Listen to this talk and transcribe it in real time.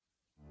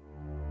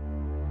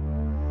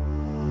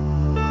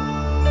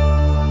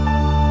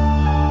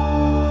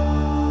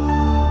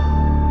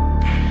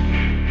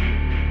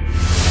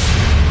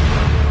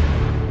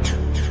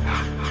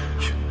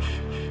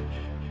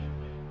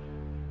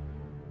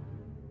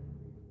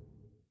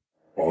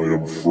I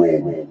am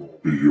from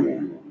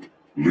beyond.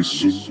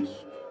 Listen,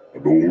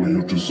 and all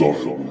you desire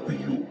will be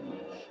yours.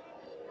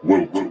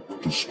 Welcome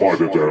to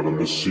Spider-Dan and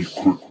the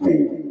Secret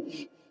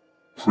Balls.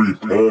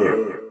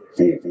 Prepare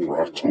for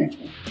battle.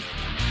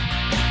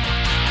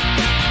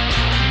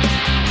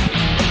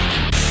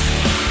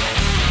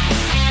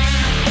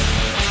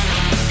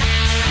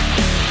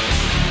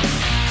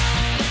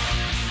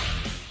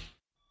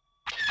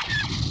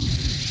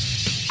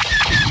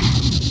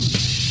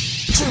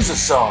 Choose a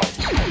side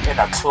in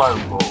the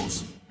Clone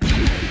Wars.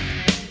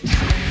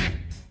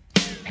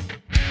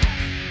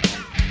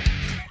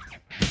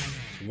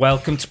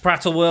 Welcome to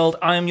Prattle World.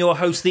 I am your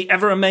host, the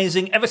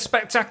ever-amazing,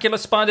 ever-spectacular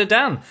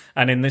Spider-Dan.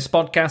 And in this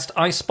podcast,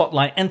 I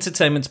spotlight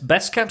entertainment's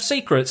best-kept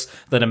secrets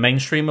that a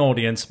mainstream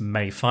audience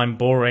may find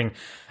boring.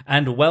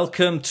 And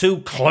welcome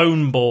to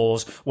Clone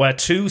Wars, where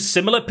two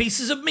similar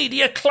pieces of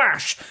media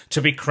clash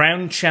to be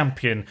crowned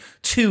champion.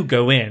 Two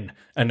go in,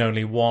 and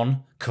only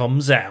one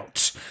comes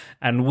out.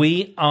 And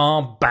we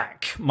are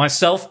back.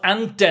 Myself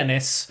and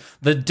Dennis,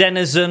 the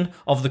denizen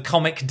of the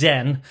comic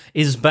den,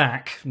 is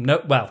back.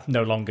 No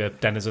longer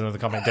denizen of the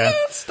comic den.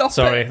 Stop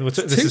Sorry, it.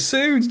 this Too is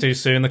soon. It's too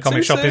soon. The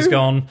comic shop is soon.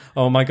 gone.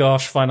 Oh my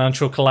gosh,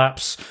 financial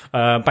collapse,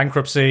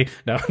 bankruptcy.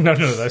 No,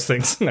 none of those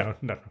things. No.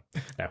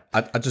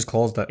 I just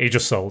closed it. He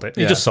just sold it.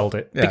 He Yeah. just sold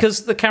it. Yeah.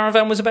 Because the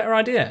caravan was a better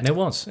idea, and it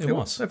was.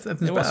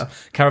 Everything's better.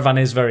 Caravan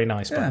is very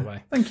nice, by Yeah, the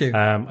way. thank you.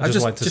 I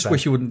just like to say.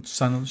 wish you wouldn't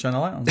shine a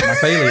light on my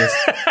failures.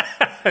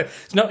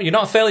 No, you're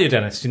not a failure,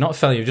 Dennis. You're not a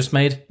failure.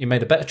 You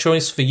made a better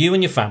choice for you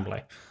and your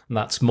family, and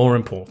that's more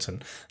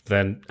important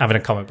than having a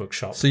comic book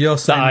shop. So you're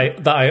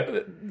saying that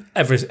I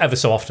ever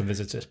so often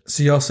visited.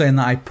 So you're saying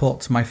that I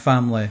put my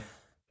family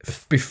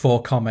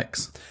before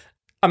comics?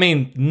 I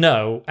mean,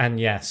 no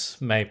and yes,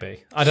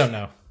 maybe. I don't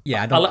know.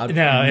 Yeah, I don't.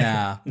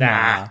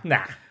 Nah.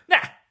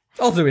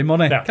 I'll do it,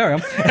 money. No. Carry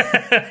on.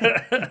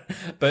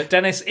 But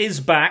Dennis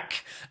is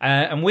back,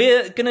 and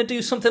we're going to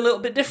do something a little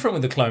bit different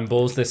with the Clone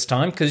Wars this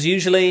time, because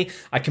usually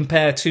I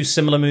compare two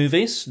similar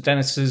movies.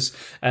 Dennis has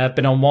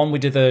been on one. We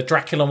did the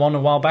Dracula one a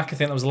while back. I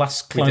think that was the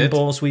last Clone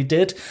Wars we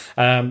did.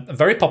 A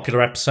very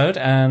popular episode,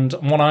 and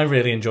one I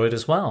really enjoyed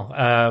as well.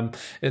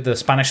 The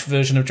Spanish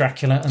version of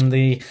Dracula and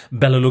the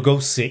Bela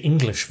Lugosi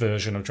English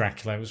version of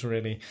Dracula. It was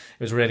really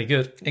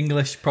good.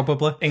 English,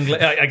 probably.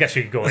 I guess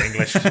you could go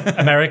English.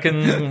 American.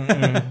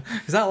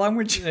 Is that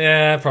language?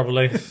 Yeah,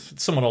 probably.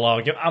 Someone will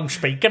argue, I'm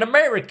speaking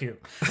American.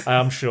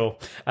 I'm sure.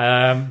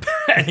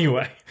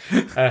 Anyway,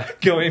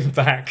 going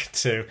back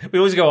to... We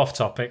always go off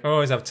topic. We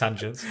always have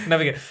tangents.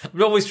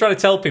 We always try to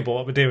tell people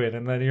what we're doing,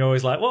 and then you're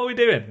always like, what are we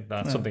doing?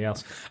 No, something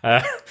else.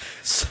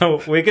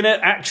 So we're going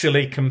to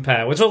actually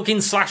compare. We're talking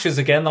slashers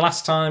again. The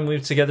last time we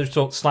were together to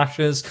talk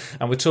slashers,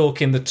 and we're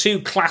talking the two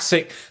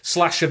classic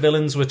slasher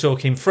villains. We're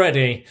talking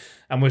Freddy,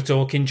 and we're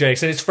talking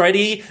Jason. It's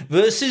Freddy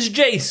versus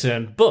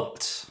Jason,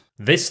 but...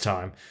 this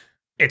time,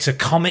 it's a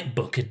comic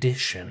book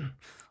edition.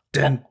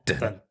 Dun,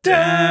 dun,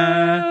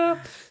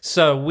 dun.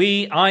 So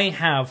I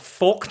have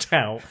forked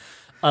out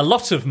a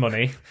lot of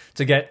money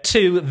to get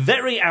two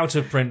very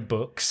out-of-print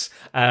books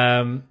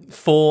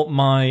for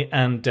my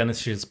and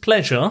Dennis's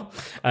pleasure.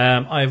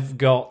 I've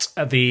got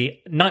the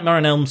Nightmare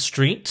on Elm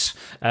Street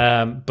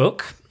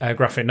book,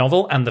 graphic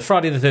novel, and the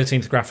Friday the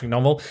 13th graphic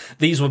novel.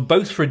 These were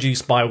both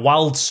produced by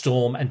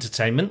Wildstorm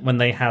Entertainment when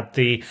they had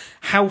the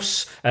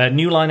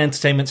New Line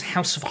Entertainment's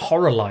House of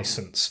Horror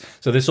license.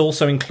 So this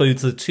also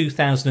includes the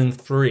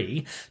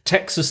 2003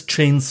 Texas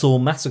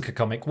Chainsaw Massacre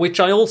comic, which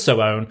I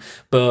also own,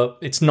 but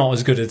it's not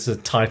as good as the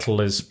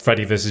title as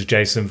Freddy vs.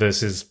 Jason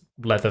versus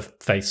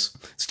Leatherface.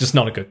 It's just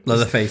not a good.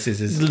 Leatherface is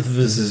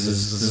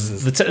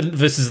versus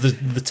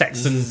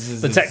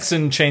the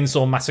Texan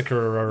Chainsaw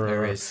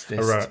Massacre.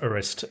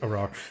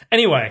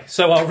 Anyway,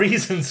 so our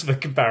reasons for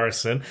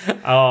comparison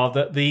are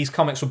that these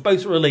comics were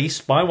both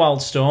released by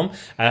Wildstorm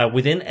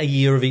within a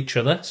year of each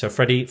other. So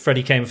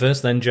Freddy came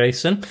first, then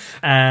Jason,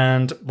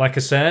 and like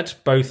I said,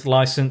 both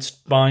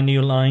licensed by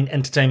New Line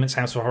Entertainment's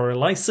House of Horror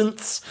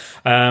license.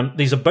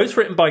 These are both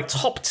written by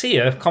top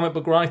tier comic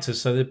book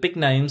writers, so they're big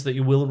names that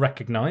you will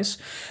recognise.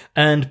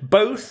 And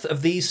both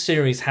of these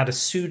series had a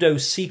pseudo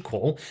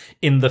sequel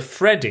in the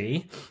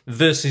Freddy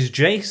versus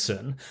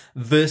Jason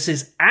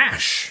versus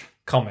Ash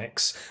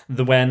comics,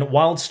 when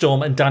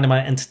Wildstorm and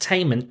Dynamite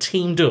Entertainment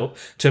teamed up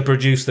to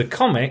produce the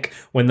comic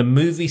when the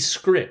movie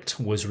script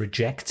was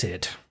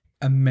rejected.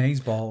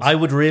 Amazeballs. I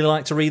would really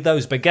like to read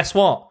those, but guess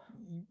what?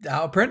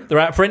 Out of print? They're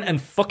out of print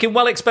and fucking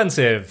well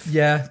expensive.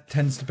 Yeah,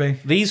 tends to be.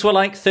 These were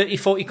like 30,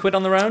 40 quid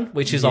on their own,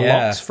 which is a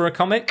lot for a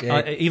comic,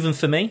 even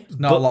for me.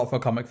 Not a lot for a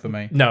comic for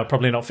me. No,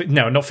 probably not.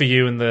 Not for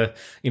you and the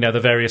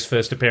various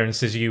first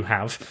appearances you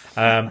have.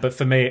 But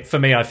for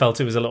me, I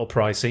felt it was a little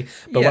pricey.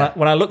 But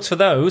when I looked for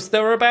those, they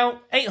were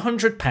about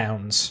 £800.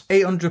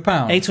 £800?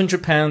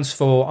 £800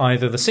 for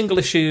either the single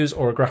issues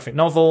or a graphic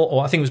novel,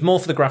 or I think it was more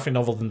for the graphic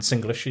novel than the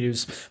single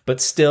issues.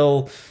 But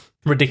still,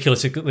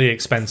 ridiculously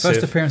expensive.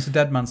 First appearance of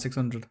Dead Man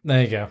 600.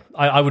 There you go.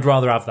 I would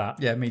rather have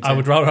that. Yeah, me too. I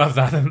would rather have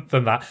that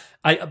than that.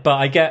 But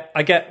I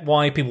get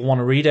why people want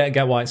to read it. I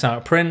get why it's out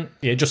of print.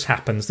 It just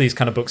happens. These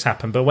kind of books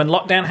happen. But when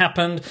lockdown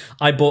happened,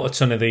 I bought a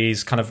ton of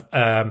these kind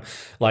of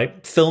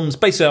like films,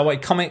 basically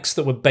comics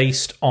that were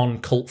based on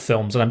cult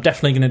films. And I'm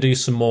definitely going to do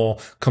some more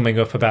coming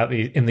up about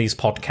in these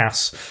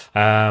podcasts.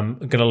 I'm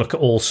going to look at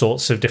all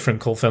sorts of different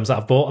cult films that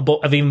I've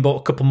bought. I've even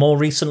bought a couple more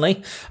recently.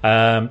 2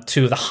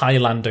 of the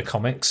Highlander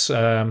comics.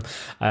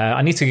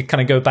 I need to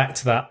kind of go back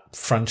to that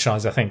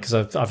franchise, I think,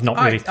 because I've not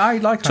really I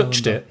like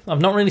touched Highlander. it.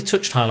 I've not really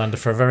touched Highlander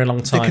for a very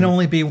long time. There can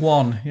only be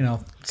one,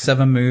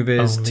 7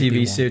 movies, Only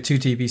be TV series, 2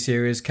 TV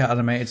series, cat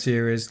animated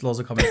series, loads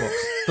of comic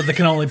books. But there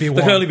can only be one.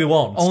 There can only be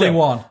one. Only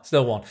one.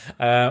 Still one.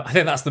 I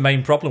think that's the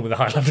main problem with the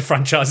Highlander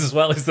franchise as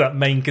well, is that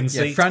main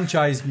conceit. Yeah,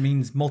 franchise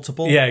means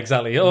multiple. Yeah,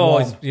 exactly. Oh,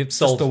 One. it's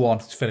sold. Just the one.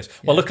 It's finished.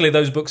 Well, luckily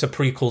those books are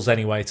prequels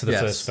anyway to the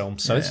Yes. first film,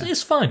 so Yeah.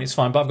 it's fine. It's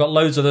fine. But I've got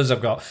loads of those.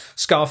 I've got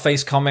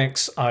Scarface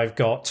comics. I've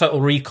got Total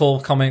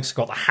Recall comics. I've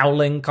got the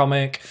Howling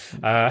comic,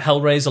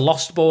 Hellraiser,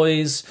 Lost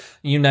Boys.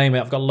 You name it.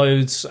 I've got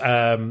loads,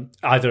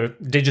 either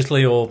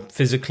digitally or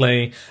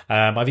physically.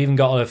 I've even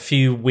got a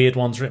few weird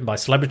ones written by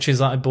celebrities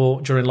that I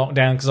bought during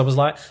lockdown because I was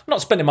like, I'm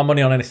not spending my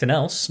money on anything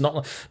else.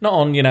 Not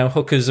on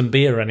hookers and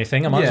beer or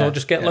anything. I might as Yeah, well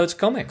just get yeah. loads of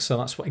comics. So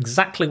that's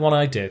exactly what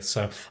I did.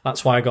 So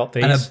that's why I got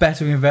these. And a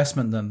better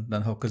investment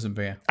than hookers and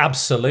beer.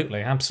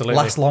 Absolutely.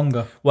 Last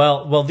longer.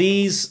 Well,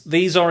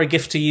 these are a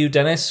gift to you,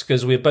 Dennis,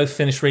 because we've both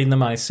finished reading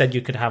them. I said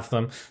you could have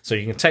them, so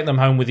you can take them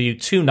home with you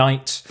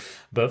tonight.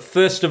 But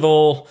first of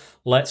all,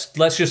 let's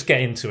just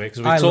get into it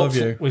because I love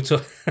you. We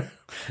talked.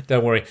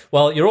 Don't worry.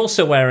 Well, you're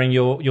also wearing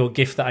your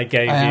gift that I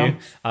gave you.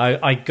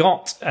 I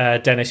got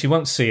Dennis. You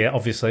won't see it,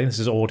 obviously. This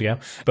is audio.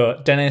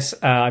 But Dennis,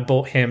 I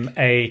bought him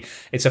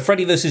it's a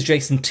Freddy vs.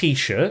 Jason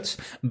T-shirt,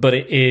 but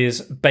it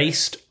is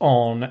based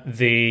on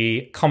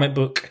the comic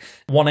book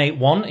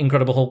 181,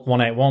 Incredible Hulk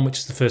 181, which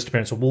is the first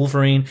appearance of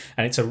Wolverine,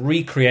 and it's a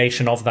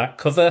recreation of that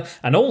cover.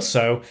 And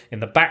also, in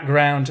the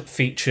background,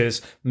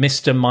 features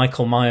Mr.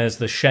 Michael Myers,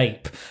 the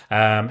Shape,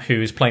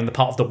 who is playing the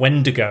part of the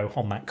Wendigo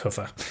on that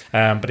cover.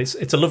 But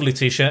it's a lovely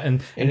T-shirt,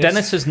 and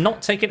Dennis has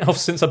not taken it off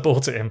since I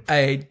bought it him.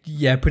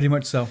 Yeah, pretty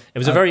much so. It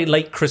was a very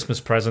late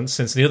Christmas present,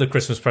 since the other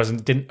Christmas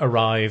present didn't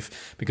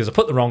arrive because I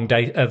put the wrong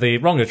the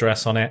wrong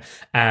address on it,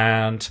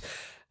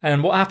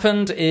 and what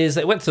happened is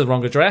it went to the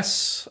wrong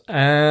address,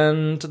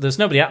 and there's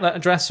nobody at that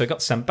address, so it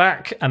got sent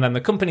back. And then the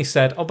company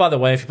said, "Oh, by the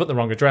way, if you put the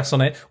wrong address on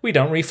it, we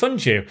don't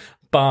refund you."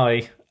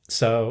 Bye.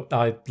 So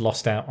I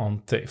lost out on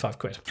 35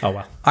 quid. Oh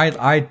well.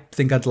 I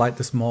think I'd like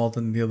this more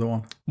than the other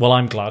one. Well,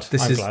 I'm glad.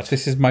 This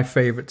is my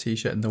favourite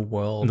T-shirt in the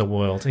world. In the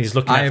world. He's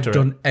looking I have after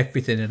done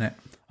everything in it.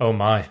 Oh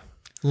my.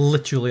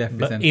 Literally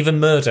everything. Even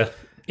murder.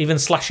 Even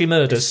slashy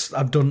murders.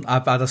 I've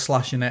had a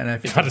slash in it and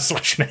everything. You've had a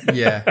slash in it.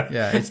 Yeah.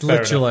 It's Fair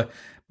literally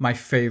my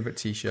favourite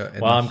T-shirt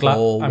in Well, the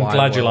whole I'm wide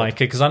glad you world. like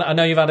it, because I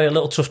know you've had a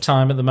little tough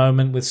time at the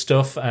moment with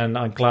stuff, and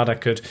I'm glad I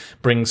could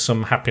bring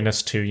some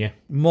happiness to you.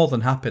 More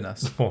than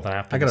happiness. More than I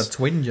got happiness. a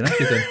twinge and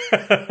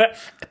everything.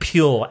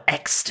 Pure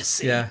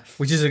ecstasy. Yeah,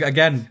 which is,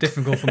 again,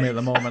 difficult for me at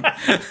the moment.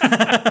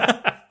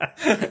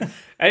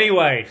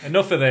 Anyway,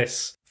 enough of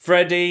this.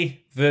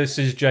 Freddy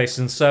versus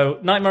Jason. So,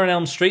 Nightmare on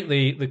Elm Street,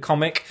 the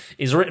comic,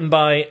 is written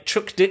by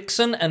Chuck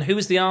Dixon, and who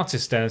is the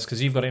artist, Dennis?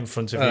 Because you've got it in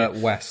front of you.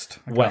 West.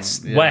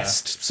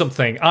 West,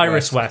 something.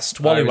 Iris West.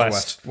 Wally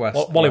Iris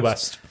West. Wally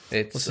West.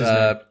 It's his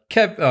name?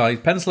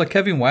 penciler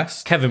Kevin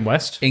West, Kevin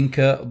West.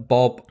 inker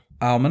Bob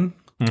Alman,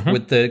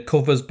 with the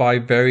covers by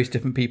various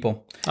different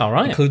people, All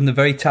right. including the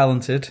very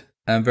talented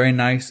and very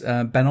nice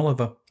Ben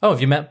Oliver. Oh,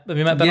 have you met Ben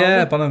Yeah,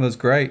 Oliver? Ben Oliver's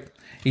great.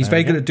 He's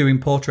very good at doing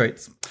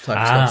portraits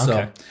type stuff.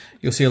 okay. So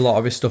you'll see a lot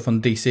of his stuff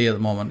on DC at the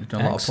moment. He's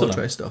doing a lot of Excellent.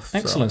 portrait stuff. so.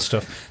 Excellent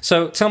stuff.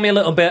 So tell me a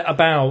little bit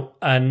about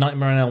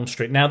Nightmare on Elm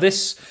Street. Now,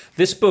 this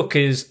book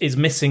is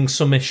missing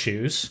some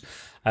issues.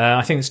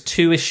 I think it's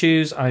 2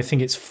 issues. I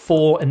think it's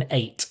 4 and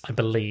 8, I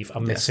believe,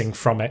 are missing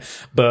from it.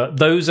 But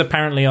those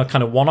apparently are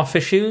kind of one-off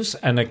issues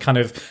and are kind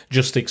of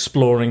just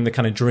exploring the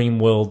kind of dream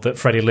world that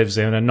Freddy lives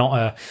in, and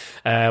not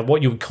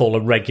what you would call a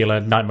regular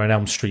Nightmare on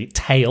Elm Street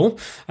tale.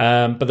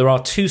 But there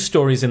are 2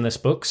 stories in this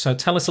book. So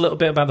tell us a little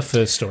bit about the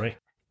first story.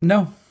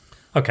 No.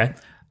 Okay.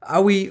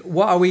 How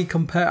are we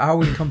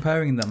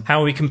comparing them?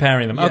 How are we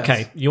comparing them? Yes.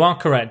 Okay, you are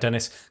correct,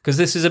 Dennis, because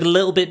this is a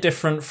little bit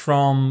different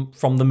from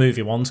the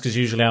movie ones, because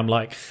usually I'm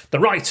like, the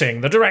writing,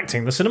 the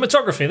directing, the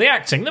cinematography, the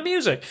acting, the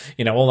music,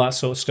 all that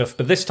sort of stuff.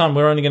 But this time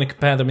we're only going to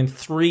compare them in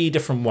 3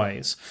 different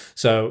ways.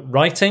 So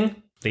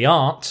writing, the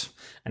art,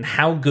 and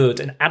how good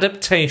an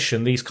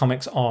adaptation these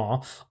comics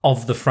are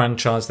of the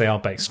franchise they are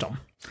based on.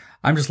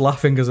 I'm just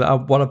laughing because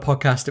what a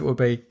podcast it would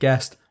be.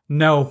 Guest.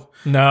 No.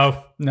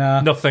 No.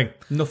 Nah. Nothing.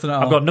 Nothing at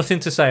all. I've got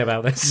nothing to say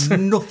about this.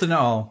 Nothing at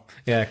all.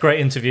 Yeah, great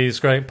interviews,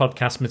 great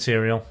podcast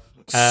material.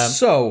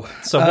 So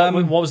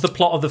what was the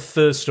plot of the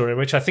first story,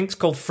 which I think is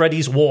called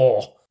Freddy's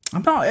War?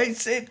 I'm not.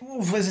 It's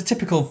a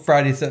typical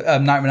Friday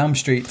Nightmare on Elm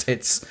Street.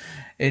 It's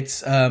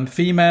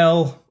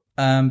female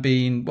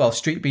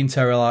Street being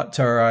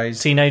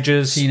terrorized.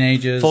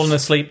 Teenagers falling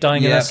asleep,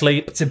 dying in their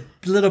sleep. It's a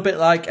little bit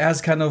like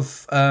as kind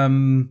of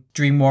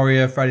Dream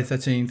Warrior, Friday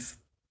 13th,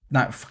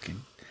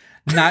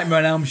 Nightmare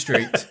on Elm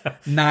Street.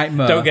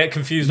 Nightmare. Don't get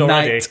confused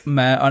already.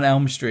 Nightmare on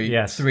Elm Street.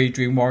 Yes. 3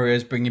 Dream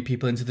Warriors bringing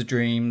people into the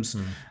dreams.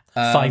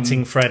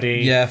 Fighting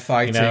Freddy. Yeah,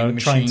 fighting,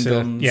 machine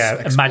guns,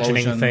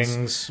 imagining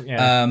explosions. things.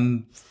 Yeah.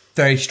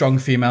 Very strong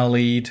female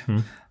lead.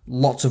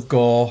 Lots of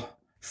gore.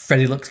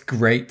 Freddy looks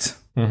great.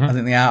 I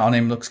think the art on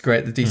him looks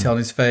great. The detail on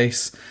his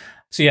face.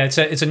 So yeah,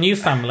 it's a new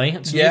family.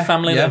 It's a new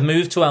family that have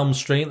moved to Elm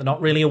Street. They're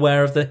not really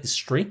aware of the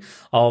history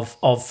of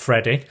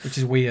Freddy, which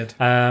is weird.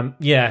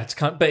 It's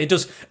kind of, but it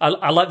does.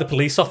 I like the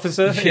police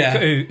officer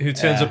who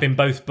turns up in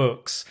both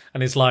books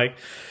and is like,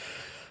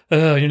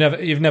 "Oh,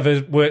 you've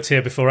never worked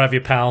here before, have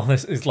you, pal?"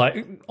 This is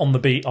like on the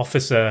beat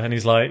officer, and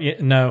he's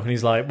like, "No," and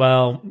he's like,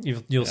 "Well,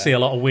 you'll see a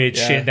lot of weird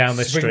shit down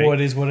this street." Springwood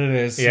is what it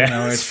is. Yeah,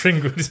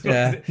 Springwood is what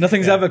it is.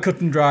 Nothing's ever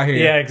cut and dry here.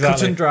 Yeah,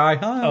 exactly. Cut and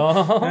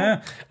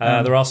dry.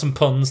 There are some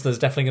puns. There's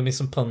definitely going to be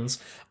some puns.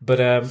 But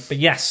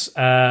yes,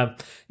 so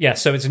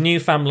it's a new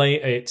family.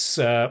 It's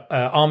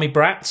army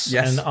brats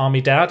and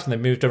army dad, and they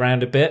moved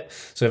around a bit.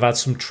 So they've had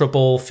some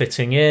trouble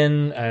fitting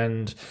in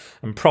and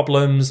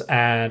problems,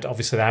 and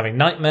obviously they're having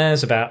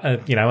nightmares about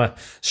a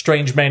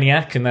strange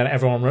maniac, and then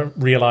everyone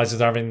realizes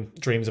they're having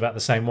dreams about the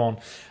same one.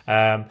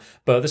 But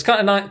there's quite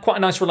a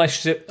nice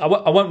relationship.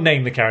 I won't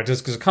name the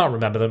characters because I can't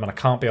remember them and I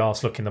can't be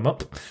arsed looking them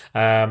up.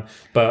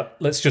 But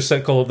let's just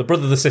call the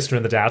brother, the sister,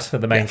 and the dad are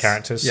the main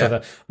characters. Yeah.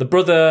 So the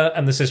brother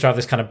and the sister have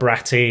this kind of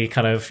bratty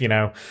kind of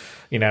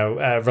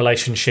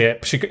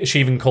relationship. She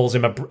even calls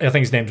him I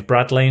think his name's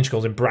Bradley, and she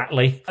calls him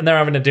Bratley, and they're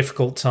having a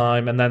difficult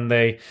time. And then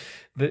they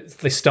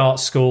start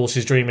school.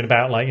 She's dreaming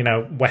about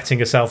wetting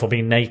herself or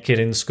being naked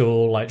in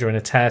school, like during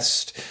a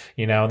test,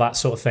 that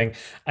sort of thing.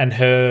 And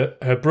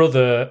her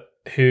brother,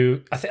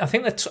 who I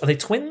think are they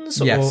twins?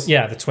 Yes.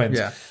 Yeah, they're twins.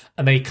 Yeah.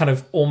 And they kind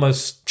of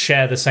almost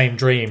share the same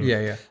dream.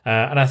 Yeah.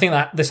 And I think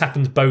that this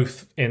happens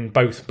both in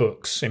both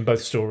books, in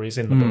both stories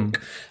in the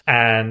book.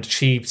 And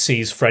she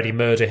sees Freddy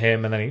murder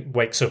him, and then he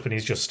wakes up and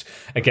he's just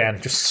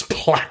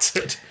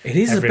splattered. It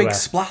is everywhere. a big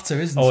splatter,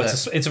 isn't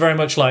it? It's very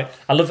much like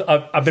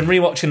I've been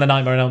rewatching the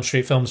Nightmare on Elm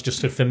Street films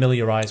just to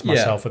familiarise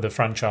myself with the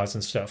franchise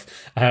and stuff.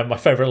 My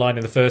favourite line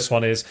in the first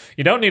one is,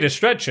 "You don't need a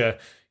stretcher.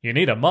 You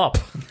need a mop."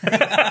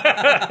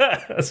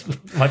 That's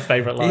my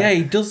favourite line. Yeah,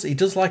 he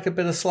does like a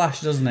bit of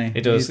slash, doesn't he?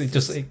 He does.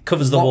 He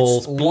covers the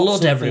walls.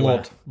 Blood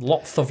everywhere.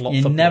 Lots of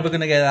You're never going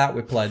to get that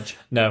with Pledge.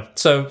 No.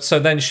 So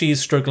then she's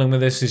struggling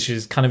with this.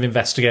 She's kind of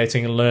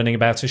investigating and learning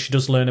about it. She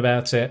does learn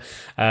about it.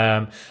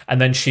 And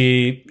then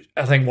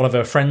I think one of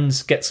her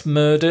friends gets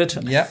murdered,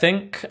 I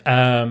think.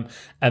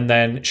 And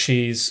then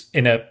she's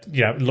in it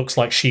looks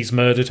like she's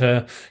murdered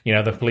her.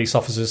 The police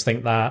officers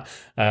think that.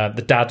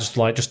 The dad's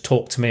like, "Just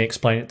talk to me,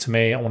 explain it to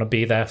me. I want to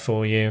be there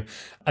for you."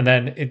 And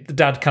then the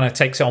dad kind of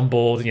takes it on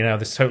board,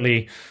 this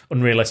totally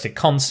unrealistic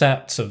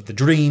concept of the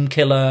dream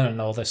killer and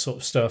all this sort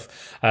of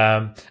stuff.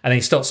 And then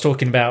he starts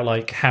talking about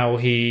like how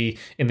he,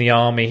 in the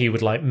army, he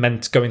would like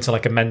go into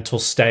like a mental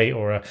state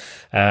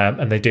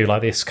and they do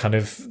like this kind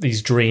of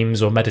these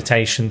dreams or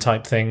meditation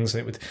type things.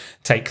 And it would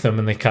take them,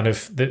 and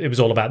it was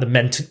all about the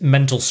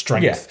mental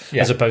strength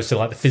as opposed to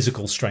like the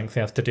physical strength.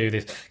 They have to do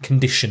this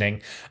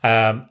conditioning.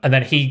 And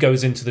then he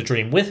goes into the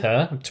dream with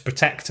her to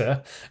protect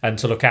her and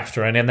to look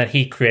after her. And then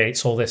he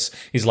creates all this.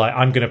 He's like,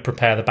 "I'm going to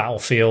prepare the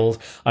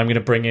battlefield. I'm going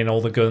to bring in all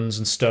the guns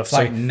and stuff." It's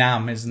like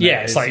Nam, isn't it?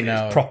 Yeah, it's like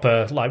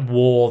proper like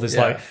war. There's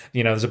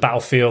there's a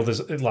battlefield.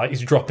 There's like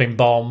he's dropping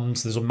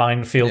bombs. There's a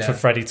minefield for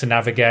Freddy to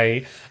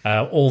navigate.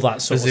 All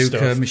that sort of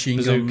stuff.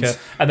 Machine guns.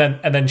 And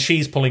then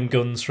she's pulling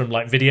guns from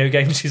like video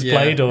games she's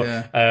played,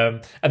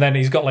 and then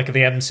he's got like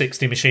the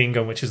M60 machine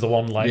gun, which is the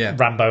one like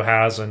Rambo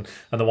has, and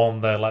the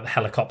one like the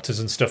helicopters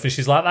and stuff. And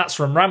she's like, "That's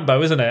from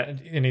Rambo, isn't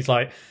it?" And he's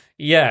like,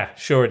 "Yeah,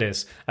 sure it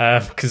is,"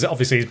 because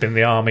obviously he's been in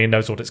the army and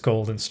knows what it's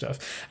called and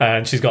stuff.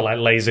 And she's got like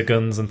laser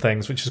guns and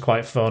things, which is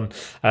quite fun.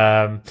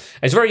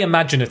 It's very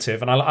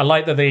imaginative, and I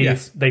like that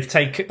they've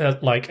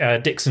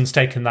taken Dixon's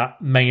taken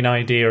that main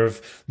idea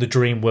of the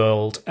dream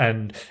world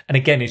and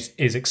again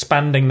is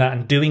expanding that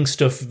and doing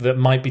stuff that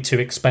might be too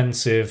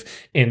expensive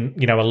in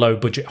a low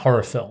budget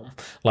horror film.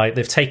 Like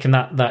they've taken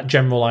that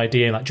general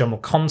idea, that general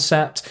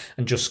concept,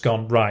 and just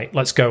gone, right,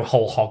 let's go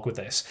whole hog with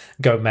this,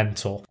 go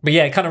mental. But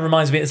yeah, it kind of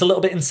reminds me, it's a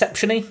little bit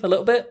Inception-y, a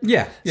little bit.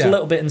 Yeah. It's a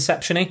little bit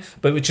Inception-y,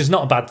 but which is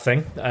not a bad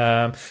thing.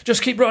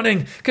 Just keep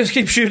running, just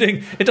keep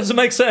shooting. It doesn't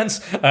make sense.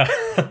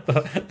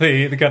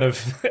 The kind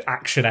of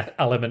action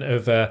element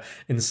of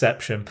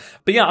Inception.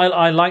 But yeah,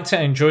 I liked it.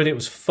 I enjoyed it. It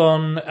was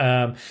fun.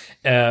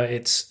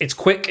 It's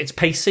quick. It's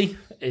pacey.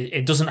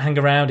 It doesn't hang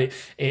around.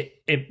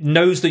 It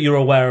knows that you're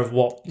aware of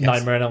what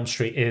Nightmare on Elm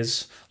Street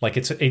is. Like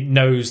it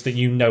knows that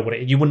you know what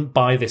it is. You wouldn't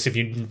buy this if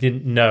you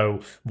didn't know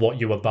what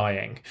you were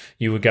buying.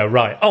 You would go,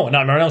 right, oh,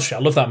 Nightmare on Elm Street,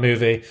 I love that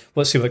movie.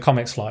 Let's see what the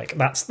comic's like.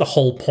 That's the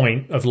whole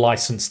point of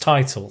licensed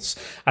titles.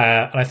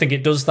 And I think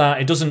it does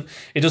that. It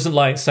doesn't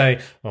like say,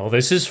 well,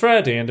 this is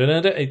Freddy. And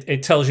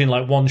it tells you in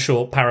like one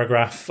short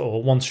paragraph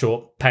or one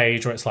short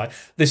page where it's like,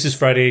 this is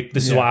Freddy,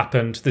 this is what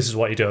happened, this is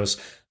what he does.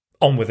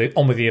 On with it,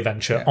 on with the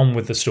adventure, on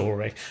with the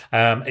story.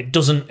 It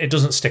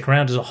doesn't stick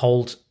around, doesn't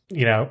hold,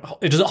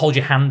 it doesn't hold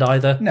your hand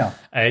either. No.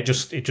 It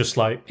just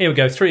like, here we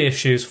go, 3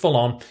 issues, full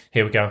on,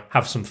 here we go,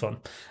 have some fun.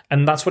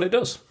 And that's what it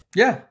does.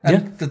 Yeah.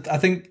 And I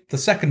think the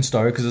second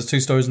story, because there's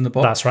 2 stories in the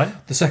book. That's right.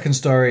 The second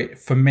story,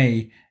 for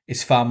me,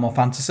 is far more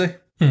fantasy.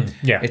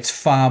 Yeah. It's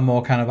far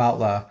more kind of out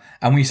there.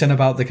 And we said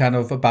about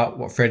about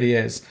what Freddy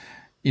is,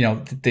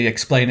 they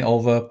explain it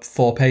over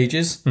 4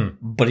 pages,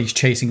 but he's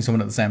chasing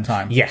someone at the same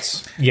time.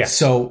 Yes.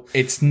 So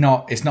it's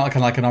not kind of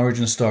like an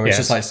origin story. It's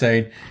Yes. just like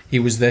saying he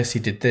was this, he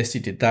did this, he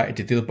did that, he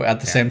did the other. But at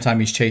the same time,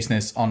 he's chasing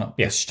this on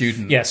a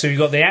student. Yeah, so you've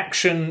got the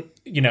action,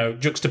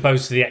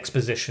 juxtaposed to the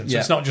exposition. So Yeah.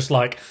 it's not just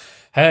like,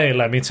 hey,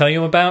 let me tell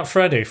you about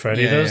Freddy.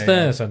 Freddy does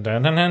this. And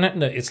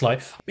it's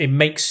like, it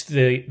makes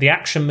the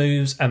action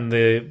moves and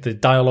the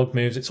dialogue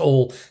moves, it's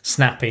all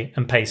snappy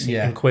and pacey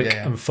and quick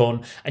and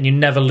fun. And you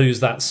never lose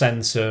that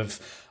sense of,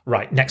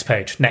 right, next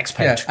page.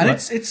 Yeah, and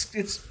Right.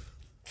 it's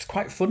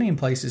quite funny in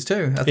places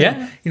too. I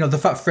think, the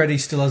fact Freddy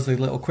still has the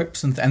little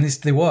quips and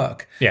they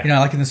work. Yeah.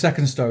 Like in the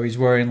second story, he's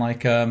wearing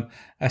like a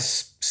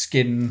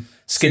skin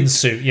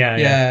suit.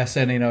 Yeah.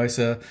 saying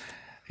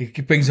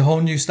he brings a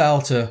whole new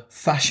style to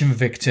fashion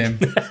victim.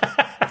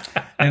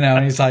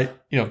 And he's like,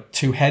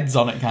 2 heads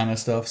on it kind of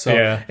stuff.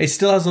 So it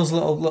still has those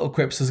little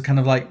quips as kind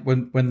of like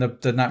when the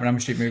Nightmare on Elm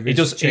Street movie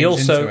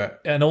into it.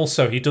 And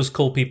also he does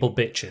call people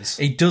bitches.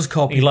 He does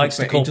call people. He likes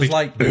to call people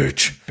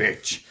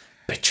bitch.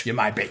 You're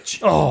my bitch.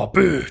 Oh,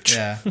 bitch.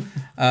 Yeah.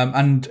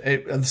 And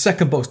the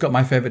second book's got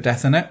my favourite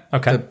death in it.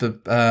 Okay.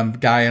 The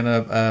guy on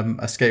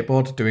a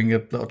skateboard doing a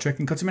little trick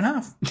and cuts him in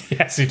half.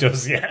 Yes, he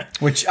does, yeah.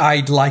 Which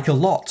I'd like a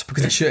lot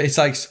because it's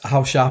like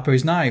how sharp are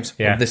his knives.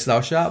 Yeah. Well, this is how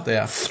sharp they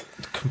are.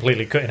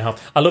 Completely cut in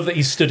half. I love that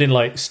he's studying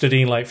like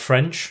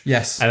French.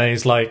 Yes. And then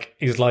he's like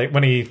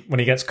when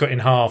he gets cut in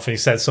half and he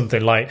says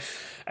something like,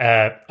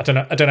 I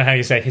don't know how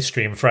you say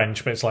history in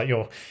French, but it's like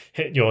your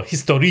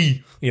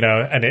history,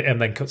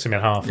 and then cuts him in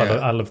half. Yeah.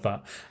 I love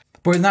that.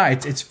 But in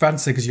that, it's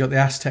fancy because you got the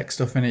Aztec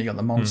stuff in it. You got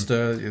the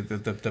monster.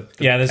 The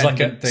there's like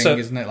a thing,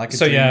 isn't it? Like a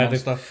dream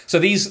monster.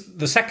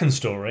 The second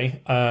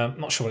story. I'm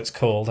not sure what it's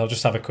called. I'll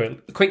just have a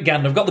quick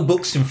gander. I've got the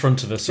books in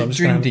front of us. So I'm just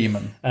Dream gonna,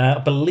 Demon. I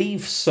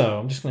believe so.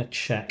 I'm just going to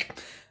check.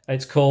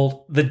 It's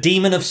called The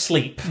Demon of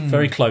Sleep.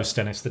 Very close,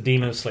 Dennis. The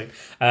Demon of Sleep.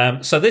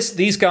 So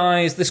these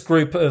guys, this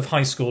group of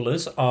high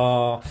schoolers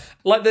are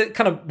like the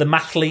kind of the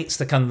mathletes,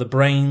 the kind of the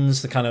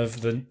brains, the kind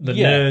of the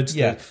nerds,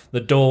 the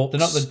dorks. They're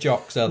not the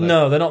jocks, are they?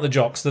 No, they're not the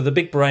jocks. They're the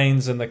big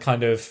brains and the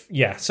kind of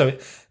So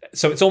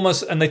it's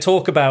almost, and they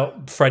talk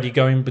about Freddy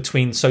going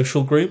between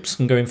social groups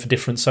and going for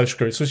different social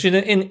groups, which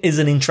is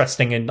an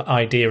interesting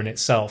idea in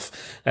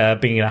itself,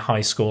 being in a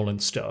high school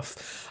and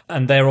stuff.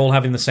 And they're all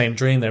having the same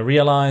dream. They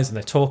realise and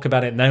they talk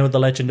about it, know the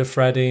legend of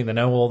Freddy, they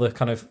know all the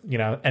kind of,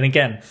 and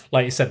again,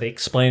 like you said, they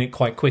explain it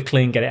quite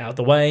quickly and get it out of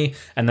the way,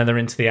 and then they're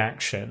into the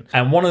action.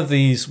 And one of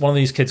these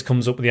kids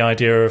comes up with the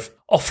idea of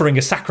offering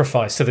a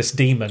sacrifice to this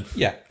demon.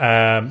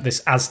 Yeah.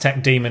 This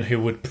Aztec demon who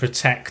would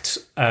protect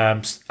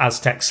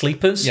Aztec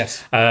sleepers.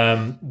 Yes.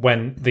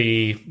 When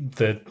the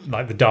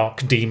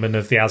dark demon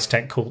of the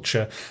Aztec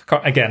culture,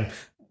 again,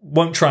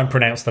 won't try and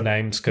pronounce the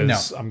names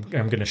because I'm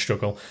going to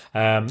struggle.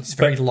 It's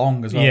very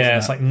long as well. Yeah,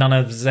 it's like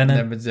Nana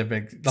Zena. Lots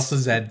of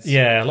Zs.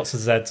 Yeah, lots of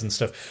Zs and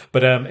stuff.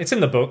 But it's in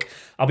the book.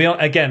 I'll be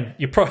honest, again,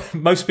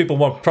 most people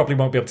probably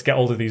won't be able to get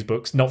hold of these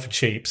books, not for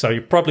cheap, so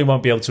you probably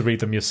won't be able to read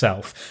them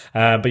yourself.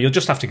 But you'll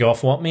just have to go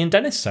off what me and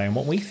Dennis say and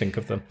what we think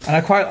of them. And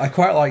I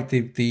quite like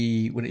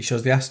the when it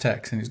shows the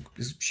Aztecs and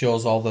it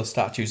shows all the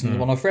statues and the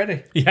one of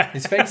Freddy. Yeah.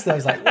 His face there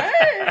is like, way!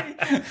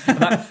 and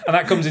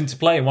that comes into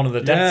play in one of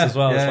the deaths as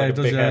well. It's like it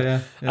a big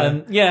head.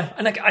 Yeah.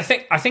 And I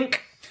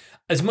think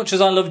as much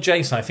as I love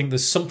Jason, I think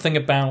there's something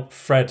about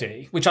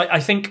Freddy, which I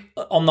think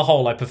on the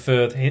whole I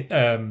prefer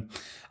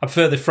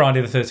the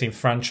Friday the 13th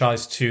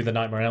franchise to the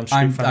Nightmare on Elm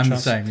Street franchise. I'm the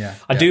same, yeah.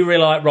 I do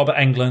really like Robert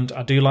Englund.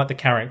 I do like the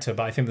character,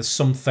 but I think there's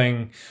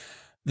something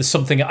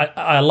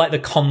I like the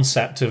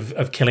concept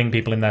of killing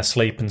people in their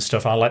sleep and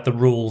stuff. I like the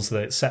rules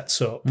that it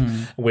sets up,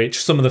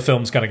 which some of the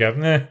films kind of go,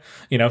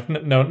 no,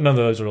 none of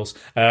those rules.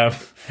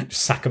 Just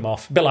sack them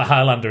off. A bit like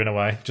Highlander in a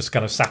way, just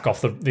kind of sack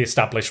off the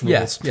established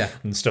rules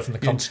and stuff and the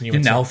continuity.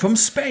 You're now from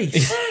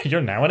space.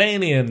 You're now an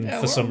alien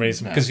for some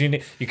reason because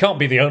you can't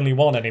be the only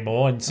one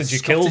anymore. And since you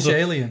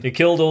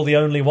killed all the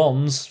only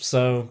ones,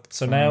 so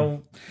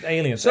now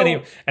aliens.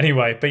 So,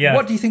 anyway, but yeah.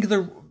 What do you think of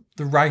the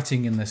the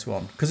writing in this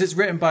one, because it's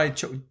written by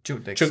Chuck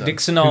Dixon. Chuck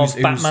Dixon of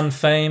Batman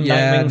fame,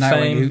 Nightwing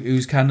fame,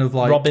 who's kind of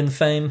like Robin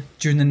fame.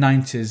 During the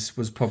 90s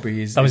was probably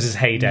his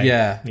heyday.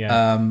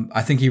 Yeah.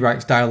 I think he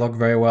writes dialogue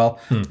very well.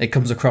 It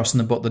comes across in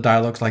the book. The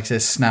dialogue's like I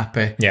said,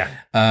 snappy. Yeah.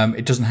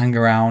 It doesn't hang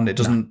around. It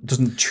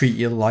doesn't treat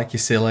you like you're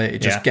silly. It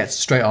just gets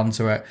straight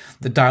onto it.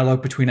 The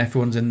dialogue between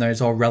everyone's in there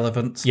is all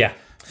relevant. Yeah.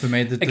 For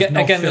me,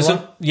 there's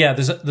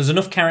there's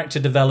enough character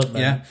development.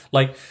 Yeah.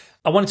 Like,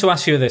 I wanted to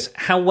ask you this: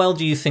 how well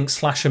do you think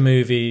slasher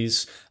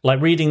movies, like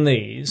reading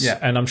these,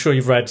 and I'm sure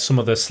you've read some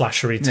of the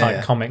slashery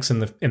type comics in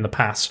the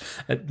past,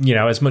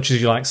 as much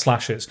as you like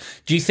slashers,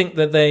 do you think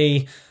that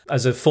they,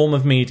 as a form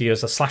of media,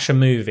 as a slasher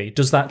movie,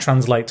 does that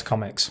translate to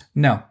comics?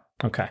 No.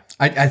 Okay.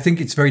 I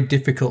think it's very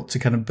difficult to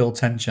kind of build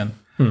tension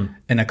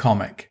in a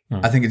comic.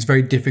 I think it's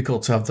very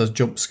difficult to have those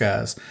jump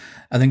scares.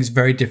 I think it's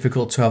very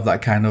difficult to have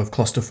that kind of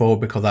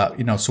claustrophobic or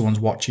that, someone's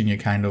watching you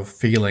kind of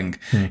feeling.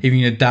 Even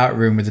in a dark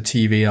room with the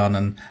TV on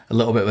and a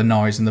little bit of a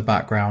noise in the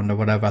background or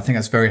whatever, I think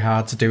that's very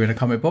hard to do in a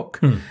comic book.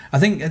 I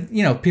think,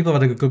 people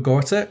have had a good go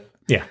at it.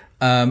 Yeah.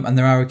 And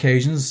there are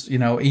occasions,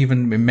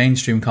 even in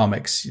mainstream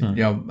comics,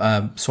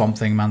 Swamp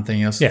Thing, Man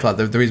Thing, stuff like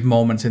that. There is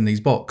moments in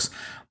these books.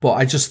 But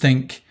I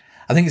think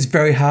it's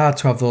very hard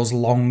to have those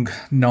long,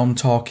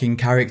 non-talking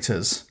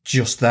characters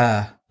just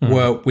there.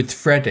 Where with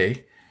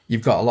Freddy,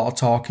 you've got a lot of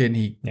talking.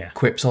 He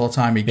quips all the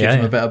time. He gives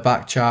him a bit of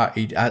back chat.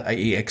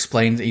 He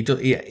explains.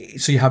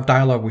 So you have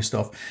dialogue with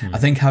stuff. I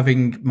think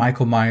having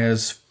Michael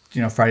Myers,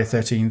 Friday the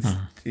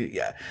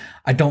 13th,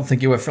 I don't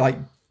think it would.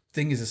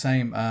 Thing is the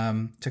same.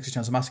 Texas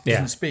Chainsaw Massacre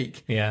doesn't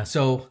speak. Yeah.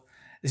 So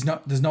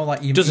there's no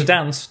like even does a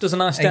dance, does a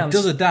nice dance,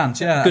 does a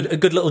dance, yeah, a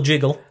good little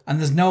jiggle, and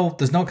there's no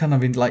kind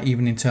of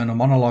even internal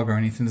monologue or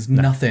anything. There's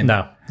nothing.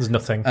 No, there's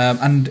nothing.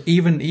 And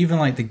even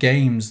like the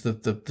games,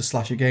 the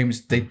slasher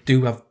games, they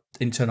do have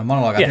internal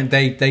monologue. I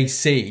think they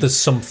see there's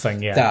something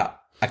that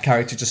a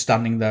character just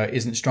standing there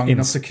isn't strong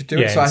enough to do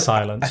it. So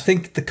silence. I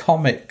think the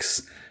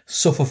comics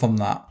suffer from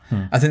that.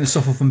 I think they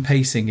suffer from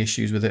pacing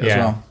issues with it as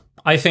well.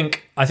 I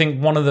think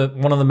one of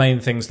the main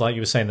things, like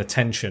you were saying, the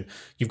tension.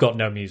 You've got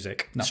no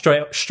music. No.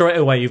 Straight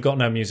away, you've got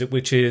no music,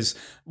 which is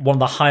one of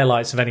the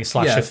highlights of any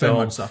slasher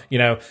film. So.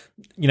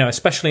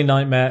 Especially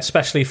Nightmare,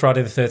 especially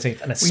Friday the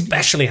 13th, and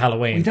especially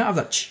Halloween. We don't have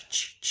that.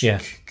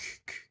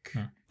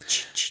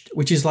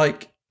 Which is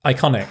like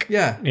iconic.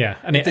 Yeah, yeah.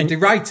 And they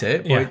write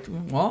it. But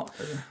what?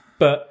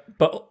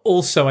 But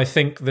also, I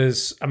think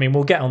there's. I mean,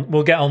 we'll get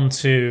on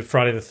to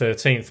Friday the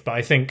 13th, but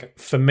I think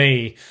for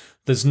me,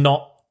 there's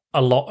not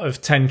a lot of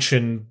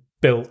tension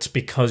built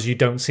because you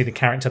don't see the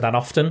character that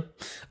often.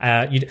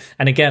 And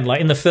again,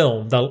 like in the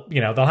film, they'll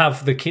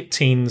have the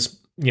teens,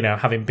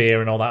 having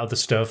beer and all that other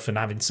stuff and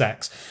having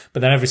sex. But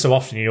then every so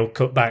often you'll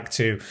cut back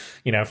to,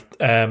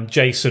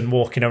 Jason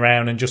walking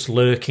around and just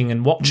lurking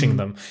and watching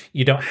them.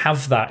 You don't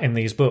have that in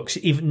these books.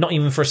 Not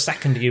even for a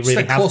second do you really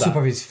have that. Close up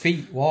of his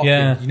feet walking.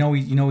 Yeah.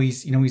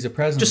 He's a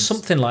presence. Just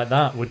something like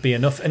that would be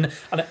enough. And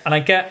I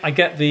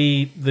get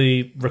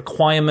the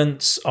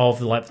requirements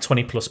of like the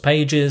 20 plus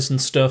pages and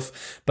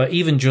stuff, but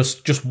even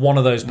just one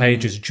of those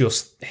pages,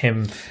 just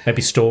him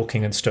maybe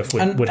stalking and stuff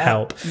would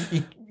help.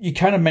 You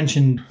kind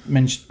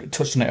of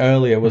touched on it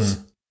earlier,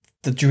 was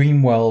the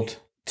dream world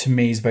to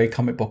me is very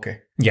comic booky.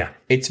 Yeah.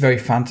 It's very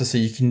fantasy.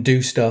 You can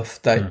do stuff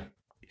that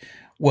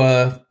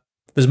were...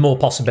 There's more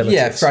possibilities.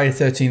 Yeah, Friday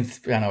the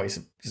 13th, I know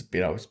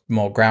it's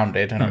more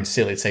grounded. I know it's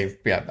silly to say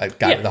a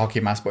guy with a hockey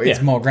mask, but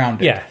it's more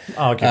grounded. Yeah,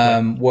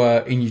 arguably.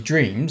 Where in your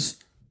dreams,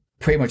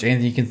 pretty much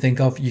anything you can think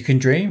of, you can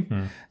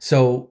dream.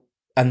 So...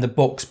 And the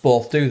books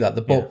both do that.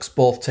 The books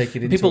both take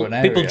it into an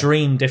area. People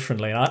dream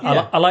differently.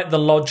 I like the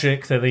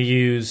logic that they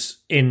use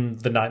in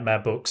the Nightmare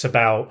books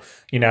about,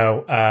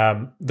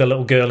 the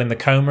little girl in the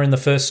coma in the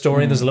first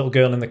story. There's a little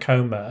girl in the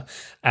coma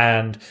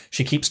and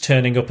she keeps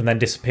turning up and then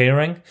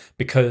disappearing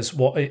because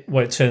what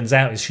it turns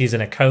out is she's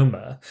in a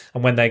coma,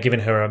 and when they're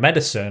giving her a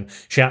medicine,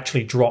 she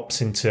actually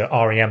drops into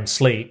REM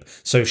sleep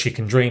so she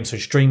can dream. So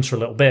she dreams for a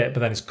little bit, but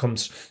then it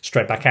comes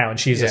straight back out and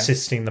she's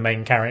assisting the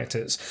main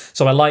characters.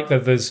 So I like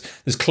that there's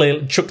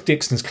clearly Chuck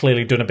Dixon's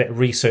clearly done a bit of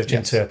research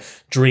into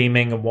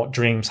dreaming and what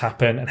dreams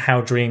happen and how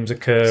dreams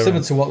occur.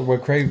 Similar to what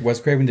Wes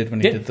Craven did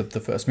when he did the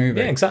first movie.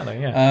 Yeah, exactly.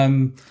 Yeah.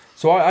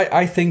 So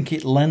I think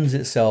it lends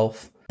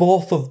itself.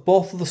 Both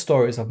of the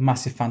stories have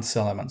massive fantasy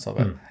elements of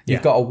it.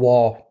 You've got a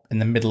war in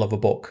the middle of a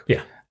book.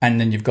 Yeah. And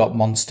then you've got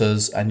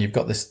monsters, and you've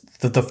got this.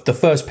 The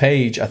first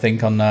page, I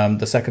think, on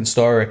the second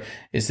story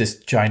is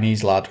this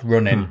Chinese lad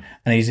running,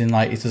 and he's in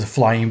there's a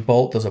flying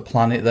boat. There's a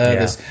planet there.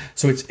 Yeah.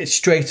 So it's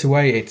straight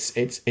away.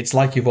 It's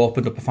like you've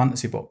opened up a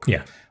fantasy book.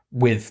 Yeah.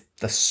 With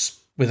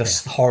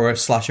a horror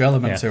slasher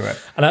element to it.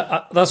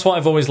 And that's what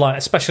I've always liked,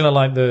 especially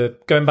like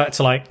going back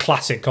to like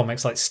classic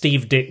comics like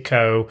Steve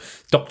Ditko,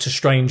 Doctor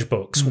Strange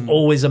books,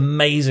 always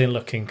amazing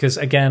looking because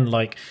again,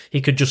 like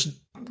he could just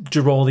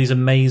draw these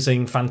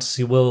amazing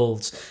fantasy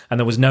worlds, and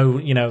there's no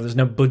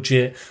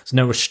budget, there's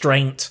no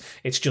restraint.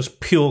 It's just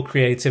pure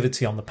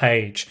creativity on the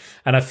page.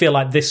 And I feel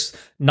like this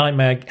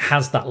Nightmare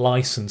has that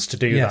license to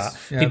do that.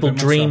 Yeah, people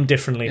dream so.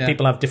 differently. Yeah.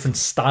 People have different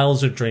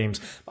styles of dreams.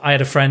 I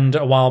had a friend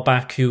a while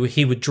back who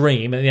he would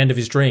dream, at the end of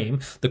his dream,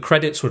 the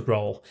credits would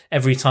roll.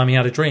 Every time he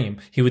had a dream,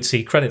 he would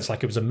see credits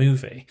like it was a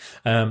movie.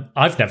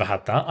 I've never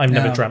had that. I've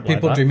never dreamt like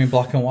that. People dream in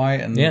black and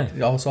white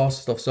and all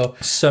sorts of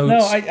stuff. So no,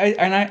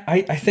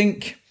 I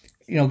think,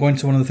 going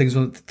to one of the things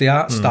with the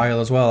art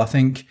style as well, I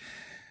think,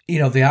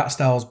 the art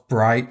style's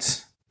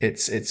bright.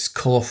 It's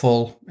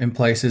colourful in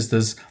places.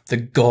 The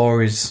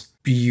gore is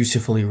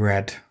beautifully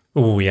red.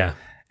 Oh yeah.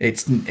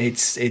 It's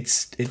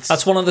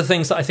that's one of the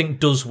things that I think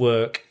does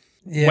work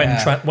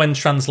when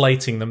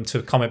translating them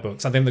to comic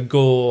books. I think the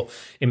gore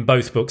in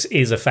both books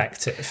is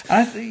effective.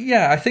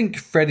 I think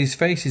Freddy's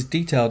face is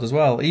detailed as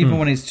well, even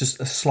when it's just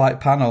a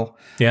slight panel.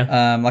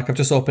 Yeah. Like I've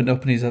just opened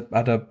up and he's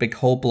had a big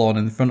hole blown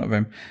in front of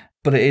him,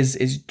 but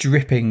it's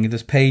dripping.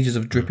 There's pages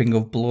of dripping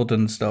of blood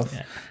and stuff.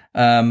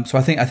 Yeah. So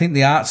I think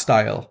the art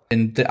style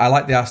I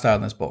like the art style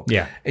in this book.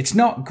 Yeah. It's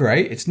not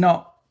great. It's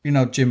not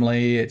Jim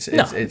Lee. It's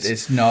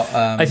not.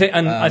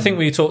 I think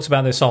we talked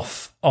about this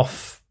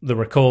off the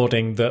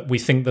recording, that we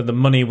think that the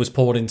money was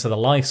poured into the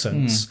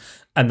license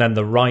and then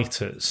the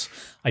writers.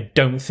 I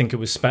don't think it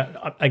was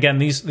again,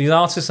 these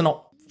artists are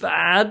not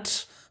bad,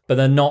 but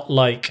they're not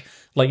like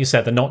you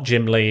said, they're not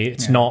Jim Lee.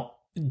 It's not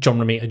John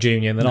Romita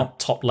Jr. They're not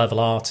top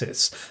level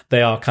artists.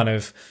 They are kind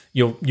of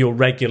your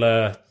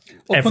regular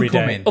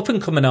everyday up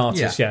and coming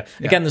artists. Yeah.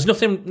 Again, there's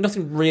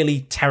nothing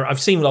really terrible. I've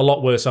seen a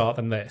lot worse art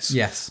than this.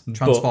 Yes,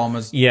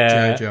 Transformers,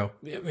 G.I. Joe.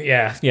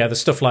 Yeah,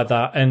 there's stuff like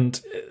that,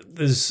 and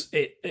there's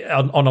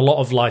on a lot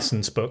of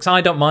licensed books.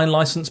 I don't mind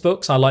licensed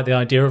books. I like the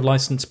idea of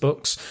licensed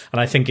books,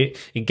 and I think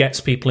it gets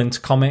people into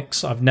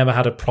comics. I've never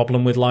had a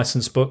problem with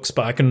licensed books,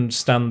 but I can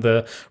understand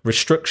the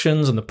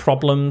restrictions and the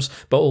problems,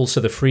 but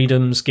also the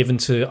freedoms given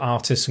to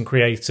artists and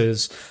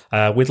creators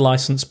with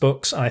licensed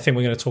books. And I think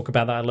we're going to talk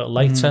about that a little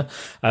later.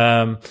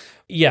 I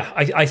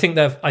think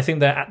they're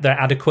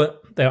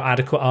adequate. They're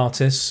adequate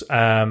artists.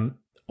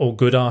 Or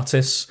good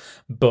artists,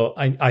 but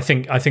I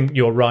think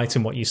you're right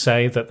in what you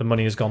say, that the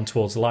money has gone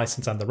towards the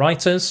license and the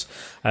writers.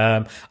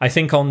 I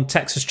think on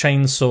Texas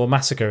Chainsaw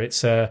Massacre,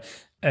 it's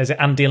is it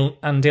Andy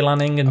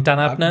Lanning and Dan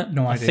Abnett?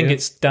 No idea. I think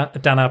it's Dan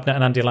Abnett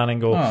and Andy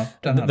Lanning, or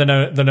they're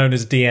known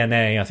as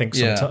DNA. I think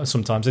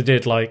sometimes they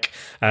did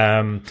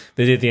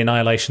they did the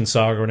Annihilation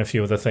Saga and a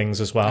few other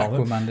things as well.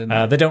 Aquaman,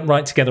 didn't they don't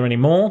write together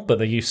anymore, but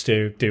they used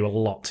to do a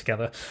lot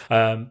together.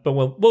 But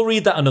we'll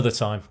read that another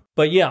time.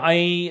 But yeah,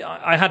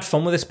 I had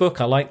fun with this book.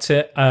 I liked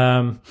it.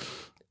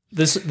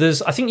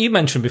 There's I think you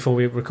mentioned before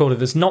we recorded,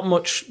 there's no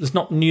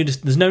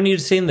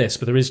nudity in this,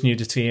 but there is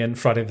nudity in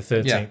Friday the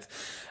 13th. Yeah.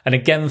 And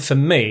again, for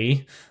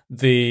me,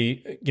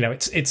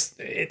 it's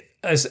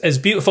as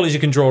beautiful as you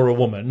can draw a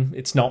woman,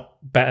 it's not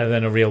better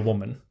than a real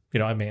woman. You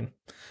know what I mean?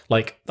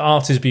 Like, the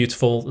art is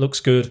beautiful,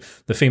 looks good,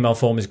 the female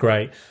form is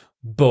great,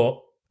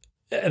 but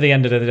at the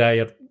end of the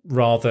day, I'd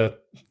rather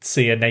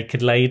see a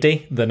naked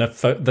lady than a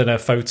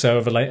photo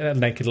of a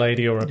naked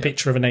lady, or a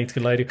picture of a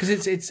naked lady, because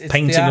it's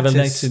painting of a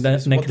naked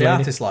lady. What the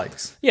artist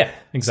likes. Yeah,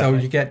 exactly.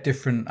 So you get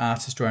different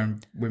artists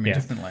drawing women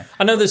differently.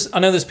 I know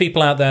there's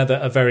people out there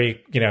that are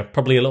very,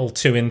 probably a little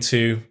too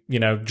into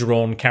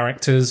drawn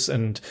characters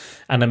and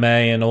anime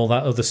and all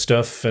that other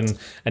stuff,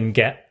 and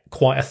get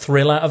quite a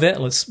thrill out of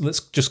it. Let's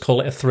just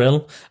call it a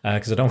thrill,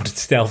 because I don't want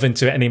to delve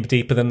into it any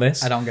deeper than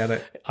this. I don't get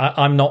it.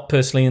 I'm not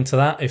personally into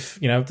that. If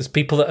there's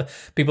people that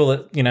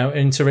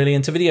really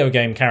into video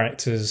game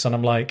characters, and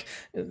I'm like,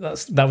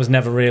 that was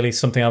never really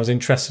something I was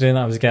interested in.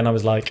 I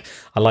was like,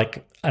 I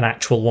like an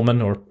actual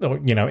woman, or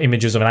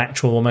images of an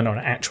actual woman or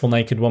an actual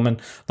naked woman.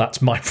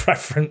 That's my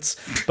preference.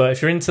 But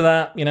if you're into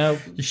that,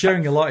 you're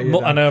sharing a lot.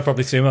 I know,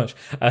 probably too much.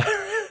 I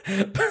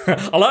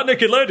like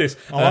naked ladies.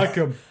 I like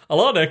them. I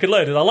like naked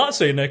ladies. I like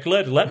seeing naked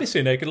ladies. Let me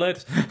see naked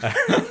ladies.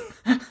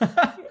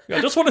 I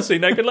just want to see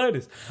naked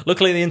ladies.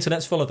 Luckily, the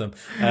internet's full of them.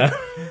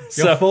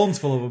 Your phone's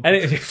full of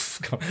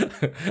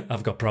them.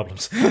 I've got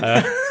problems.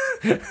 My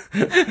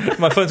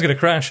phone's going to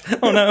crash.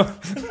 Oh no.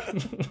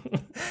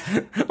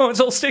 Oh, it's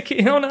all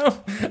sticky. Oh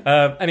no.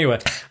 Anyway.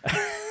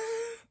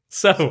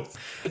 So,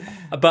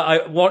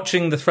 but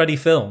watching the Freddy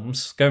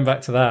films, going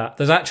back to that,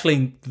 there's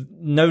actually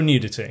no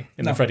nudity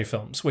in the Freddy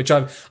films, which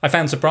I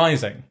found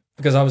surprising,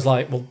 because I was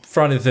like, well,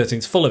 Friday the 13th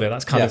is full of it.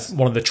 That's kind of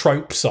one of the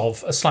tropes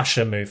of a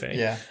slasher movie.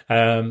 Yeah.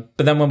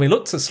 But then when we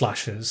looked at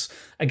slashers,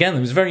 again, it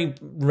was very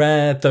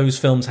rare those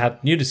films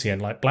had nudity in.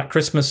 Like Black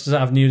Christmas doesn't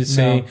have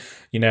nudity.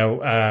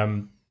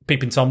 No.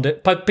 Peeping Tom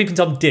did, but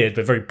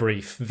very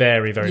brief,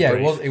 very, very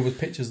brief. Yeah, it was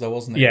pictures though,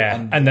 wasn't it?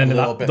 Yeah, and then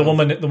the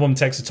woman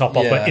takes the top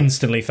off, but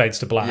instantly fades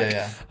to black.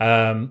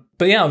 Yeah.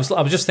 But yeah, I was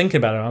just thinking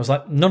about it, and I was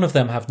like, none of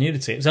them have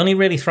nudity. It was only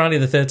really Friday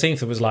the 13th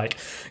that was like,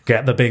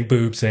 get the big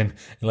boobs in,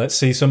 let's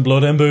see some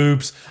blood and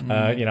boobs.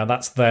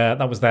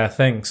 That was their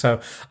thing.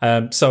 So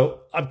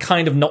I'm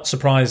kind of not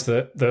surprised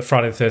that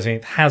Friday the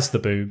 13th has the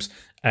boobs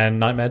and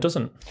Nightmare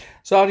doesn't.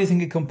 So how do you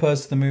think it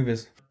compares to the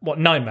movies? What,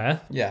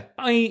 Nightmare? Yeah.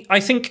 I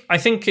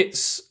think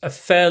it's a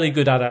fairly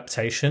good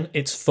adaptation.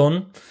 It's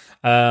fun.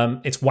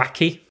 It's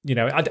wacky. You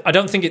know, I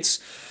don't think it's.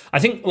 I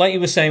think, like you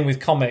were saying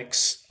with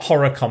comics,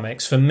 horror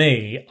comics, for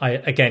me,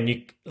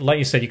 like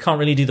you said, you can't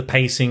really do the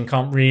pacing,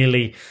 can't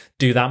really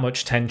do that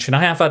much tension. I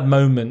have had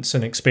moments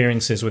and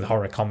experiences with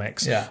horror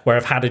comics where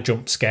I've had a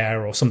jump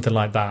scare or something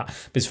like that,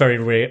 but it's very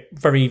rare,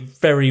 very,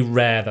 very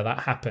rare that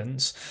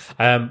happens.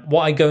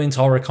 What I go into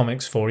horror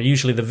comics for are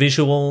usually the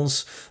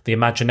visuals, the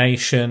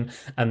imagination,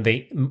 and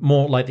the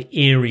more like the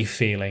eerie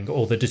feeling,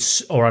 or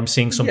or I'm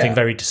seeing something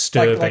very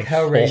disturbing like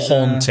or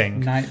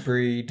haunting.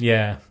 Nightbreed,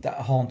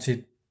 that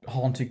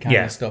haunted kind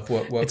of stuff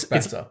works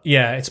better.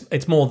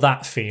 It's more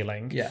that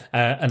feeling,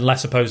 and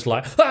less opposed to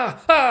like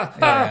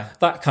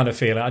that kind of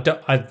feeling.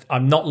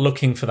 I'm not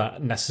looking for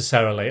that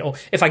necessarily. Or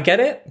if I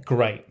get it,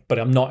 great. But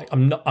I'm not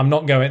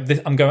going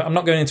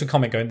into a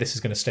comic going, this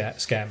is going to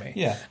scare me.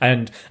 Yeah,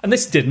 and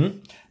this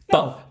didn't.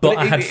 But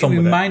I had fun with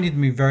it. It reminded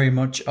me very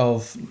much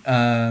of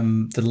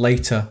the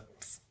later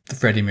the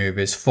Freddy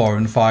movies, 4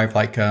 and 5,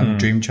 like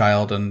Dream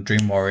Child and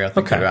Dream Warrior, I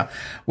think they are,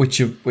 which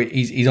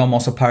he's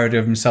almost a parody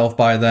of himself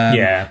by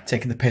then,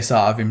 taking the piss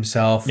out of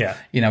himself.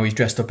 You know, he's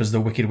dressed up as the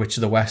Wicked Witch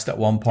of the West at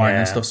one point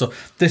and stuff. So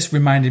this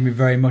reminded me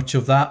very much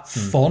of that.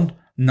 Fun,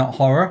 not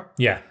horror.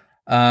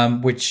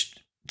 Which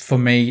for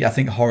me, I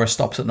think horror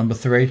stops at number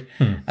 3.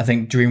 I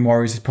think Dream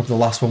Warriors is probably the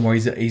last one where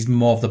he's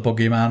more of the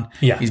boogeyman.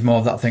 He's more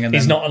of that thing. And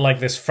he's not like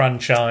this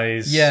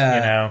franchise. You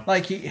know,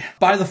 like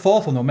by the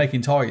 4th one, they were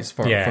making toys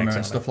from him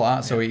and stuff like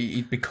that. So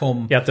he'd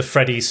become. You had the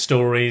Freddy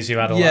stories. You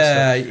had all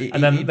that stuff.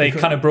 And then they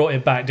kind of brought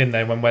it back, didn't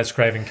they? When Wes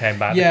Craven came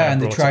back.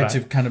 And they tried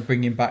to kind of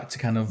bring him back to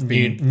kind of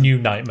being New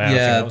Nightmare.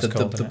 Yeah, the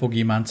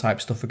boogeyman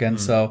type stuff again.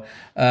 So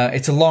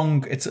it's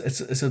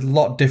a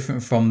lot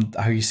different from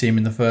how you see him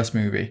in the first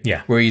movie.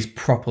 Where he's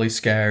properly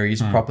scary.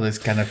 He's properly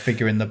kind of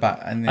figure in the back.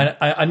 And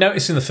I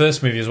noticed in the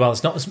first movie as well,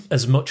 it's not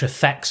as much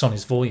effects on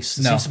his voice.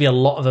 There seems to be a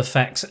lot of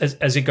effects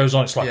as it goes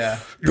on. It's like,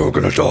 you're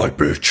gonna die,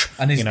 bitch.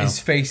 And his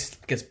face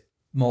gets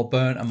more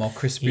burnt and more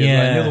crispy.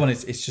 And the other one,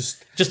 it's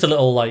just a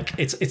little like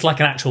it's like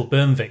an actual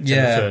burn victim. The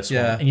first one,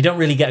 and you don't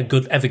really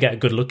ever get a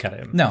good look at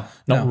him.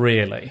 Not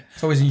really.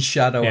 It's always in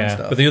shadow and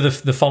stuff. But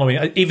the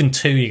following, even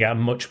 2, you get a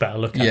much better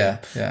look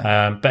at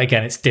him. But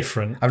again, it's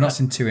different. I've not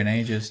seen 2 in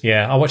ages.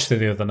 I watched it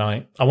the other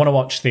night. I want to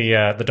watch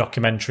the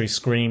documentary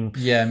Scream.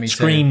 Me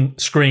too.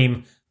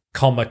 Scream,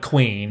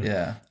 Queen, !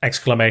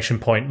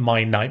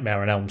 My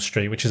Nightmare on Elm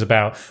Street, which is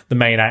about the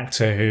main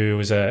actor who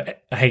was a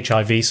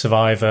HIV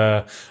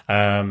survivor,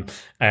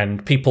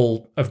 and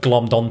people have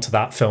glommed onto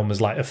that film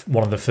as like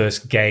one of the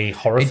first gay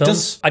horror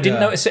films. I didn't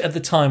notice it at the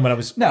time when I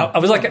was I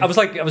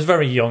was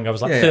very young. I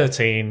was like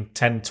 13,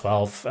 10,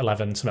 12,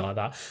 11, something like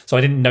that. So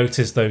I didn't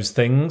notice those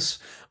things.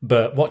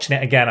 But watching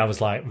it again, I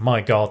was like, my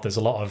God, there's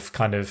a lot of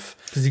kind of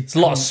a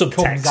lot of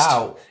subtext. Comes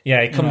out,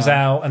 it comes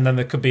out, and then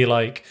there could be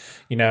like,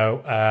 you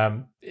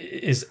know,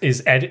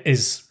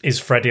 is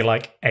Freddy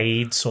like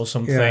AIDS or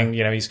something?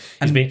 You know, he's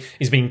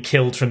being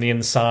killed from the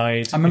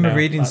inside. I remember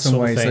reading some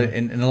ways that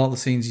in a lot of the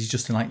scenes he's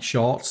just in like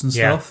shorts and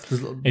stuff.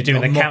 He's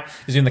doing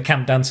the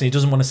camp dancing. He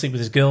doesn't want to sleep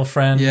with his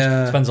girlfriend.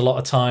 Spends a lot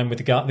of time with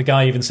the guy. The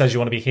guy even says, you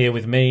want to be here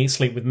with me,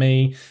 sleep with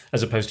me,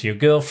 as opposed to your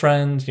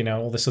girlfriend. You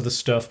know, all this other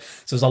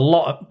stuff. So there's a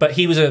lot. But I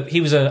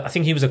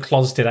think he was a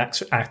closeted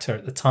actor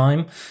at the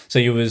time. So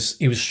he was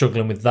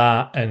struggling with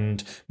that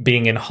and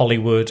being in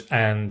Hollywood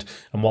and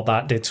what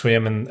that did to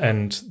him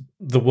and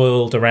the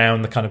world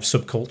around the kind of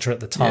subculture at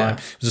the time.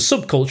 It was a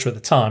subculture at the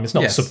time. It's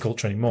not a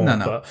subculture anymore,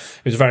 but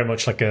it was very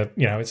much like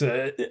it's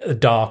a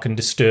dark and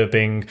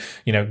disturbing,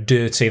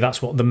 dirty.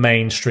 That's what the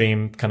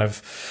mainstream kind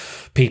of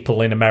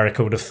people in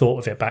America would have thought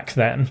of it back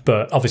then.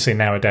 But obviously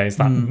nowadays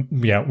that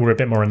we're a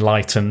bit more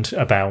enlightened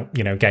about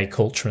gay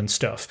culture and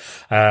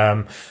stuff.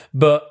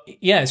 But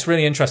it's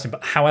really interesting.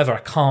 But however, I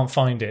can't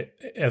find it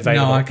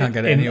available. No, I can't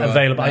get it anywhere.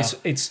 Available. No.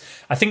 It's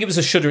I think it was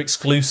a Shudder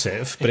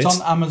exclusive, but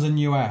it's on Amazon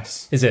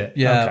US. Is it?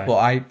 Yeah, okay. But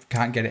I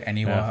can't get it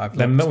anywhere.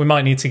 Then we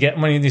might need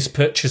to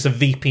purchase a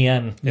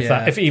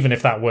VPN even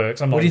if that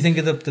works. What do you think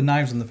of the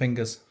knives on the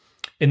fingers?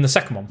 In the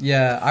second one?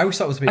 Yeah, I always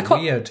thought it was a bit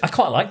weird. I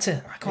quite liked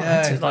it.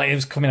 Like it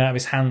was coming out of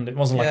his hand. It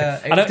wasn't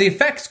like the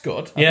effect's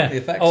good. Yeah. The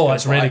effect's good.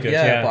 It's really good.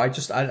 Yeah.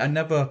 But I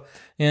never.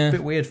 Yeah. It's a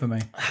bit weird for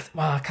me.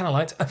 Well, I kind of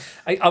liked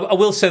it. I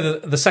will say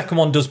that the second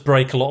one does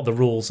break a lot of the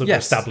rules that were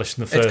established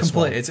in the first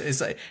one.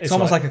 It's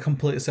almost like a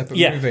completely separate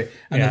movie.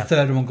 And the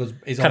third one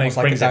is almost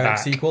like a direct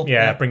sequel.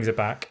 Yeah, it brings it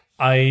back.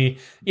 I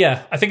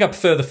think I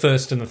prefer the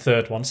first and the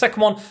third one.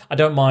 Second one, I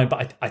don't mind,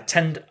 but I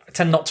tend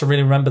not to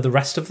really remember the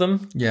rest of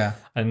them. Yeah,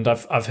 and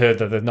I've heard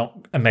that they're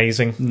not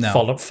amazing.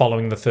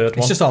 Following the third one,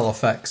 it's just all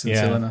effects and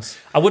silliness.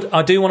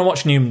 I do want to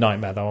watch New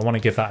Nightmare though. I want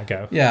to give that a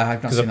go. Yeah,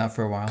 I've not seen that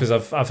for a while because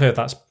I've heard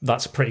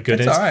that's pretty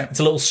good. It's all right. It's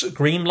a little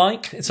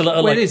Scream-like. It's a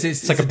little it is.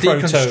 It's like a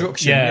proto.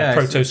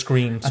 Proto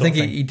Scream. I think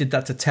he did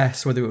that to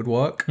test whether it would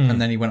work, and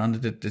then he went on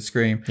to did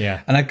Scream.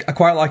 Yeah, and I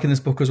quite like in this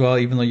book as well.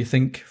 Even though you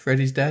think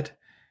Freddy's dead.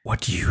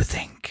 What do you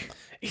think?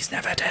 He's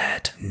never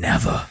dead.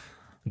 Never.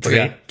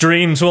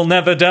 Dreams will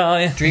never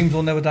die. Dreams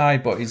will never die,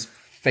 but his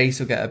face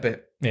will get a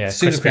bit Yeah,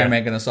 Pseudocreme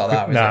ain't going to sort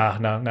that out, is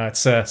it? No,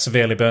 it's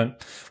severely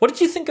burnt. What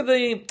did you think of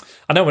the...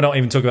 I know we're not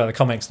even talking about the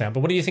comics now,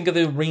 but what do you think of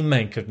the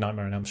remake of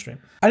Nightmare on Elm Street?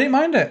 I didn't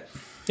mind it.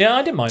 Yeah,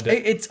 I didn't mind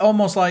it. It's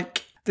almost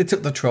like they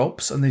took the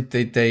tropes and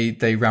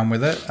they ran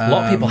with it. A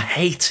lot of people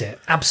hate it.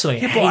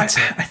 Absolutely hate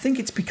it. I think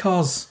it's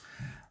because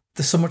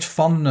there's so much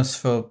fondness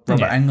for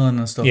Robert Englund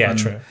and stuff. Yeah,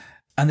 true.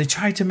 And they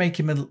tried to make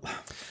him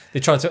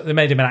They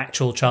made him an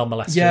actual child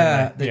molester.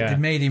 Yeah, they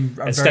made him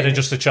instead of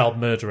just a child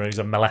murderer. He's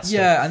a molester.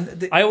 Yeah,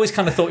 and I always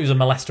kind of thought he was a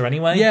molester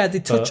anyway. Yeah, they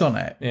touch on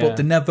it, but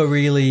they never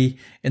really.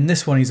 In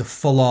this one, he's a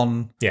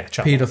full-on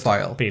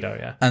paedophile. Pedo,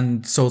 yeah.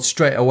 And so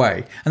straight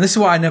away, and this is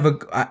what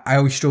I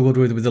always struggled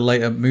with the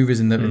later movies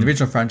in the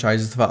original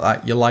franchise, is the fact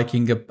that you're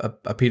liking a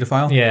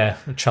paedophile. Yeah,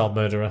 a child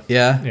murderer.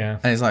 Yeah, yeah.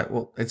 And it's like,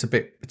 well, it's a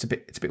bit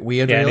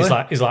weird. Yeah, really.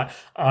 and he's like,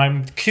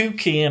 I'm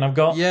kooky and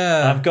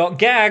I've got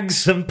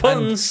gags and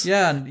puns.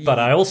 But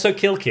I also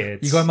kill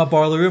kids. You go in my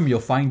boiler room, you'll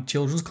find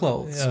children's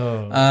clothes.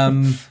 Oh.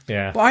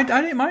 Yeah. But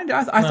I didn't mind it.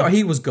 I thought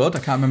he was good. I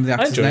can't remember the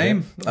actor's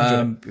name.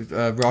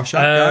 Rorschach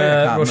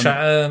guy.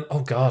 Rorschach. Oh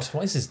God,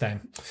 what is his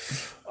name?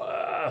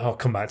 I'll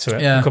come back to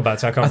it. Yeah. I'll come back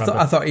to it. I can't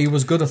remember. I thought he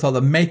was good. I thought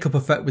the makeup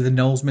effect with the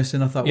nose missing,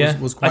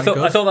 was quite good.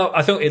 I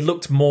thought it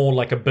looked more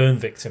like a burn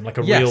victim, like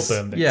a real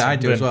burn victim. Yeah, I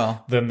do as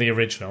well. Than the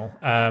original.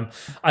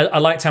 I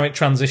liked how it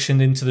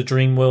transitioned into the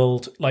dream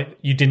world. Like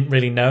you didn't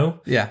really know.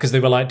 Yeah. Because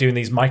they were like doing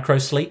these micro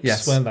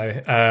sleeps, weren't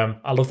they?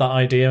 I love that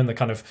idea, and the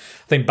kind of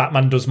I think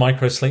Batman does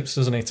micro sleeps,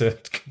 doesn't he, to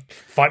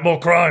fight more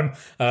crime?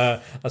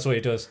 That's what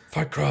he does.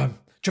 Fight crime.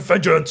 To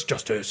vengeance,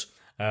 justice.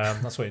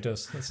 That's what he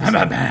does. I'm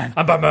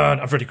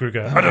Batman. I'm Freddy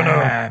Krueger. I don't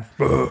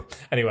know.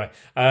 Anyway,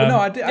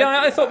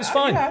 I thought it was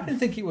fine. I didn't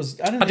think it was.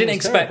 I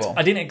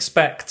didn't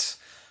expect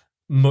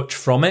much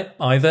from it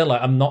either. Like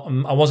I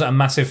wasn't a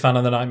massive fan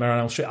of the Nightmare on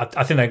Elm Street.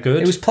 I think they're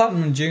good. It was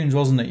Platinum and Dunes,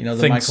 wasn't it? You know,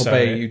 the Michael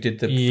Bay who did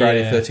the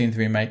Friday the 13th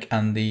remake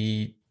and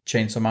the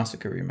Chainsaw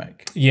Massacre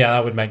remake. Yeah,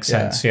 that would make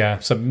sense. Yeah.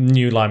 So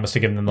New Line must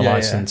have given them the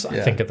license,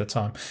 I think, at the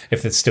time.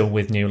 If they're still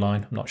with New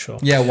Line, I'm not sure.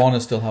 Yeah, Warner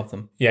still have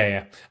them.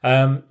 Yeah.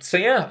 I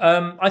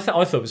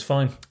thought it was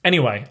fine.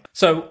 Anyway,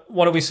 so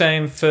what are we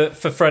saying for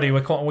Freddy?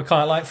 We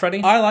quite like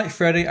Freddy. I like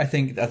Freddy. I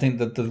think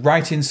that the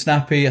writing's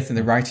snappy. I think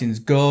the writing's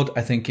good.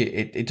 I think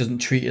it doesn't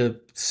treat you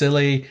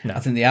silly. No. I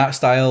think the art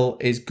style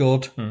is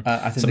good.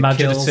 I think it's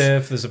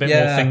imaginative. There's a bit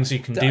more things you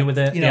can do with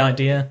it. The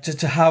idea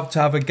to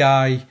have a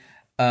guy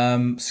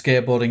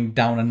skateboarding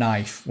down a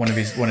knife, one of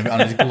his on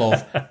his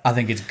glove. I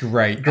think it's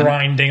great.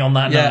 Grinding on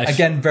that knife. Yeah,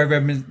 again, very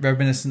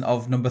reminiscent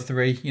of number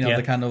 3.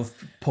 The kind of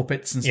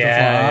puppets and stuff like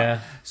that.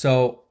 Yeah.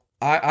 So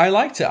I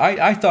liked it.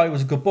 I thought it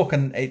was a good book,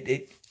 and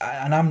and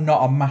I'm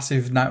not a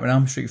massive Nightmare on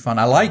Elm Street fan.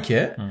 I like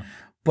it,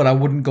 but I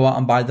wouldn't go out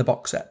and buy the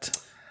box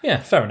set.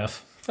 Yeah, fair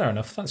enough.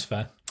 That's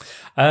fair.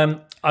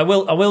 I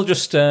will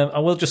just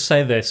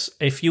say this.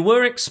 If you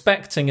were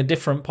expecting a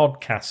different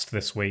podcast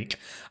this week,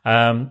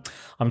 I'm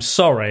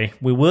sorry.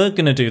 We were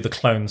going to do the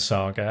Clone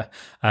Saga,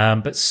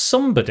 but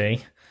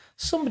somebody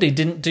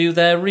didn't do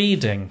their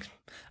reading.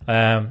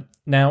 Now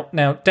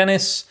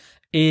Dennis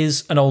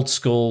is an old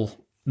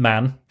school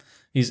man.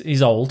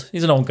 He's old.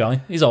 He's an old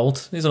guy. He's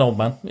old. He's an old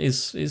man.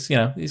 He's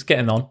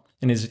getting on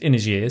in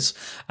his years.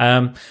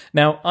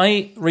 Now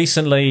I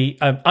recently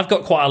I've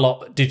got quite a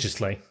lot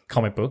digitally,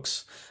 comic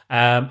books,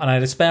 and I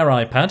had a spare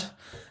iPad,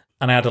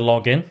 and I had a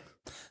login.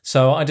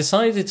 So I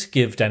decided to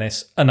give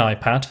Dennis an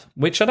iPad,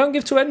 which I don't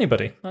give to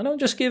anybody. I don't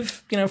just give,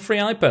 free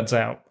iPads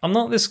out. I'm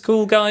not this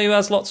cool guy who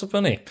has lots of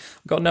money.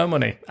 I've got no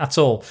money at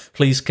all.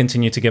 Please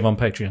continue to give on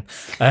Patreon.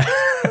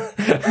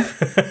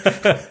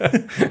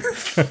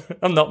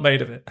 I'm not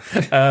made of it.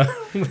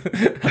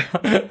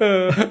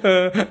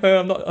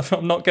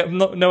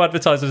 No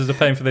advertisers are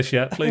paying for this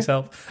yet. Please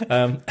help.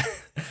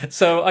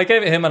 So I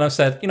gave it him and I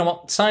said, you know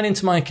what, sign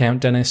into my account,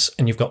 Dennis,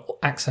 and you've got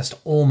access to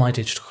all my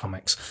digital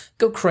comics.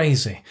 Go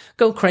crazy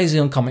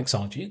on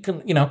Comixology. You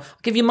can, I'll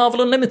give you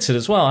Marvel Unlimited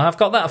as well. I've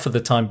got that for the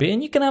time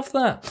being. You can have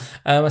that.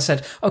 I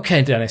said,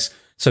 okay, Dennis.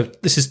 So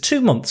this is 2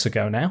 months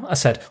ago now. I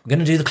said, we're going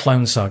to do the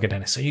Clone Saga,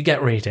 Dennis. So you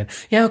get reading.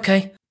 Yeah,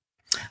 okay.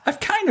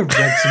 I've kind of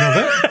read some of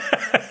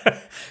it.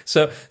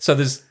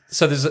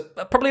 So there's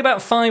probably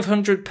about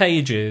 500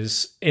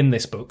 pages in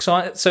this book.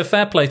 So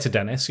fair play to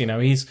Dennis.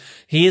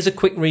 He is a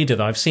quick reader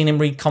though. I've seen him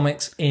read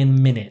comics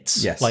in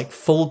minutes. Yes. Like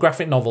full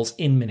graphic novels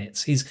in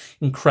minutes. He's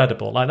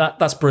incredible. Like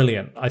that's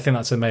brilliant. I think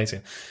that's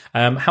amazing.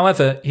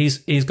 However,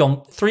 he's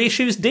gone 3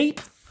 issues deep.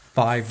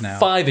 5 now.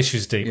 5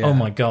 issues deep. Yeah. Oh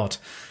my God.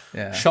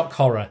 Yeah. Shock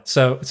horror.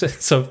 So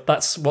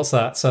that's what's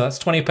that? So that's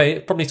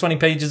probably 20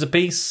 pages a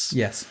piece.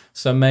 Yes.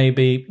 So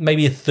maybe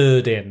a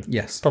third in.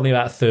 Yes. Probably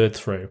about a third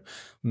through.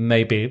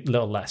 Maybe a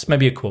little less.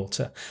 Maybe a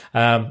quarter.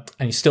 And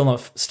you still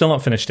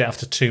not finished it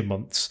after 2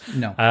 months.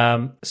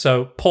 No.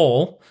 So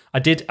Paul, I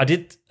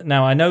did.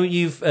 Now I know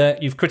you've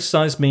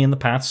criticised me in the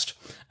past.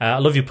 I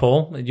love you,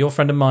 Paul. You're a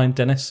friend of mine,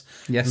 Dennis.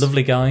 Yes.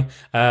 Lovely guy.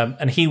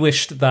 And he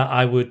wished that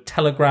I would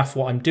telegraph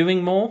what I'm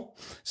doing more.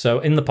 So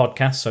in the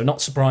podcast, so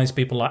not surprise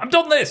people like, I've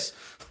done this,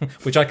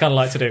 which I kind of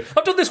like to do.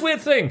 I've done this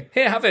weird thing.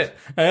 Here, have it.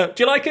 Do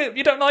you like it?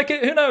 You don't like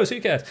it? Who knows? Who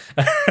cares?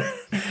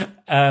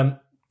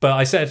 But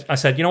I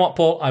said, you know what,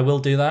 Paul? I will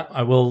do that.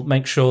 I will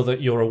make sure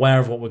that you're aware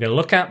of what we're going to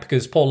look at,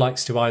 because Paul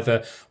likes to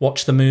either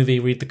watch the movie,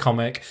 read the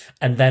comic,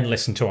 and then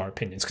listen to our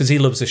opinions, because he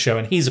loves the show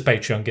and he's a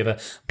Patreon giver.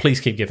 Please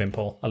keep giving,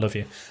 Paul. I love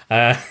you.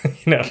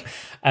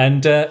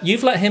 And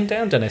you've let him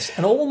down, Dennis,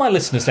 and all my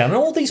listeners down, and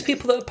all these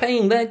people that are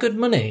paying their good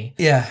money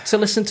to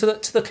listen to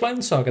the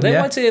Clone Saga. They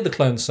want to hear the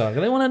Clone Saga.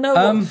 They want to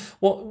know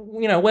what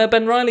where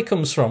Ben Reilly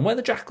comes from, where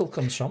the Jackal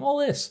comes from, all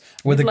this.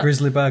 Where the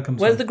grizzly bear comes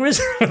from. Where the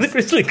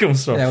grizzly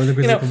comes from. Yeah, where the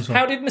grizzly comes from.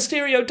 How did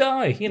Mysterio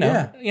die?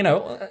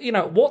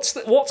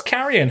 What's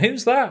Carrion?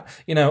 Who's that?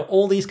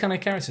 All these kind of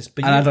characters.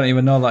 But I don't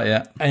even know that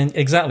yet. And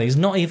exactly, he's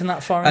not even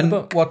that far in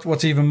the book.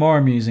 What's even more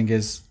amusing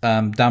is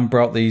Dan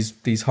brought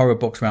these horror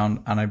books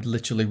around, and I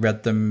literally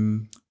read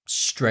them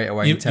straight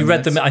away. You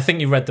read them. I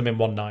think you read them in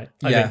one night.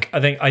 I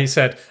think I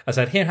said,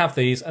 here, have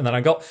these, and then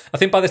I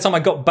think by the time I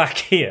got back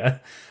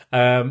here,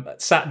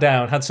 sat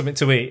down, had something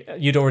to eat,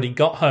 you'd already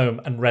got home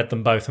and read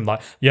them both, and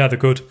they're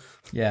good.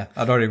 Yeah,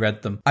 I'd already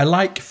read them. I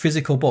like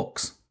physical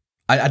books.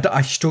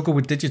 I struggle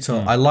with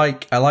digital. I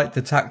like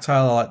the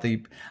tactile.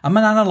 I'm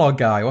an analog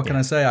guy. What can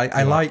I say?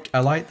 I like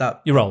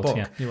that. You're old. Book.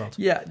 Yeah, you're old.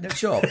 Yeah, no,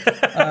 sure.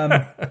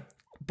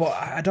 But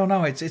I don't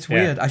know. It's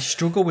weird. I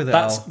struggle with it.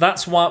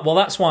 That's why. Well,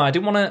 that's why I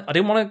didn't want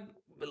to.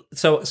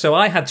 So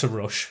I had to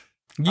rush.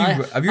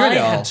 Have you read it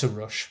all? I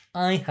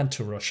had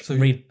to rush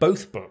and read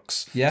both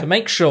books to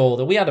make sure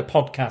that we had a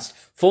podcast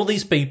for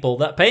these people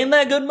that are paying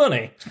their good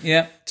money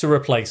to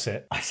replace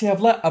it. I see.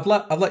 I've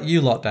let you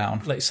lot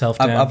down. Let yourself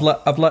down.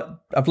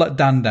 I've let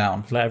Dan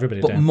down. Let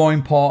everybody down. But more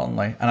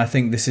importantly, and I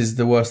think this is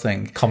the worst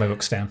thing, comic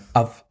books down.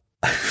 I've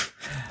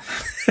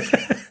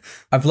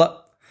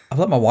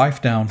let my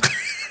wife down.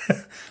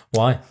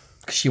 Why?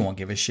 Because she won't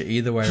give a shit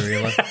either way,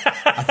 really.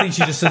 I think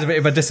she just says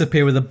if I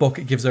disappear with a book,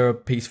 it gives her a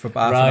piece for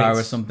about half an hour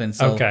or something.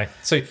 So, okay,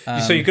 so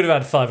you could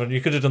have had 500.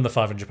 You could have done the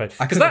 500 pages.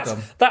 Because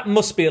that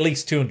must be at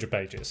least 200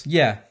 pages.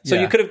 Yeah. So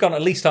you could have gone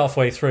at least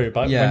halfway through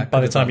by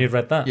the time you'd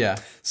read that. Yeah.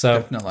 So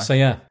definitely. So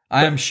yeah,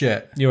 I am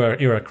shit. You're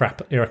a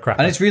crap.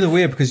 And it's really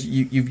weird because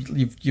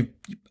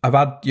I've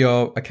had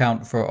your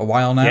account for a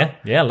while now.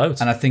 Yeah, loads.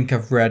 And I think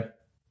I've read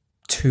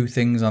 2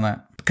 things on it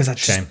because I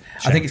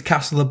think it's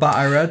Castle of Bat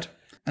I read.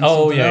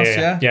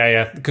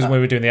 Yeah. Because we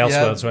were doing the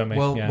Elseworlds, weren't we?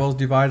 World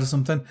Divide or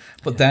something.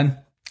 But then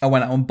I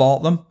went out and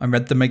bought them and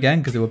read them again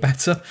because they were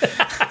better.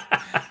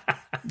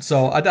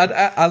 So what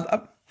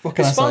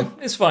can I say?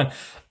 It's fine.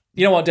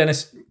 You know what,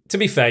 Dennis? To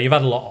be fair, you've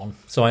had a lot on,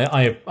 so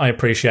I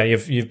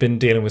appreciate you've been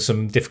dealing with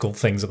some difficult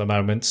things at the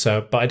moment.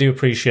 So, but I do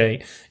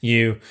appreciate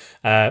you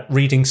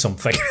reading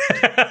something.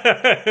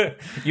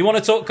 You want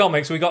to talk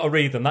comics? We got to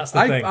read them. That's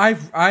the thing.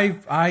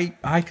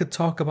 I could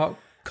talk about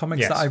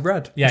comics that I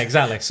read. Yeah,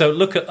 exactly. So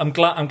look, I'm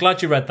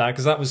glad you read that,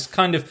 because that was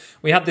kind of,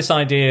 we had this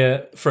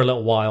idea for a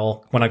little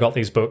while when I got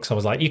these books. I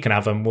was like, you can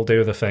have them. We'll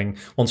do the thing.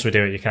 Once we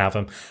do it, you can have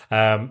them.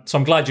 So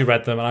I'm glad you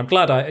read them, and I'm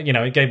glad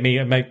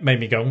it made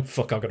me go,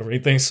 fuck, I've got to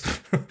read these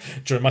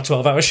during my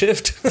 12-hour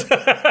shift.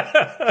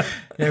 Yeah,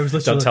 it was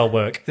literally, don't tell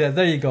work.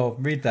 There you go.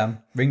 Read them.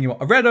 Ring you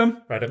up. I read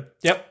them.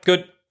 Yep,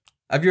 good.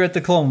 Have you read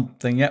the clone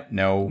thing yet?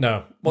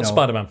 No. What's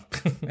Spider-Man?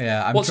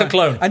 Yeah. What's a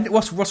clone? And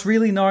what's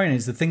really annoying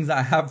is the things that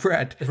I have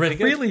read. It's really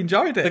good. Really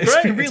enjoyed it. It's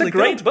a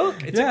great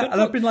book. It's a good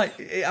book.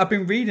 And I've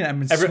been reading it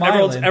and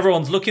smiling.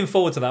 Everyone's looking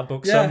forward to that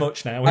book so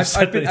much now.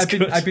 I've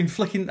been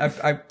flicking.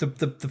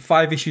 The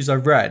 5 issues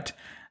I've read,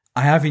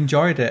 I have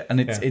enjoyed it, and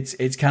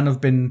it's kind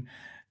of been,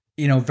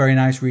 very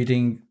nice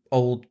reading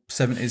old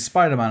 70s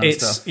Spider-Man and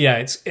stuff. Yeah,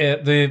 it's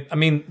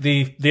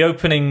the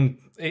opening.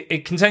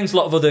 It contains a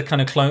lot of other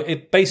kind of clone.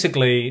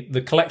 Basically,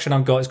 the collection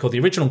I've got is called the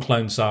Original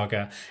Clone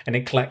Saga, and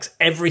it collects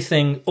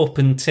everything up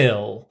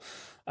until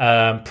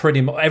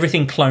pretty much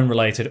everything clone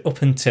related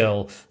up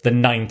until the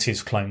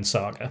 90s Clone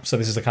Saga. So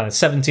this is the kind of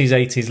 70s,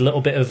 80s, a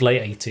little bit of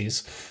late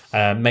 80s,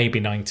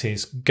 maybe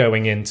 90s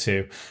going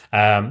into.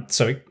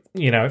 So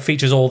it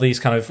features all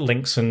these kind of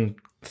links and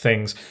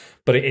things.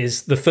 But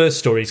the first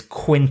story is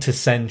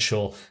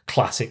quintessential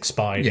classic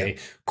Spidey,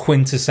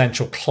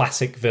 quintessential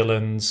classic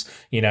villains.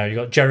 You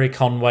got Jerry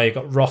Conway, you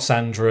got Ross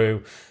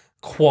Andrew,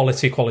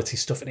 quality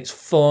stuff. And it's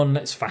fun,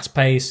 it's fast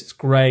paced, it's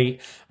great,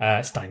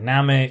 it's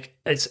dynamic.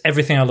 It's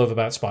everything I love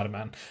about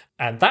Spider-Man.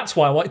 And that's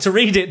why I wanted to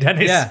read it,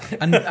 Dennis. Yeah,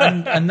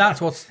 and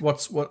that's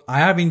what I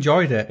have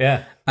enjoyed it.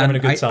 Yeah, having a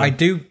good time. I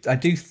do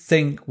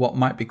think what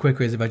might be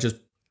quicker is if I just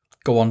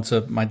go onto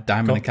my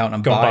Diamond account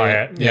and buy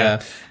it.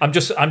 Yeah. I'm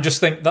just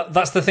think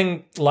that's the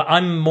thing. Like,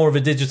 I'm more of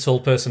a digital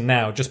person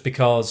now, just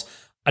because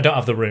I don't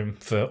have the room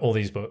for all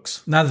these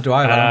books. Neither do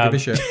I. I don't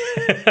give a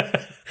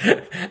shit.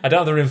 I don't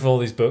have the room for all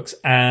these books,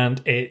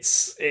 and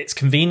it's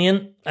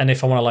convenient. And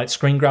if I want to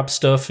screen grab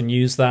stuff and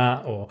use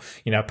that, or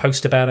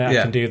post about it, I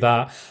can do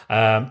that.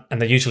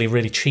 And they're usually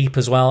really cheap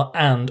as well.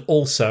 And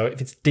also, if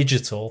it's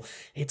digital,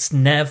 it's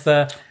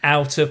never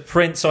out of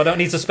print, so I don't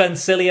need to spend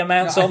silly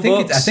amounts on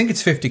books. I think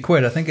it's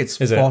 £50. I think it's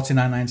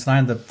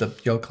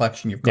 $49.99. Your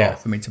collection you've got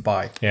for me to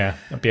buy. Yeah,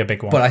 that'd be a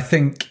big one. But I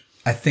think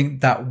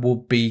that will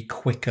be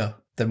quicker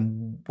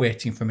than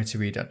waiting for me to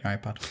read it on your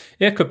iPad.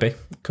 Yeah, could be.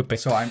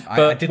 So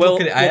I did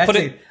look at it.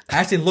 I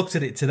actually looked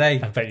at it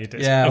today. I bet you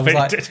did. Yeah, I was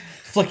like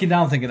flicking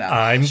down, thinking,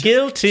 I'm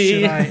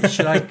guilty.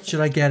 Should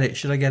I get it?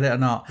 Should I get it or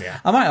not? Yeah.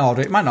 I might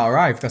order it. It might not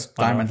arrive because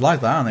diamonds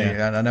like that, aren't they?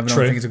 Yeah. I never know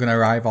if things are going to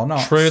arrive or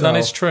not. True, that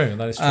is true.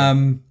 That is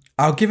true.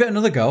 I'll give it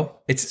another go.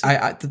 The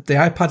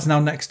iPad's now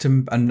next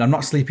to, and I'm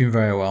not sleeping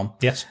very well.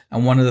 Yes.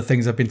 And one of the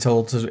things I've been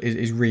told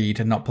is read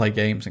and not play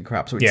games and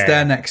crap. So it's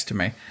there next to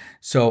me.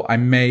 So I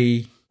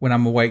may, when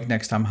I'm awake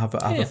next time, have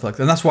a flick.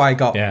 And that's why I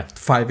got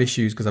 5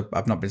 issues, because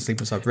I've not been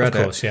sleeping, so I've read it.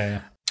 Of course,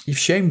 yeah. You've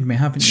shamed me,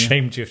 haven't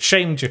you?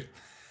 Shamed you.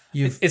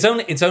 It's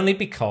only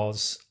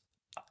because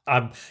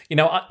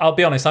I'll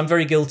be honest, I'm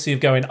very guilty of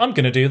going, I'm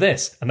going to do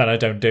this, and then I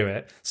don't do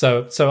it.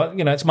 So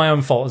it's my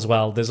own fault as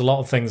well. There's a lot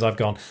of things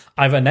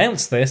I've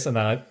announced this, and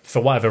then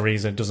for whatever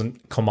reason, it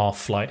doesn't come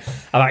off. Like,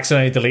 I've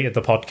accidentally deleted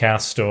the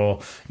podcast,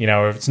 or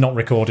it's not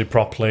recorded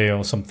properly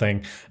or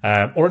something,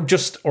 or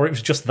it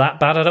was just that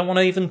bad I don't want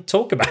to even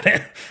talk about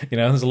it.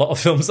 There's a lot of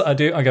films that I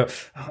do, I go,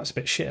 oh, that's a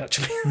bit shit,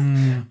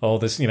 actually. Or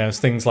there's,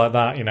 things like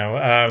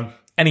that,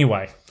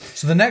 Anyway.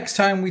 So the next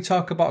time we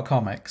talk about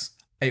comics,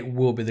 it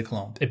will be the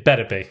Clone. It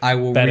better be. I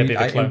will. Better be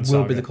the Clone Saga.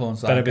 It will be the Clone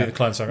Saga. Better be the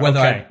Clone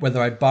Saga.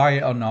 Whether I buy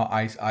it or not,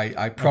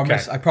 I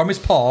promise. Okay. I promise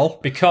Paul.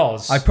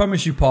 Because I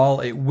promise you, Paul,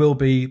 it will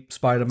be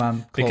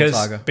Spider-Man Clone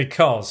Saga.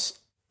 Because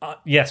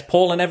yes,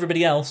 Paul and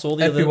everybody else, all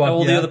the other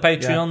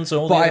Patreons,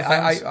 all the other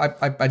fans.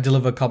 I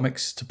deliver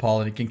comics to Paul,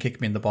 and he can kick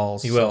me in the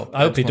balls. He will. I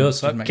hope he does.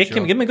 Kick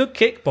him. Give him a good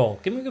kick, Paul.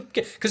 Give him a good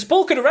kick. Because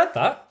Paul could have read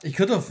that. He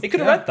could have. He could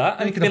have read that,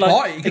 and he could have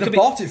bought it. He could have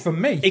bought it from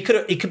me. He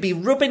could be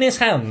rubbing his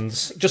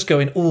hands, just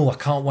going, "Oh, I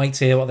can't wait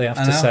to hear what they have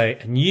to say,"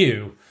 and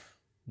you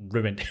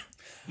ruined it.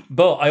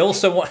 But I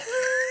also want.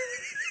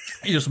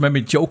 You just made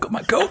me choke at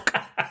my Coke.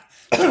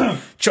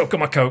 Choke on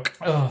my Coke.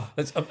 Oh,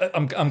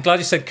 I'm glad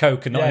you said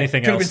Coke and not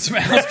anything else. Could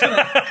have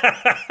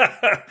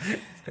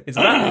been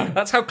something else.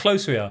 That's how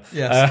close we are.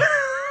 Yes.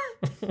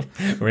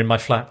 We're in my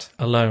flat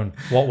alone.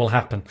 What will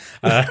happen?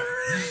 Bow,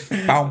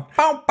 bow,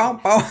 bow,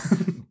 bow.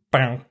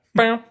 Bow,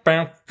 bow,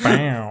 bow,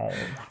 bow.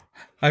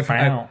 I've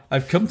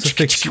come to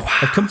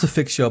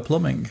fix your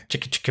plumbing.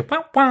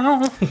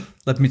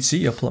 Let me see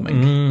your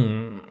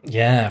plumbing.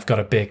 Yeah, I've got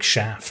a big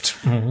shaft.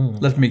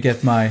 Let me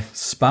get my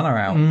spanner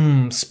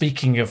out.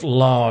 Speaking of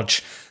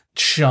large,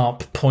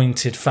 sharp,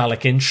 pointed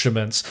phallic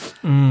instruments,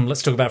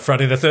 let's talk about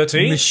Friday the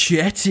 13th.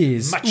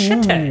 Machetes.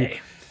 Machete.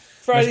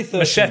 Friday 13th.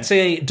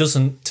 Machete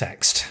doesn't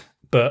text,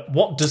 but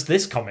what does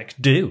this comic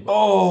do?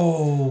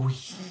 Oh,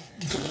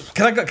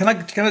 can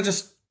I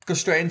just go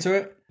straight into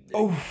it?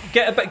 Oh,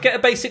 get a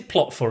basic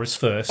plot for us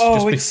first.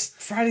 Oh, it's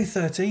Friday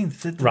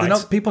 13th.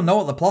 Right. People know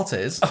what the plot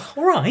is.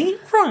 Right.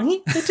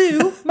 They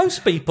do.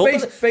 Most people.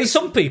 There's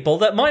some people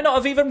that might not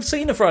have even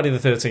seen a Friday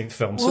the 13th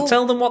film, so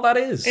tell them what that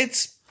is.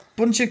 It's a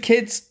bunch of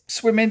kids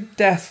swimming,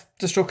 death,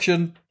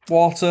 destruction,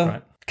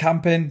 water,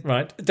 camping.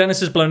 Right. Dennis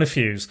has blown a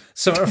fuse.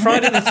 So a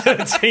Friday the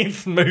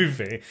 13th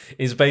movie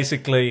is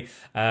basically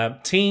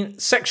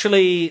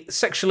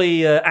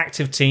sexually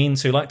active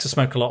teens who like to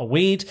smoke a lot of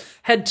weed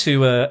head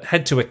to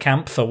a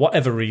camp for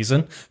whatever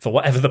reason, for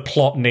whatever the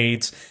plot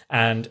needs,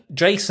 and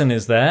Jason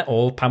is there,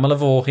 or Pamela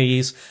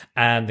Voorhees,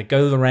 and they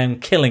go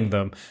around killing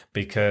them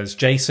because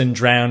Jason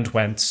drowned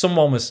when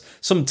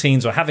some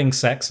teens were having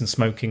sex and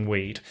smoking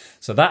weed.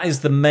 So that is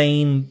the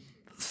main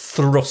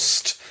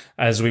thrust,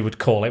 as we would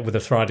call it, with a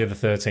Friday the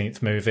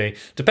 13th movie.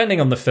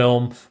 Depending on the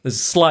film, there's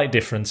slight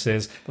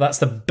differences, but that's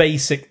the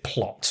basic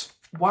plot.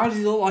 Why does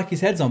he look like his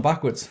head's on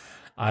backwards?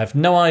 I have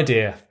no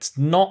idea. It's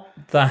not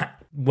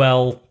that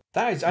well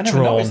I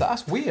never noticed that.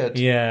 That's weird.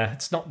 Yeah,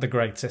 it's not the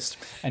greatest.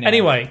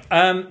 Anyway,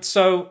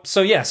 so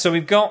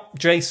we've got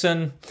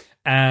Jason,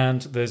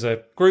 and there's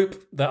a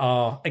group that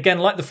are, again,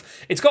 like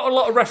it's got a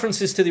lot of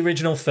references to the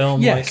original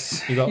film.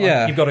 Yes.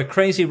 Like you've got a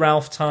Crazy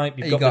Ralph type.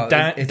 You've got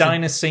the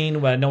diner scene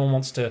where no one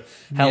wants to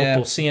help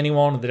or see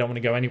anyone, and they don't want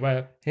to go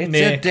anywhere. It's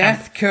a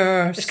death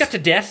curse. It's got a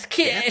death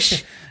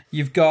kiss.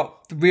 You've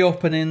got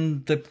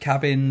reopening the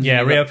cabins.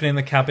 Yeah, reopening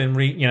the cabin,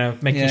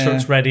 making sure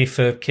it's ready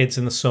for kids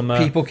in the summer.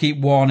 People keep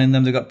warning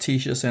them. They've got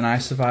T-shirts saying, I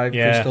survived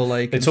Crystal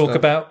Lake. They talk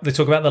about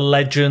the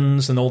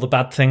legends and all the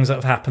bad things that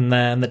have happened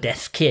there, and the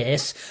death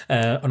kiss,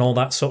 and all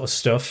that sort of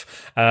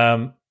stuff.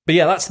 But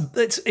yeah,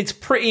 it's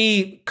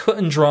pretty cut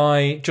and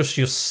dry, just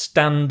your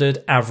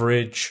standard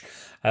average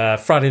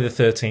Friday the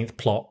 13th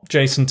plot.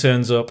 Jason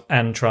turns up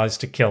and tries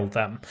to kill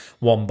them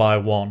one by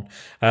one.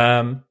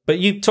 But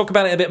you talk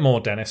about it a bit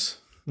more, Dennis.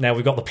 Now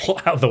we've got the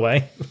plot out of the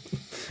way.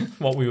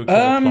 What we would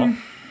call the plot.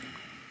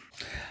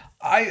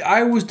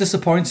 I was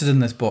disappointed in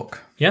this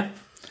book. Yeah.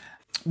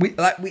 We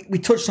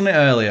touched on it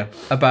earlier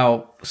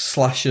about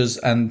slashers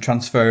and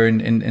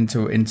transferring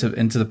into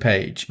the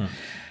page.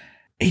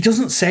 He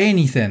doesn't say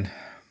anything.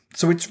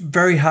 So it's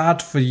very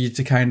hard for you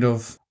to kind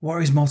of, what are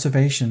his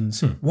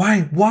motivations?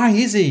 Why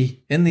is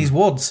he in these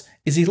woods?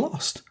 Is he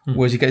lost?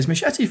 Where does he get his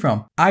machete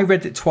from? I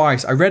read it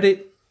twice. I read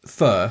it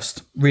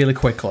first really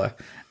quickly,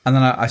 and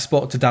then I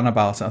spoke to Dan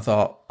about it. I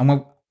thought,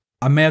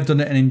 I may have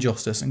done it an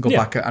injustice and go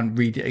back and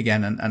read it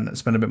again and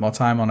spend a bit more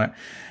time on it.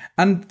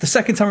 And the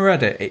second time I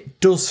read it,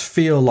 it does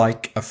feel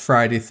like a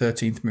Friday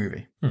 13th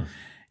movie.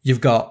 You've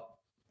got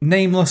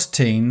nameless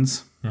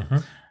teens.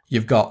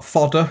 You've got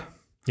fodder.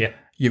 Yeah.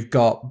 You've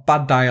got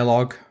bad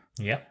dialogue.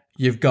 Yeah.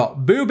 You've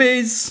got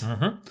boobies.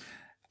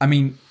 I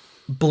mean,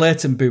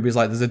 blatant boobies.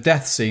 Like there's a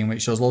death scene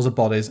which shows loads of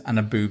bodies and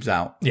a boobs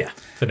out. Yeah,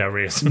 for no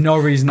reason. No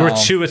reason at all.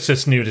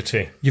 Gratuitous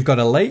nudity. You've got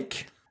a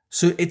lake.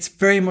 So it's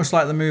very much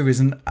like the movies.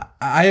 And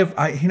I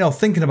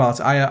thinking about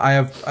it, I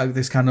have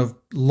this kind of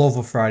love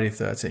of Friday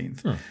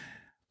 13th.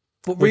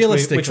 But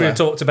realistically... Which we've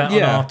talked about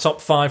on our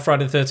top 5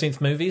 Friday the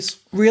 13th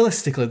movies.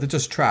 Realistically, they're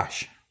just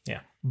trash.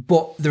 Yeah.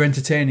 But they're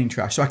entertaining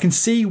trash. So I can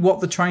see what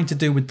they're trying to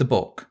do with the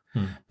book.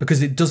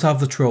 Because it does have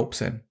the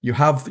tropes in. You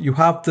have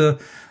the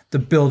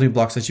building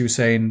blocks, as you were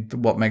saying,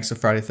 what makes a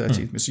Friday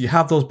 13th. So you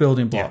have those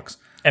building blocks.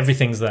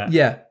 Everything's there.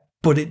 Yeah.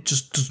 But it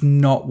just does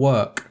not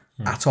work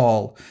at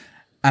all.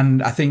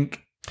 And I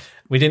think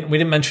we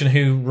didn't mention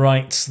who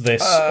writes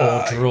this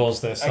or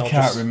draws this. I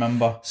can't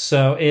remember.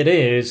 So it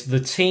is the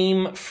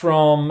team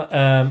from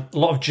a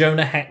lot of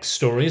Jonah Hex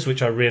stories,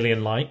 which I really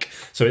like.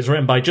 So it's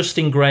written by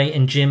Justin Gray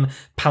and Jim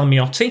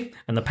Palmiotti,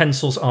 and the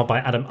pencils are by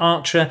Adam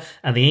Archer,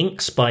 and the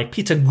inks by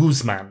Peter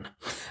Guzman.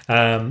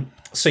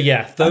 So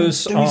yeah,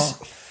 those are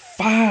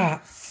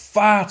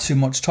far too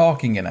much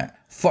talking in it.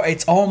 For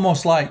it's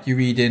almost like you're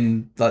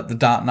reading like The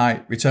Dark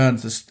Knight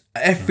Returns.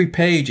 Every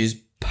page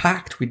is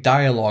packed with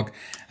dialogue,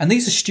 and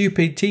these are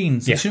stupid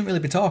teens. They shouldn't really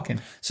be talking.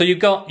 So you've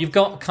got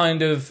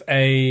kind of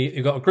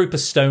you've got a group of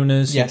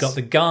stoners. Yes. You've got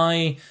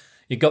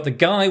the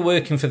guy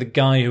working for the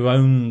guy who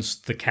owns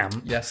the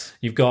camp. Yes.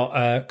 You've got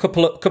a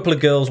couple of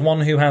girls.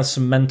 One who has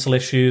some mental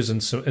issues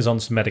and is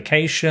on some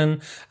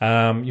medication.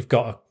 You've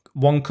got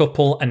one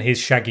couple and his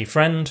shaggy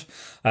friend.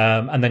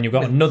 And then you've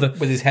got another...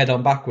 With his head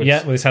on backwards.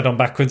 Yeah, with his head on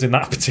backwards in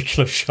that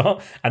particular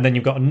shot. And then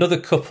you've got another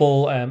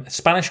couple,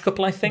 Spanish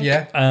couple, I think.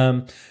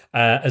 Yeah.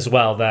 As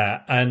well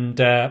there. And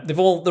they're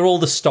all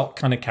the stock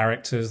kind of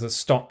characters, the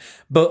stock.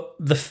 But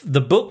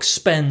the book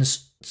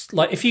spends...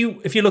 Like, if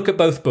you look at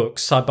both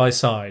books side by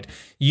side,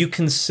 you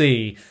can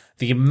see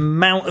the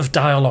amount of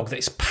dialogue that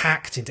is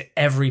packed into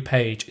every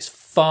page is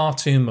far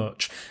too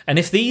much. And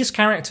if these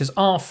characters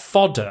are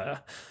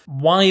fodder,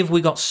 why have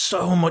we got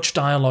so much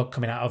dialogue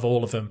coming out of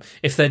all of them?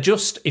 If they're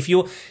just if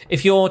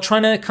you're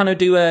trying to kind of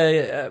do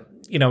a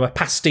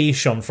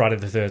pastiche on Friday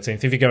the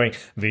 13th, if you're going,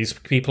 these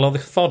people are the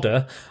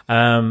fodder,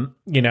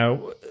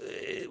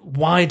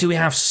 why do we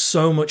have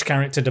so much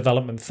character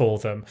development for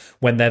them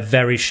when they're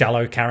very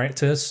shallow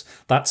characters?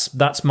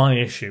 That's my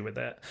issue with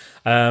it.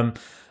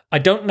 I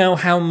don't know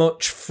how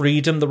much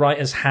freedom the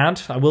writers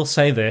had. I will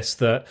say this,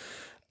 that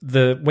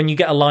when you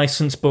get a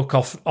licensed book,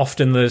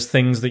 often there's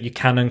things that you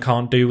can and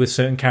can't do with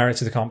certain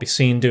characters. They can't be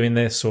seen doing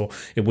this, or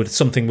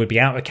something would be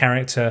out of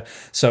character.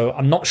 So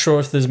I'm not sure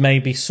if there's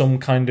maybe some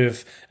kind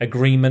of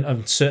agreement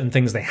on certain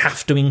things they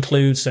have to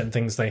include, certain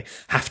things they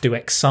have to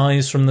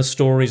excise from the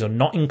stories or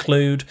not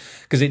include,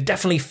 because it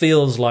definitely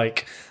feels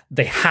like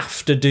they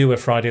have to do a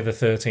Friday the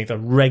 13th, a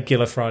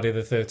regular Friday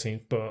the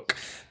 13th book.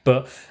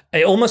 But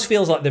it almost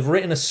feels like they've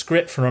written a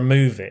script for a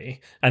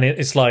movie, and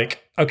it's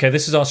like, okay,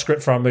 this is our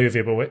script for our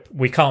movie, but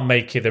we can't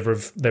make it.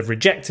 They've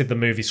rejected the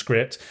movie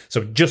script, so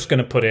we're just going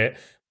to put it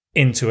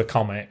into a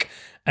comic,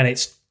 and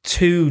it's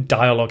too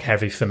dialogue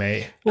heavy for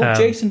me. Well,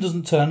 Jason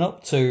doesn't turn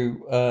up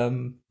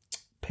to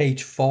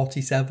page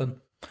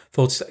 47.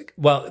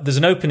 Well, there's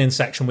an opening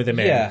section with him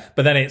in,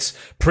 but then it's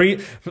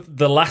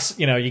the last,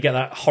 you get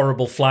that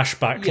horrible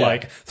flashback,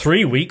 like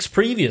 3 weeks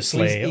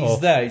previously, he's or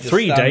there,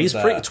 3 days,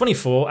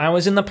 24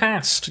 hours in the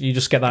past. You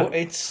just get that.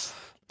 But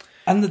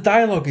and the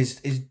dialogue is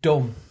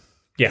dumb.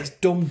 Yeah. It's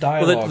dumb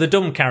dialogue. Well, the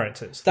dumb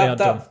characters. They are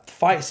dumb. That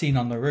fight scene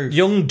on the roof.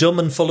 Young, dumb,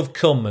 and full of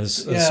cum,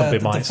 as somebody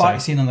might say. The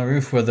fight scene on the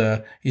roof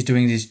where he's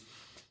doing these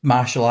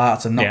martial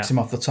arts and knocks him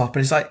off the top,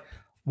 and it's like,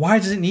 why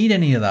does it need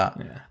any of that?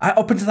 Yeah.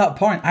 Up until that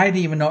point, I didn't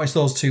even notice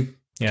those two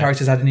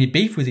characters had any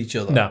beef with each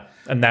other. No,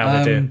 and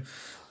now they do.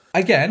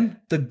 Again,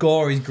 the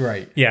gore is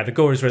great. Yeah, the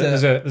gore is really...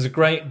 There's a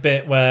great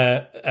bit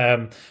where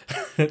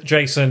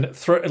Jason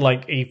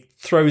he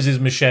throws his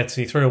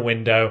machete through a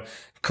window,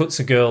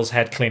 cuts a girl's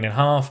head clean in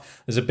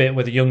half. There's a bit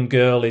where the young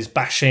girl is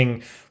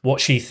bashing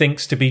what she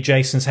thinks to be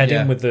Jason's head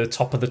in with the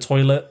top of the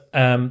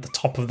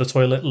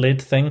toilet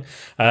lid thing.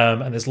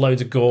 And there's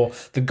loads of gore.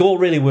 The gore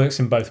really works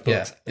in both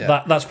books.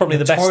 Yeah. That's probably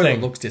the best thing. The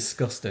toilet looks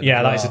disgusting.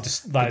 Yeah,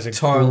 that is a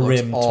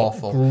grim,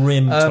 awful.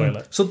 Grim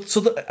toilet.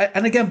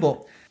 And again,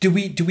 but do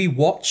we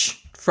watch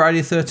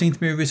Friday the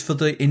 13th movies for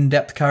the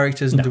in-depth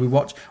characters, and do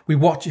we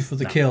watch it for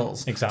the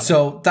kills? Exactly.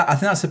 So I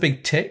think that's a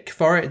big tick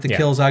for it. The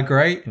kills are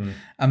great,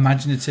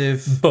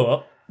 imaginative,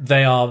 but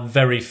they are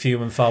very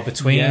few and far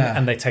between,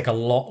 and they take a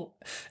lot.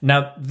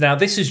 Now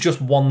this is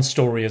just one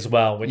story as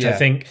well, which I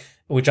think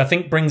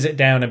brings it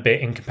down a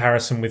bit in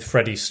comparison with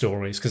Freddy's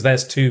stories, because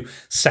there's two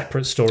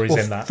separate stories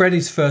in that.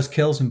 Freddy's first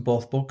kills in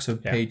both books are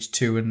page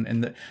 2 and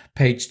in the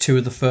page 2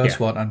 of the first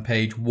one and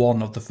page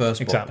 1 of the first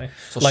book. Exactly.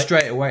 So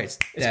straight away it's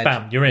dead.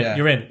 Bam, you're in.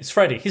 You're in. It's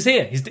Freddy. He's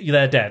here. You're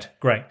there, dead.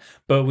 Great.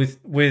 But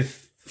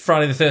with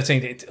Friday the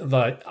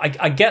 13th,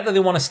 I get that they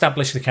want to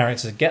establish the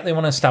characters. I get they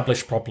want to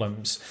establish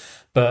problems.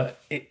 but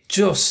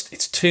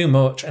it's too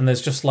much, and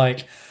there's just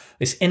like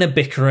this inner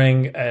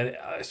bickering.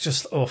 It's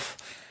just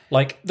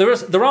like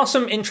there are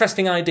some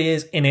interesting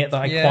ideas in it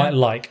that I quite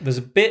like. There's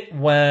a bit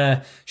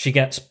where she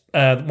gets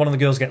one of the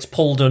girls gets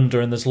pulled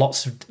under, and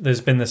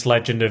there's been this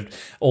legend of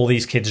all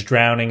these kids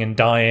drowning and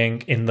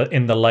dying in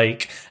the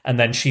lake, and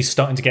then she's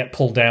starting to get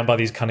pulled down by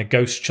these kind of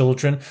ghost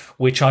children,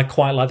 which I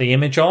quite like the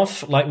image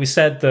of. Like we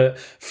said, that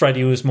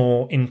Freddy was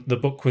more in the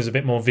book was a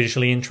bit more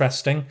visually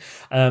interesting.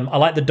 I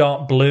like the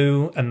dark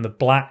blue and the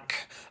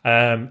black.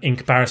 In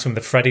comparison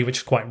with the Freddy, which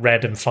is quite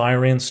red and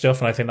fiery and stuff,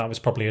 and I think that was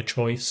probably a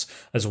choice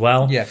as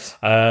well. Yes.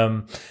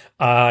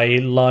 I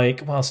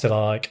like, what else did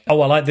I like?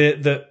 Oh, I like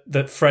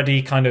the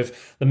Freddy kind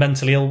of, the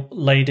mentally ill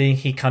lady,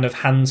 he kind of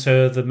hands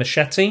her the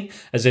machete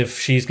as if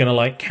she's going to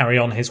like carry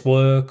on his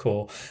work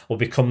or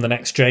become the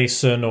next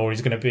Jason, or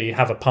he's going to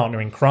have a partner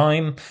in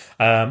crime.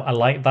 I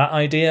like that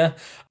idea.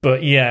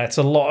 But yeah, it's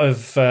a lot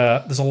of,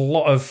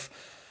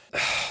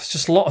 it's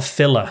just a lot of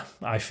filler,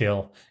 I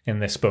feel, in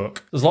this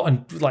book. There's a lot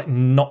of, like,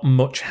 not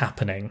much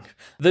happening.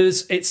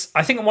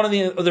 I think one of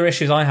the other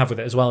issues I have with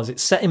it as well is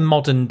it's set in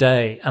modern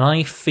day, and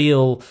I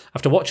feel,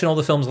 after watching all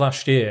the films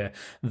last year,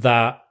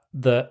 that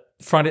the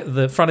Friday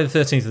the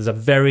 13th is a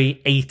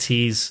very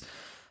 80s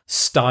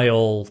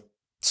style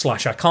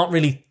slasher. I can't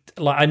really,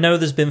 like, I know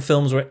there's been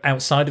films where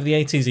outside of the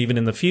 80s, even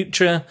in the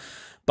future,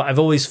 but I've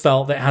always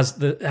felt that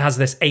it has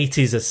this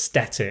 80s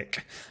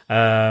aesthetic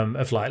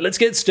of like, let's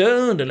get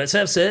stoned and let's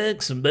have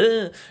sex and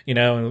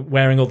and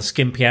wearing all the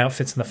skimpy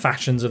outfits and the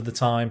fashions of the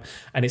time.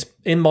 And it's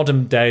in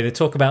modern day. They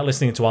talk about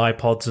listening to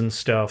iPods and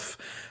stuff.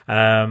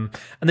 And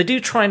they do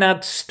try and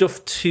add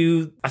stuff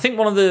to... I think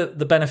one of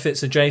the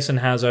benefits that Jason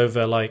has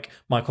over like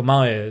Michael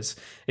Myers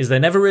is they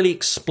never really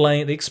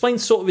explain... They explain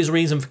sort of his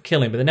reason for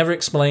killing, but they never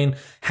explain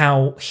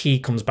how he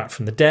comes back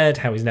from the dead,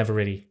 how he's never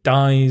really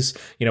dies,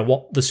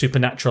 what the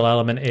supernatural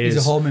element is.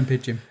 He's a homing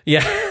pigeon.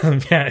 Yeah,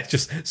 yeah,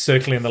 just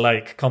circling the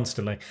lake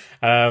constantly.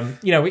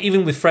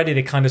 Even with Freddy,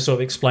 they kind of sort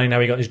of explain how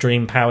he got his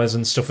dream powers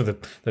and stuff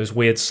with those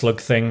weird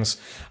slug things,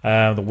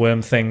 the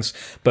worm things.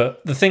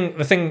 But the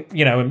thing,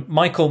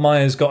 Michael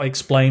Myers got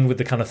explained with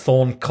the kind of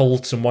Thorn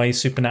cult and why he's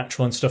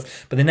supernatural and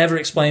stuff, but they never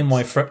explain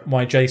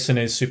why Jason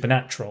is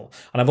supernatural,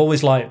 and I've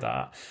always liked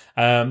that.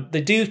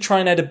 They do try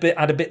and add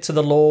a bit to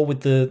the lore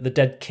with the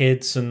dead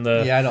kids and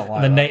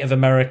the Native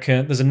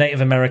American. There's a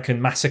Native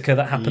American massacre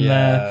that happened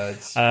there.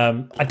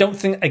 I don't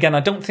think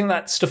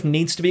that stuff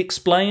needs to be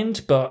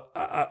explained, but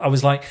I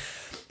was like,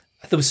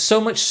 there was so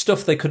much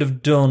stuff they could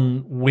have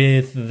done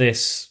with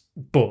this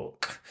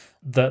book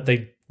that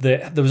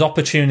there was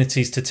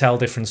opportunities to tell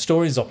different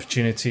stories,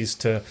 opportunities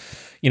to,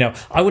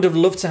 I would have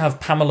loved to have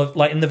Pamela,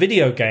 like in the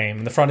video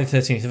game, the Friday the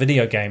 13th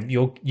video game,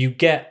 you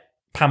get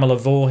Pamela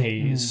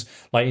Voorhees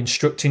like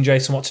instructing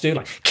Jason what to do,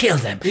 like kill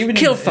them,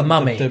 kill for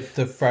mummy.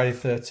 The Friday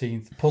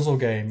 13th puzzle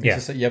game, you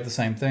have the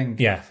same thing.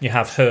 Yeah, you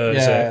have her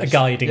as a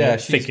guiding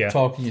figure, she's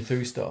talking you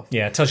through stuff.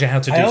 Yeah, it tells you how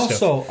to do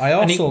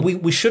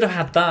stuff. We should have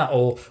had that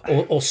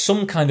or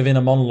some kind of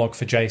inner monologue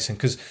for Jason,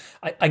 because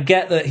I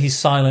get that he's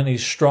silent,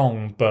 he's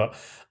strong, but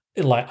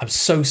like I'm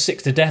so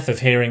sick to death of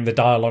hearing the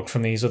dialogue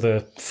from these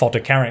other fodder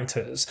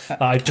characters.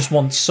 I just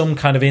want some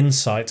kind of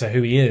insight to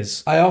who he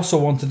is. I also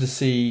wanted to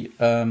see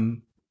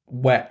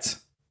wet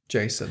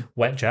Jason.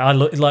 Wet Jason.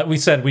 Like we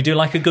said, we do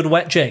like a good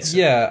wet Jason.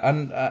 Yeah,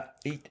 and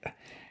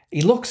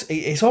he looks...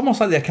 It's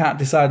almost like they can't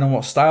decide on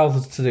what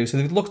style to do. So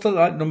they've looked at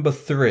like number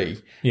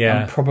 3.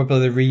 Yeah. And probably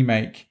the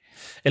remake.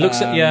 It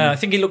looks, I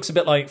think he looks a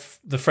bit like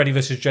the Freddy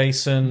vs.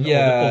 Jason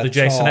or the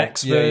Jason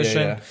X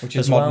version. Which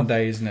is modern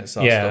day, isn't it?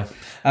 Sort of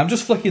stuff. I'm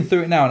just flicking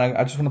through it now, and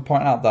I just want to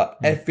point out that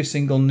every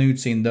single nude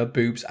scene, their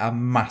boobs are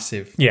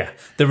massive. Yeah,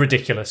 they're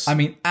ridiculous. I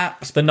mean,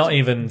 they're not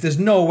even... There's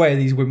no way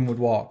these women would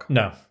walk.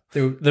 No.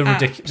 They're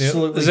ridiculous.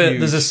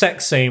 There's a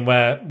sex scene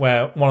where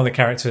one of the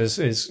characters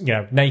is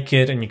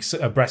naked and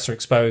her breasts are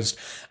exposed,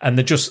 and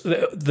it's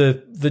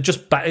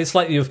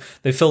like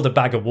they filled a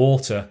bag of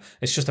water.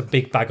 It's just a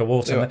big bag of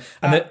water,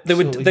 and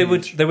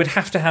they would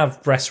have to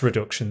have breast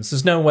reductions.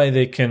 There's no way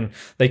they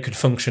could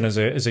function as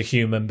a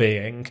human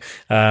being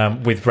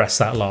with breasts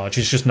that large.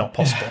 It's just not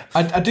possible.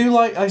 I do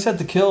like I said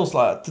the kills,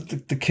 like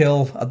the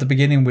kill at the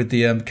beginning with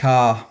the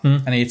car,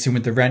 and he hits him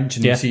with the wrench,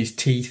 and you see his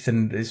teeth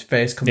and his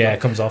face comes off.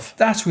 It comes off.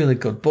 That's really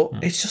good, but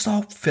it's just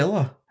all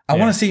filler. I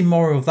want to see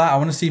more of that. I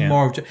want to see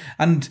more of,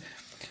 and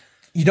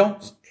you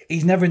don't.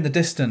 He's never in the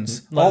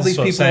distance. All these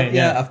people,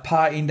 have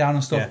partying down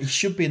and stuff. He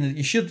should be in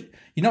the.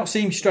 You're not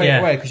seeing him straight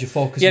away because you're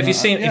focusing. Yeah, if you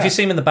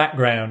see him in the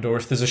background, or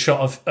if there's a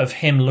shot of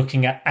him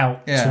looking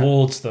out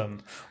towards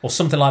them, or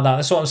something like that.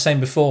 That's what I was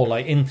saying before.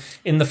 Like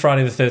in the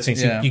Friday the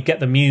 13th, you get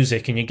the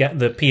music and you get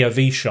the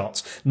POV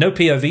shots. No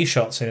POV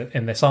shots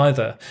in this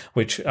either,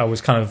 which I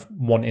was kind of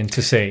wanting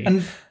to see.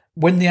 And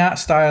when the art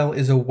style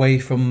is away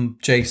from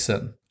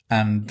Jason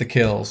and the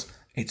kills,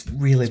 it's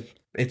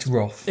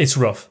rough. It's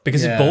rough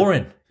because it's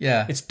boring.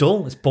 Yeah, it's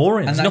dull. It's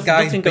boring. And there's that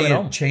guy's nothing going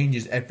on.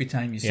 Changes every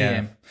time you see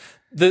him.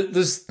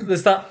 There's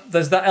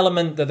that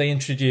element that they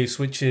introduce,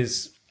 which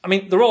is I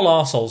mean, they're all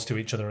arseholes to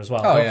each other as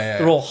well.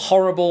 They're all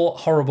horrible,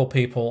 horrible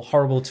people,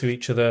 horrible to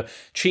each other,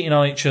 cheating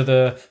on each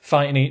other,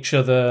 fighting each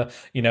other,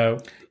 you know.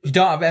 You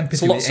don't have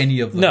empathy with any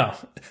of them. No.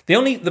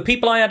 The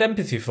people I had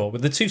empathy for were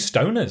the two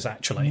stoners,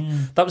 actually.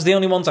 That was the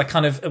only ones I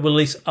kind of, at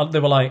least, they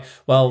were like,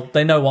 well,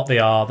 they know what they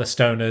are, they're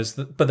stoners,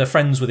 but they're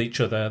friends with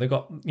each other. They've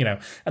got, you know,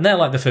 and they're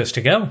like the first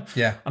to go.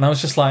 Yeah. And I was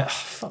just like, oh,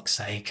 fuck's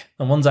sake.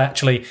 And ones I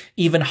actually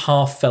even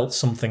half felt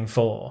something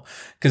for.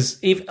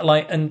 Because,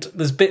 and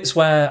there's bits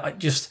where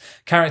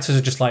characters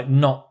are just like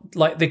not,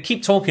 like, they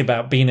keep talking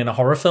about being in a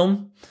horror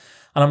film.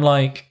 And I'm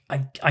like,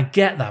 I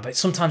get that, but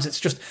sometimes it's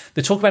just,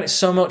 they talk about it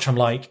so much, I'm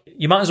like,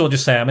 you might as well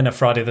just say I'm in a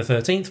Friday the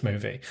 13th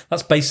movie.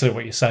 That's basically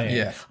what you're saying.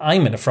 Yeah.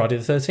 I'm in a Friday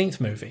the 13th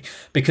movie.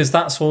 Because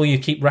that's all you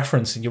keep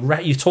referencing.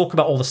 You talk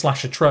about all the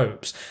slasher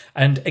tropes.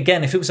 And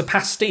again, if it was a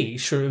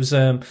pastiche, or it was,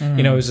 it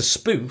was a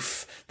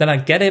spoof, then I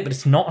get it, but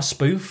it's not a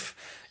spoof.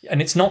 And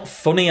it's not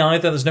funny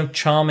either. There's no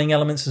charming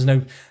elements. There's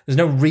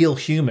no real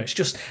humor. It's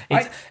just,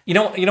 you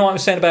know what I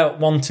was saying about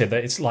Wanted,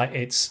 that it's like,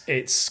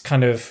 it's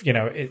kind of, you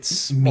know,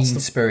 it's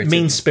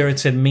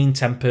mean-spirited,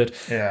 mean-tempered.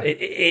 Yeah. It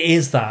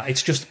is that.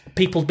 It's just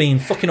people being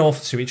fucking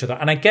awful to each other.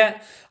 And I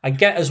get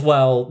as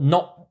well,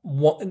 not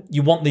what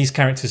you want these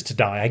characters to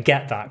die. I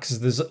get that, because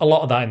there's a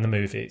lot of that in the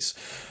movies.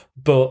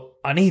 But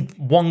I need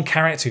one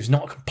character who's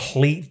not a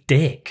complete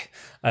dick.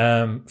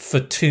 For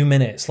 2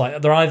 minutes.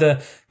 Like, they're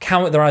either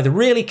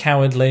really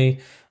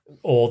cowardly,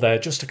 or they're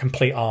just a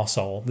complete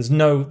arsehole. There's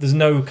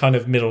no kind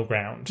of middle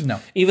ground. No.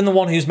 Even the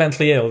one who's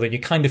mentally ill, that you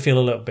kind of feel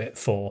a little bit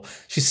for,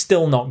 she's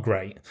still not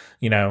great.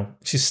 You know,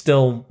 she's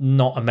still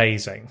not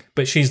amazing.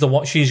 But she's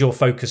your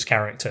focus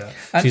character.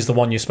 And she's the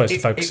one you're supposed to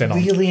focus in on.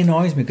 It really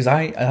annoys me, because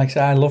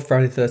I love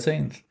Friday the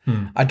 13th.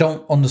 I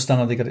don't understand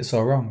how they got it so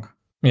wrong.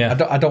 Yeah,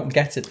 I don't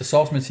get it. The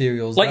source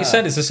materials, like you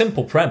said, it's a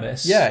simple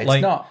premise. Yeah,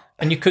 it's not.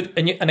 And you could,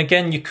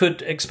 and you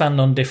could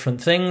expand on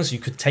different things. You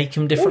could take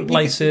him different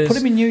places. Put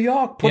him in New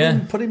York. Put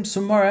him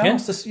somewhere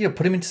else. Yeah.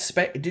 Put him into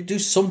space. Do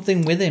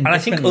something with him. And I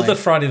think other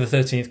Friday the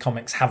 13th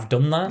comics have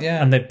done that.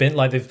 Yeah. And they've been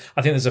like, I think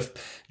there's a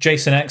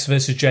Jason X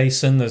versus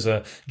Jason. There's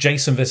a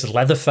Jason versus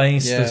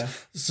Leatherface. Yeah.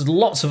 There's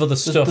lots of other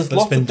stuff that's been done.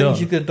 There's lots of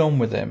things you could have done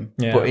with him.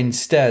 Yeah. But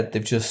instead,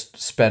 they've just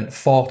spent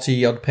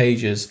 40 odd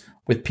pages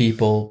with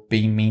people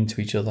being mean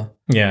to each other.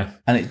 Yeah.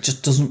 And it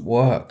just doesn't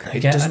work.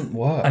 It doesn't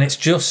work. And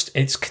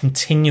it's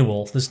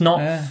continual. There's not,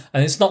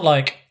 and it's not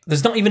like,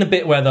 there's not even a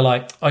bit where they're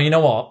like, oh, you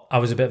know what? I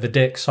was a bit of a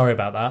dick. Sorry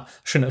about that.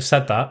 Shouldn't have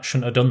said that.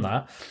 Shouldn't have done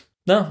that.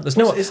 No, there's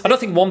no, I don't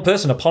think one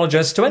person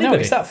apologizes to anybody.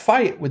 No, it's that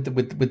fight with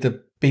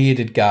the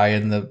bearded guy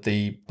and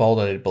the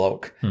bald-headed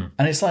bloke. And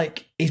it's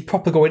like, he's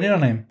proper going in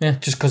on him. Yeah.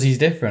 Just because he's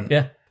different.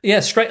 Yeah.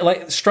 Yeah, straight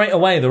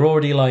away, they're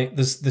already like,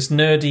 there's this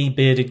nerdy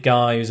bearded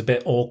guy who's a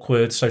bit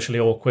awkward, socially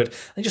awkward.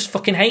 They just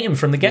fucking hate him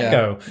from the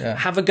get-go. Yeah.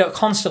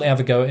 Constantly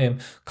have a go at him.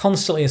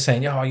 Constantly are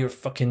saying, "Oh, you're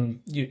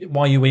fucking,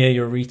 why are you here?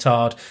 You're a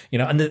retard." You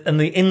know, and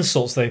the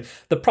insults, the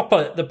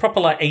proper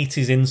like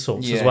 80s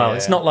insults as well.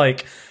 It's not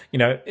like, you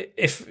know,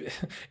 if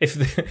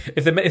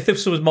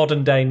this was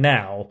modern day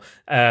now,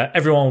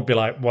 everyone would be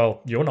like,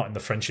 well, you're not in the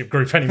friendship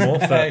group anymore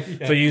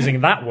for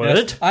using that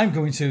word. Yes, I'm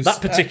going to...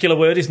 That particular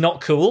word is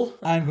not cool.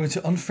 I'm going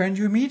to unfriend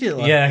you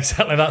immediately. Yeah,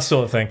 exactly, that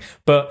sort of thing.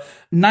 But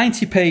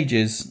 90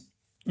 pages.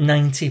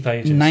 90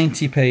 pages.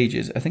 90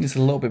 pages. I think it's a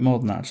little bit more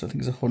than that, actually. I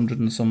think it's 100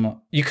 and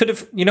some... You could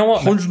have... You know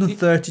what?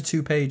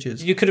 132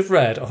 pages. You could have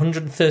read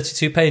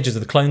 132 pages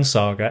of the Clone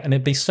Saga and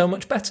it'd be so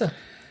much better.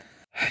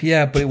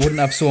 Yeah, but it wouldn't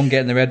have someone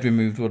getting their head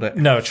removed, would it?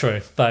 No, true.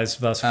 That's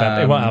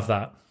fair. It won't have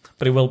that.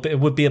 But it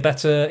would be a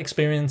better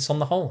experience on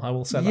the whole, I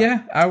will say that.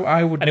 Yeah,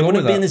 I would. And it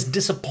wouldn't have been as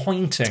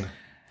disappointing.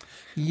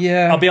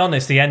 Yeah. I'll be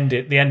honest, the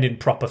ending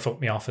proper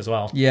fucked me off as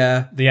well.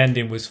 Yeah. The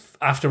ending was,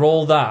 after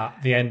all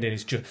that, the ending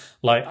is just,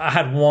 like, I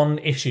had one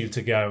issue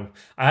to go.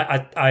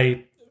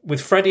 I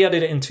with Freddy, I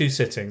did it in 2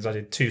 sittings. I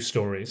did 2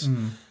 stories.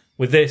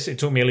 With this, it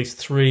took me at least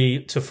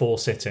 3 to 4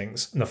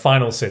 sittings. And the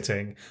final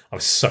sitting, I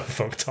was so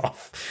fucked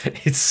off.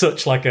 It's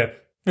such like a...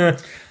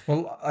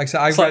 Well, like I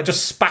said, it's like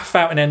just spaff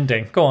out an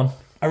ending. Go on.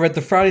 I read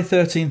the Friday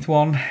 13th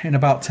one in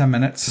about 10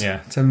 minutes.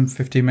 Yeah. 10,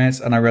 15 minutes.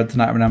 And I read the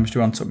Nightmare on Elm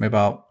Street one. It took me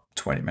about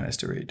 20 minutes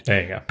to read.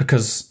 There you go.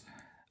 Because...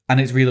 And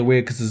it's really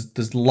weird because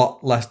there's a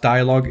lot less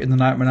dialogue in the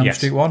Nightmare on Elm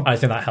Street one. I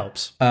think that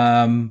helps.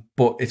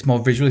 But it's more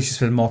visual. You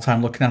spend more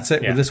time looking at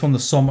it. Yeah. With this one,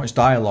 there's so much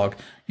dialogue.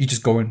 You're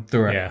just going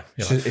through it. Yeah.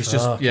 It's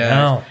just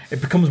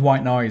it becomes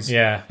white noise.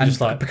 Yeah. And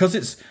just like,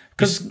 because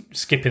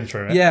skipping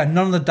through it. Yeah,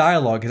 none of the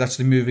dialogue is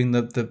actually moving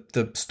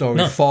the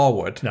story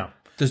forward. No.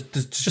 There's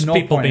just no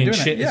people being doing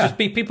shit. It. Yeah. It's just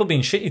people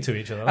being shitty to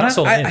each other. And That's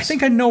all it is. I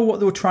think I know what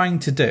they were trying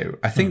to do.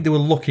 I think they were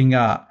looking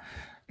at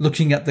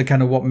the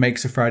kind of what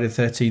makes a Friday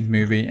the 13th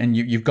movie, and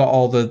you've got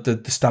all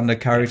the standard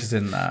characters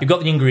in there. You've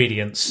got the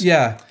ingredients.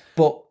 Yeah,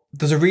 but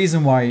there's a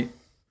reason why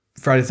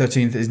Friday the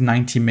 13th is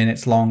 90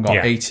 minutes long or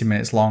 80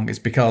 minutes long. It's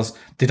because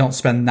they don't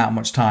spend that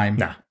much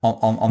time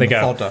on the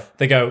fodder.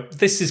 They go,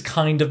 this is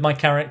kind of my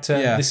character.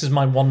 Yeah. This is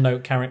my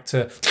one-note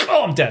character.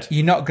 Oh, I'm dead.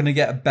 You're not going to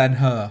get a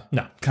Ben-Hur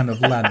kind of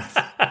length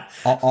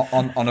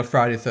on a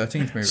Friday the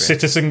 13th movie.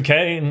 Citizen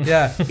Kane.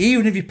 Yeah,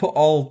 even if you put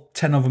all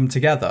 10 of them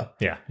together.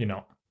 Yeah, you're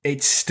not.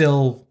 it's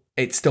still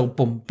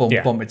bum, bum,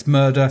 bum. It's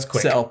murder,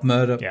 set up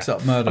murder, set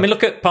up murder. I mean,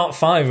 look at part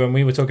 5 when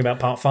we were talking about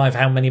part 5.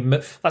 How many?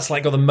 That's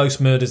like got the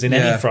most murders in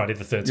any Friday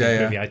the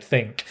 13th movie, I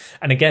think.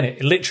 And again,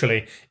 it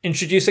literally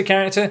introduce a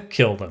character,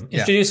 kill them.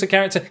 Introduce a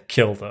character,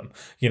 kill them.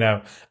 You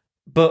know.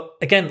 But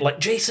again, like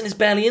Jason is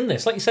barely in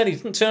this. Like you said, he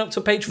didn't turn up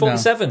to page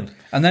 47. No.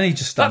 And then he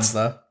just stands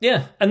there.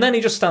 Yeah, and then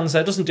he just stands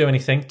there, doesn't do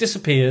anything,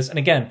 disappears, and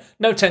again,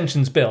 no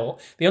tension's built.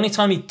 The only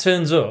time he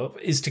turns up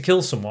is to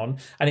kill someone,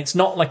 and it's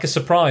not like a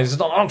surprise. It's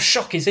not, oh,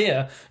 shock, he's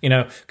here, you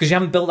know, because you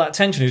haven't built that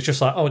tension. It's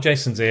just like, oh,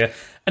 Jason's here.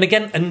 And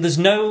again, and there's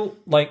no,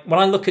 like, when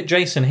I look at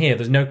Jason here,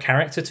 there's no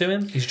character to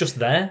him. He's just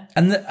there.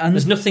 And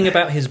there's nothing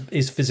about his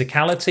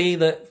physicality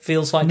that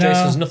feels like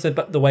Jason. There's nothing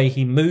about the way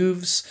he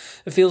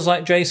moves that feels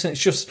like Jason. It's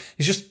just,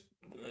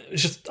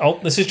 oh,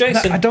 this is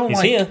Jason.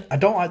 He's here. I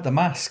don't like the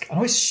mask. I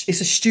know it's a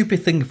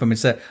stupid thing for me to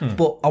say,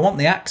 but I want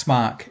the axe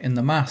mark in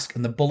the mask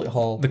and the bullet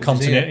hole. The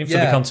continuity, for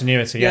the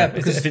continuity,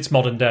 because if it's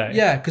modern day.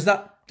 Yeah, because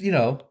that, you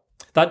know...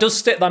 That does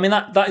stick. I mean,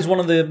 that is one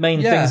of the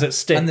main things that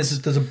sticks. And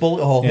there's a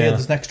bullet hole here.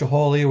 There's an extra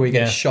hole here where he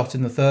gets shot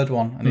in the third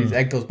one, and his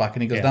egg goes back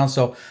and he goes down.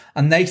 So,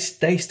 and they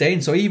stay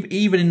in. So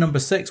even in number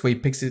 6, where he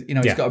picks it, you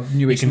know, he's got a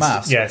newish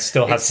mask. Yeah, it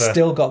still has. It's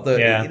still got the.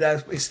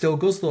 Yeah. It still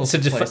goes those.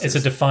 It's a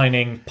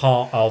defining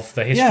part of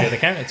the history of the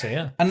character.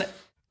 Yeah, and.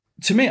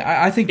 To me,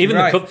 I think even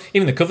you're right.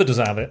 Even the cover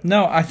doesn't have it.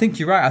 No, I think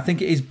you're right. I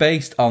think it is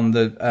based on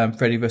the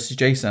Freddy vs.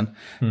 Jason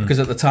because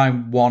at the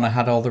time Warner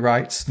had all the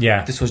rights.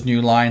 Yeah, this was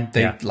New Line.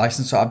 They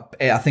licensed. So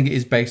I think it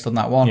is based on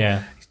that one.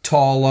 Yeah, he's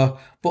taller,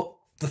 but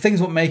the things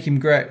that make him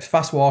great: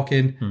 fast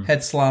walking,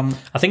 head slam.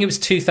 I think it was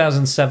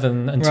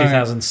 2007 and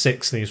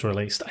 2006 these were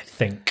released. I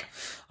think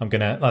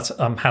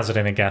I'm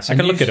hazarding a guess. I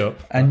can look it up.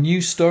 A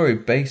new story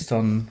based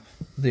on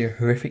the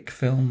horrific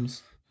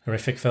films.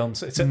 Horrific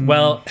films.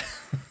 Well,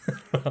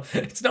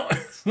 it's not.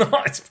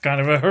 It's kind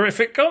of a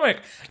horrific comic.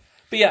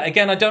 But yeah,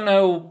 again, I don't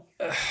know.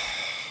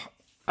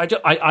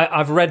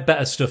 I've read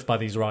better stuff by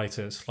these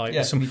writers. Like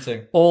me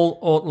too.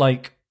 All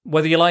like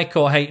whether you like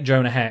or hate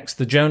Jonah Hex,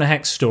 the Jonah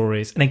Hex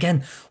stories. And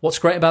again, what's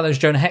great about those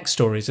Jonah Hex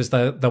stories is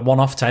they're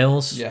one-off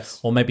tales. Yes.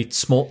 Or maybe a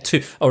small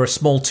two-parter.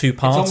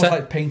 It's almost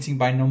like painting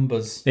by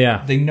numbers.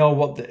 Yeah. They know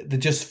what they're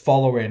just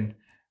following.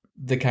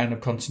 The kind of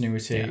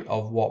continuity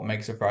of what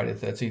makes a Friday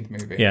the 13th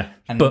movie,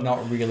 and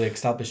not really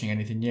establishing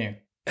anything new.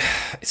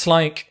 It's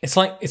like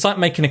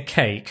making a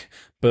cake,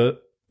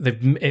 but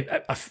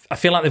I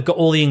feel like they've got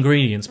all the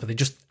ingredients, but they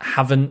just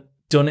haven't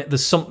done it.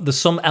 There's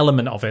some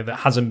element of it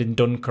that hasn't been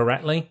done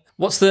correctly.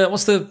 What's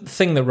the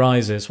thing that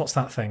rises? What's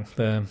that thing?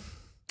 The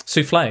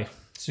souffle.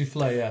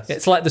 Souffle, yes.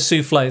 It's like the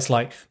souffle. It's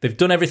like they've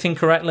done everything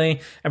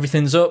correctly.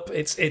 Everything's up.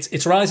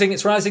 It's rising.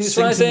 It's rising. It's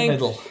rising. In the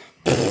middle.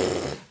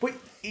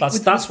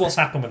 That's what's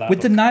happened with that. With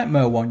book. the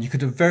Nightmare one, you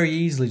could have very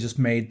easily just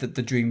made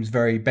the dreams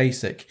very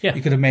basic. Yeah.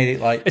 You could have made it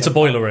like... It's a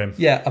boiler room.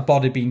 Yeah, a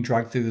body being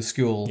dragged through the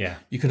school. Yeah.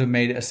 You could have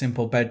made it a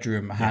simple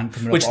bedroom, a hand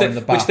coming up in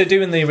the bath. Which they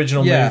do in the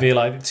original movie,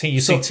 like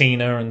you see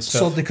Tina and stuff.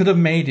 So they could have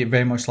made it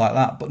very much like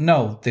that. But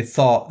no, they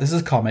thought, this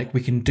is a comic,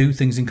 we can do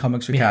things in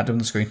comics we can't do on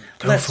the screen.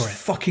 Let's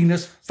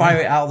fire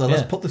it out there.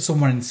 Let's put this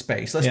somewhere in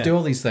space. Let's do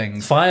all these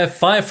things. Fire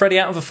Freddy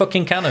out of a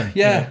fucking cannon.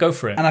 Yeah. Go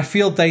for it. And I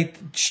feel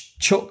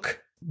Chuck,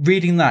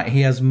 reading that,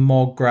 he has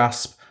more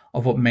grasp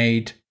of what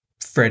made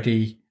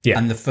Freddy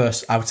and the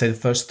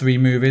first 3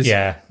 movies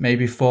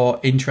maybe for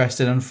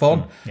interesting and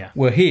fun.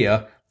 We're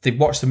here, they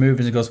watch the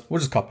movies and goes, we'll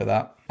just copy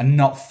that, and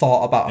not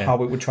thought about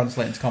how it would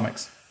translate into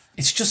comics.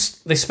 It's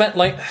just they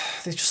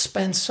just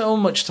spend so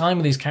much time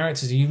with these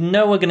characters you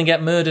know are going to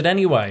get murdered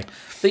anyway,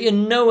 that you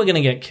know are going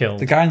to get killed.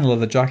 The guy in the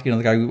leather jacket,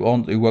 the guy who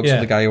works for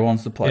the guy who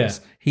owns the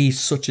place, he's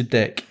such a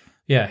dick.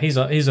 Yeah, he's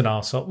an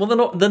arsehole. Well,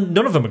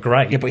 none of them are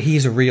great. Yeah, but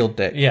he's a real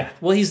dick. Yeah,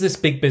 well, he's this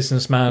big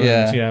businessman,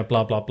 and,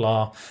 blah, blah,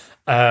 blah.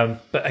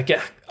 But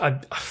again,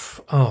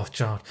 oh,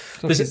 God.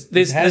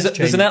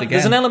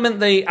 There's an element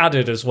they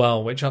added as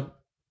well, which I'm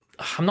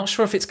not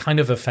sure if it's kind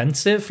of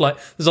offensive. Like,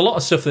 there's a lot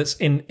of stuff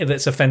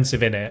that's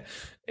offensive in it,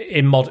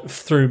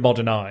 through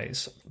modern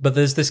eyes. But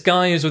there's this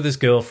guy who's with his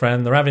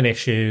girlfriend. They're having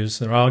issues.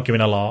 They're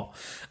arguing a lot,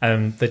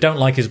 and they don't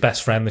like his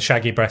best friend, the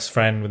shaggy best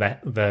friend with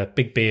the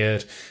big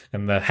beard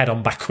and the head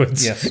on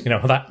backwards. Yes.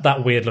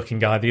 That weird looking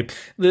guy,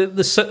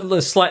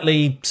 the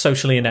slightly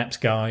socially inept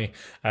guy.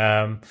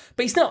 But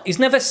he's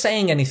never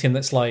saying anything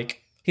that's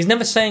like. He's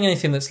never saying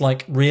anything that's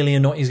like really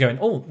annoying. He's going,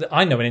 oh,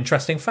 I know an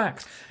interesting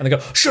fact. And they go,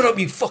 shut up,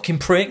 you fucking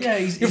prick. Yeah,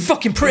 you're a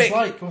fucking prick. He's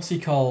like, what's he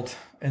called?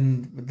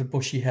 With the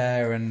bushy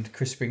hair and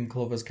Crispin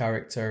Glover's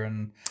character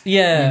and,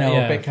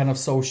 a bit kind of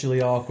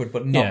socially awkward,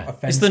 but not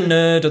offensive. It's the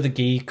nerd or the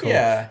geek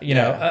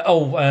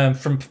or,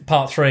 from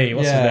part 3,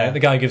 what's his name? The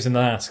guy who gives him the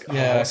mask.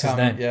 What's his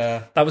name?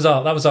 Yeah. That was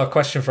our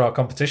question for our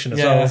competition as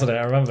well, wasn't it?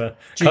 I remember.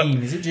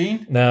 Gene. Is it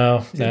Gene?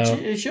 No. Are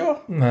you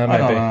sure? No,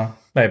 maybe. I don't know.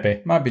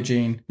 Maybe. Might be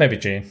Gene. Maybe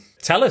Gene.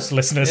 Tell us,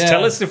 listeners. Yeah.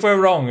 Tell us if we're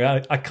wrong. I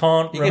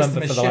can't He gets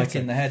remember the for the life machete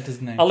of in the head,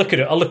 doesn't he? I'll look it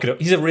up.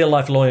 He's a real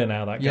life lawyer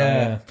now, that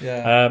guy.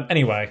 Yeah.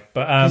 Anyway,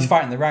 but He's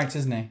fighting the rights,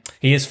 isn't he?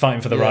 he is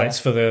fighting for the Yeah.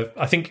 rights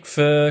I think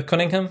for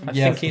Cunningham. I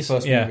think for the he's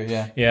first movie,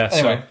 yeah.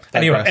 Yeah.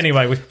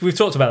 Anyway, we've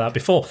talked about that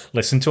before.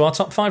 Listen to our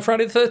top 5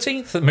 Friday the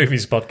 13th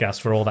movies podcast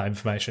for all that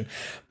information.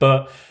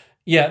 But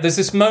yeah, there's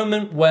this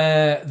moment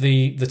where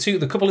the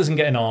couple isn't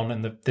getting on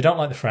and they don't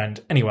like the friend.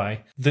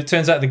 Anyway, it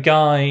turns out the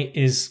guy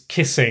is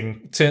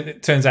kissing.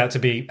 Turns out to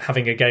be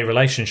having a gay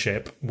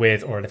relationship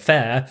with, or an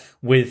affair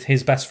with,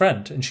 his best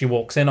friend, and she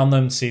walks in on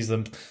them, sees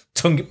them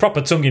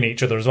proper tonguing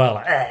each other as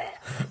well,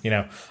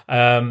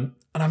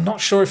 and I'm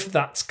not sure if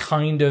that's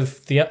kind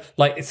of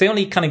it's the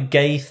only kind of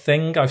gay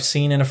thing I've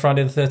seen in a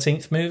Friday the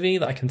 13th movie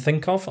that I can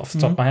think of off the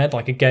top of my head,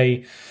 like a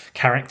gay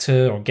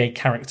character or gay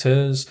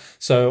characters.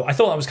 So I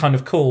thought that was kind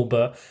of cool,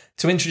 but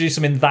to introduce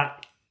them in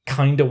that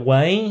kind of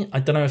way, I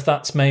don't know if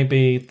that's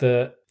maybe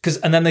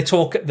and then they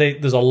talk,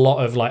 there's a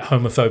lot of like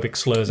homophobic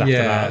slurs after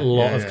that, a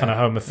lot of kind of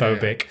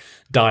homophobic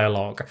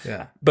dialogue.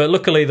 Yeah. But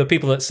luckily most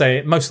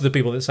of the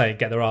people that say it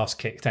get their ass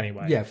kicked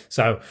anyway. Yeah.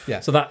 So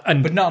that,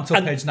 But not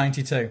until page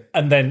 92.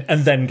 and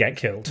then get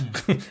killed.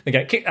 They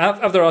get kicked,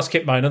 have their ass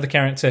kicked by another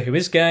character who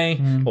is gay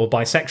or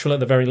bisexual at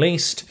the very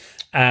least.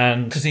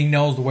 And Because he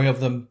knows the way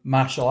of the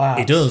martial arts.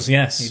 he does,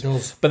 yes. He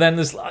does. But then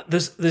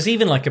there's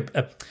even like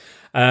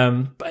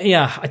but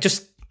yeah,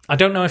 I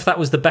don't know if that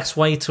was the best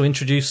way to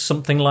introduce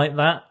something like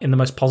that in the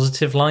most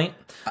positive light.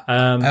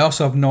 I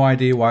also have no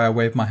idea why I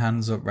wave my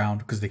hands up round,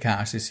 because they can't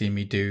actually see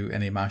me do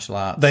any martial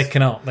arts. They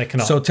cannot.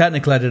 So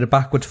technically I did a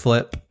backward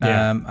flip,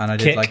 and I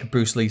did Kick. like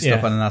Bruce Lee stuff,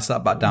 Yeah. and then I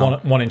sat back down.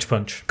 1 inch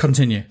punch.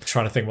 Continue.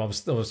 Trying to think what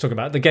I was talking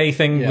about. The gay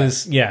thing Yeah.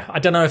 was, I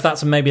don't know if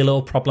that's maybe a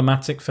little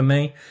problematic for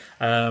me.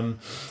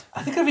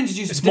 I think I've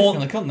introduced it more-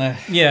 differently, couldn't they?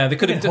 Yeah, they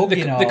could have. They've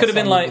been hugging They could have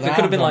been all like. the They time,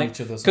 could have been with like.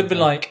 each other or Could have been something.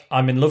 like.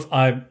 I'm in love.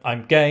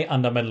 I'm gay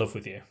and I'm in love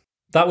with you.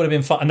 That would have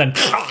been fine. And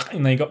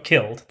then he got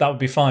killed. That would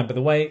be fine. But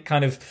the way it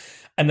kind of,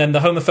 and then the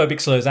homophobic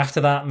slurs after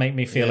that make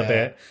me feel a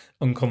bit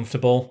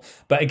uncomfortable.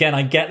 But again,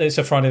 I get that it's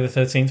a Friday the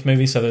 13th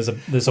movie, so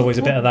there's always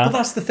a bit of that. But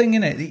that's the thing,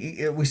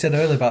 innit? We said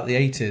earlier about the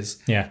 80s.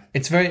 Yeah.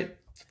 It's very.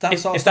 That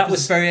sort of if stuff that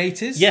was is very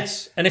 80s.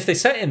 Yes, and if they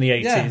set it in the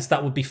 80s, Yeah.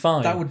 that would be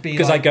fine. That would be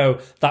because like- I go,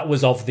 that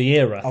was of the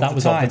era. That the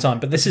was of time. the time.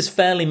 But this is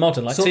fairly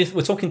modern. Like So-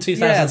 we're talking Yeah,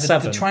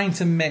 2007. they're trying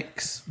to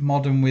mix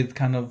modern with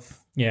kind of.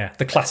 Yeah,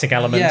 the classic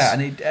elements. Yeah,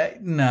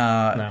 and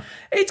no,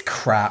 it's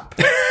crap.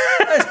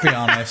 Let's be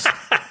honest.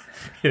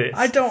 It is.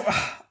 I don't.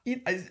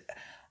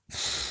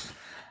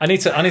 I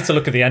need to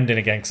look at the ending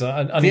again because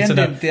I need to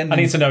know. ending- I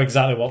need to know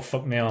exactly what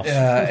fucked me off.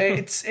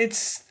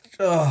 It's.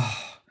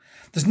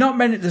 There's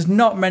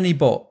not many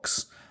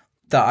books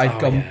that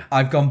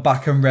I've gone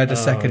back and read a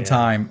second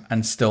time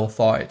and still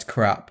thought it's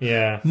crap.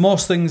 Yeah.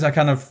 Most things I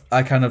kind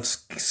of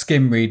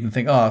skim read and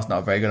think, oh, it's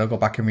not very good. I'll go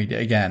back and read it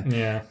again.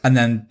 Yeah. And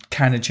then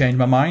kind of change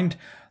my mind.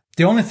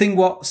 The only thing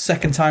what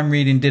second time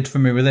reading did for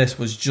me with this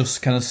was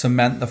just kind of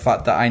cement the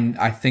fact that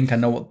I think I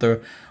know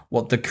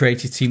what the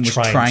creative team was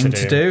trying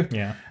to do.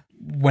 Yeah.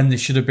 When they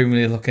should have been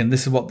really looking,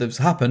 this is what has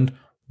happened.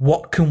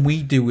 What can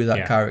we do with that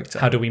Yeah. character?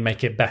 How do we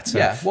make it better?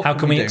 Yeah, what How can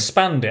can we we do?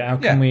 expand it? How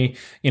can we,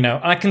 and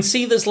I can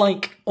see there's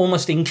like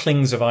almost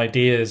inklings of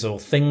ideas or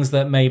things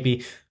that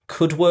maybe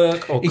could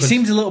work or He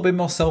seems a little bit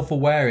more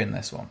self-aware in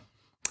this one.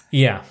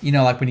 Yeah.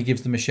 Like when he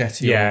gives the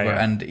machete over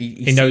and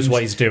he knows seems-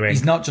 what he's doing.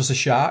 He's not just a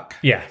shark.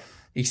 Yeah.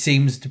 He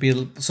seems to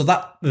be... So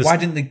that... why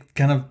didn't they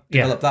kind of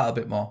develop that a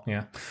bit more?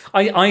 Yeah.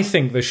 I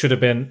think there should have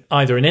been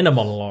either an inner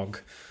monologue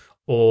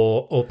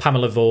or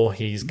Pamela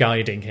Voorhees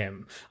guiding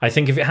him. I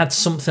think if it had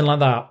something like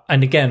that,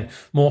 and again,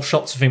 more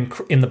shots of him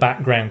in the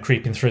background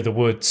creeping through the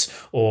woods,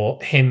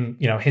 or him,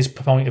 his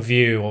point of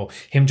view, or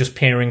him just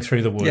peering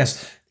through the woods.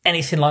 Yes.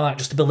 Anything like that,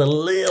 just to build a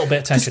little bit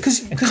of tension.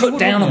 'Cause and you cut would,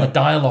 down on wouldn't the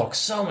you? dialogue.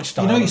 So much You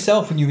dialogue. know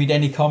yourself when you read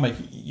any comic,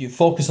 you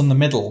focus on the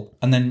middle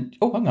and then,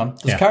 oh, hang on,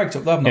 there's a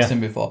character that I've not seen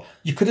before.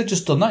 You could have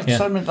just done that. Just,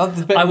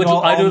 that's a bit on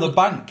the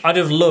bank. I'd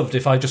have loved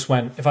if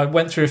I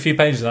went through a few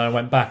pages and I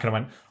went back and I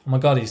went, oh my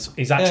God,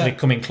 he's actually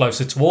coming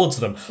closer towards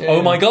them.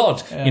 Oh my God,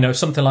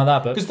 something like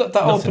that. But Because that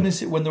opening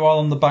scene when they're all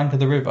on the bank of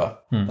the river,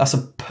 that's a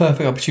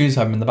perfect opportunity to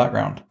have him in the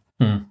background.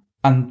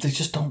 And they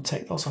just don't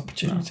take those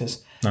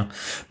opportunities. No.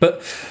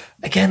 But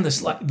again,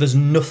 there's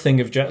nothing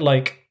of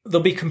there'll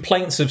be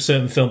complaints of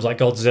certain films like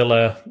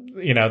Godzilla.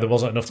 There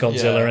wasn't enough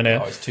Godzilla in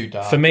it. Oh, it's too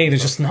dark. For me,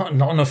 there's just not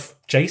enough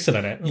Jason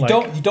in it. You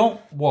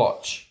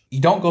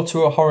don't go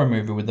to a horror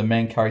movie with the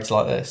main character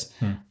like this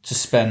to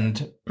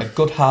spend a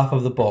good half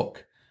of the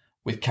book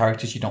with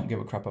characters you don't give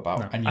a crap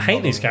about. And I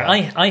hate these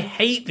characters. I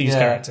hate these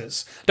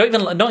characters.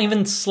 Not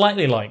even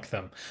slightly like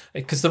them,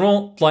 because they're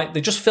all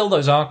they just fill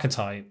those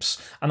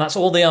archetypes, and that's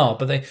all they are.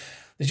 But they're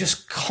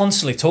just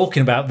constantly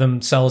talking about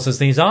themselves as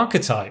these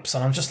archetypes,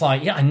 and I'm just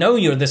like, yeah, I know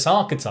you're this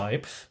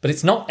archetype, but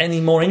it's not any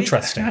more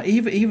interesting.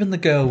 Even the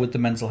girl with the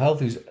mental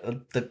health, who's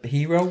the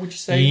hero, would you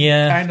say?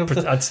 Yeah, kind of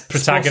the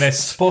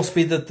protagonist. Supposed to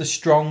be the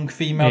strong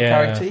female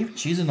character. Even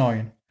she's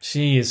annoying.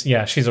 She is.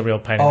 Yeah, she's a real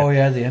pain. Oh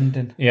yeah, the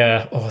ending.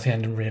 Yeah. Oh, the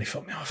ending really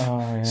fucked me off.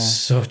 Oh yeah.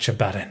 Such a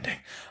bad ending.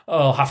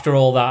 after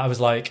all that, I was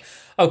like,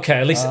 okay,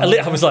 at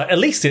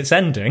least it's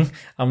ending.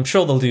 I'm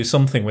sure they'll do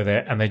something with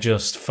it, and they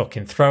just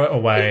fucking throw it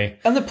away.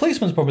 And the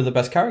policeman's probably the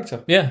best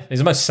character. Yeah, he's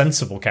the most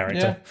sensible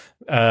character.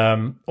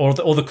 Or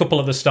the couple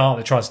at the start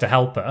that tries to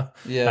help her,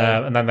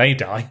 and then they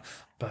die.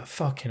 But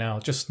fucking hell,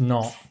 just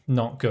not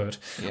good.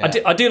 Yeah.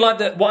 I do like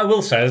that. What I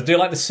will say is, I do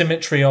like the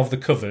symmetry of the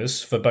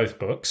covers for both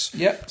books.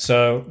 Yep.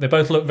 So they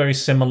both look very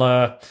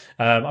similar.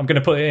 I'm going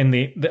to put it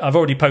in I've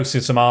already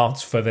posted some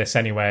art for this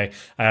anyway,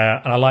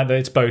 and I like that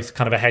it's both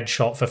kind of a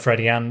headshot for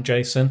Freddy and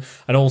Jason,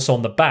 and also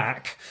on the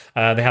back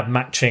they have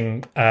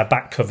matching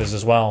back covers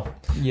as well,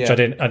 which I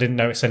didn't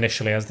notice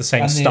initially as the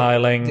same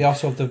styling. They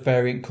also have the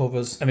variant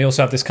covers, and they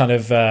also have this kind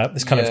of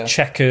of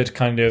checkered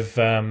kind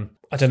of.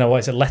 I don't know, what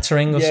is it,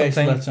 lettering or something? It's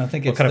lettering. I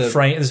think it's kind of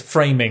frame. There's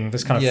framing.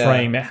 This kind of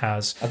frame it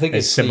has. I think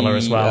it's similar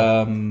as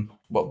well.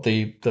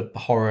 The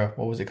horror?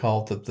 What was it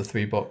called? The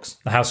 3 books.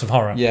 The House of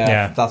Horror.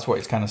 Yeah, that's what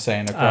it's kind of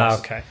saying across.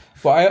 Okay.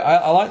 But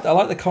I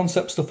like the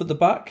concept stuff at the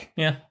back.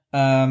 Yeah.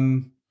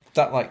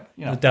 That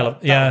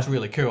that's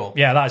really cool.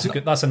 Yeah,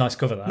 that's a nice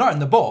cover. That not in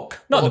the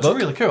book. Not in the book.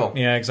 Really cool.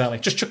 Yeah, exactly.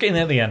 Just chuck it in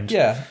at the end.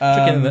 Yeah.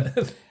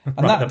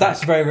 And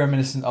that's very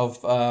reminiscent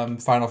of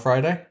Final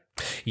Friday.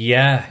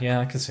 Yeah,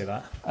 I can see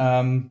that.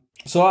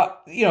 So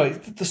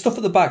the stuff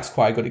at the back's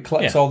quite good. It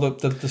collects all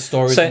the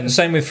stories.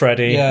 Same with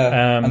Freddy.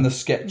 Yeah, and the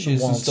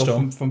sketches and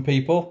stuff from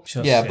people.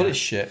 But it's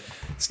shit.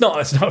 It's not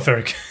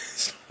very good.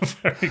 It's not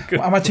very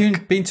good. Am I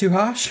being too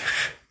harsh?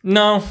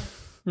 No,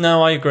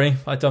 I agree.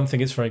 I don't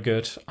think it's very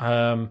good.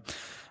 I'm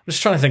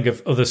just trying to think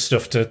of other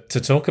stuff to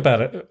talk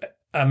about it.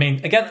 I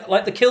mean, again,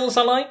 like the kills,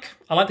 I like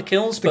the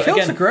kills, but kills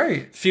again, are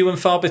great. Few and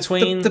far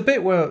between. The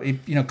bit where he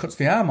cuts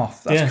the arm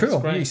off, that's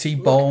cool. You see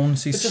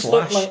bones, you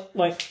slash.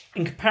 Like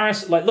in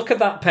comparison, like look at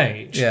that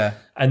page,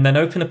 and then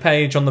open a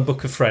page on the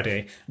Book of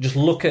Freddy. Just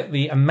look at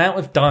the amount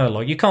of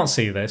dialogue. You can't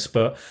see this,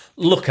 but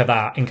look at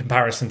that in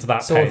comparison to that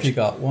page. So what have you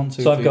got? 1,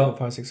 2, 3, 4,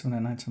 5, 6, 7,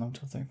 8, 9, 10, 11,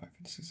 12, 13, 14,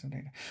 15, 16,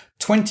 17,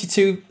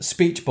 22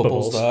 speech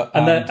bubbles there.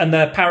 And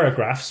they're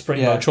paragraphs,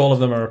 pretty much. All of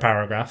them are a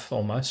paragraph,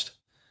 almost.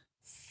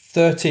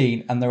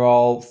 13, and they're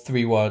all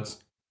 3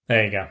 words.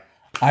 There you go.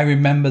 I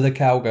remember the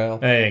cowgirl.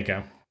 There you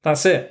go.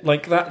 That's it.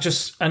 Like that.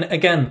 And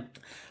again,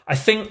 I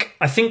think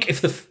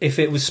if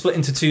it was split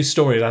into 2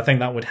 stories, I think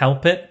that would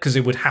help it, because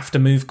it would have to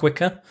move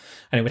quicker,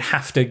 and it would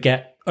have to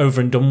get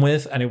over and done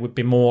with, and it would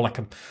be more like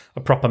a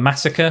proper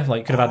massacre. Like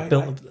you could have had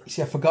built.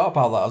 I forgot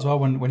about that as well.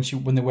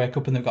 When they wake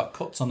up and they've got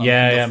cuts on them.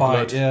 And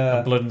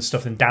blood and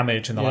stuff and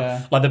damage and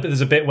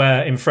there's a bit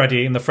where in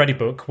the Freddy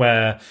book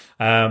where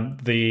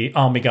the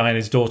army guy and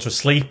his daughter are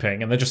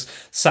sleeping, and they're just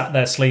sat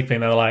there sleeping.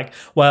 They're like,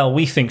 well,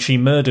 we think she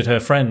murdered her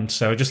friend,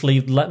 so just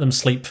let them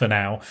sleep for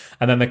now.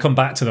 And then they come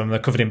back to them and they're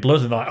covered in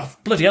blood, and they're like, oh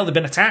bloody hell, they've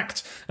been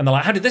attacked. And they're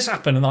like, how did this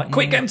happen? And they're like,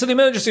 quick, get them to the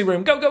emergency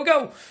room,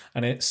 go.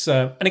 And it's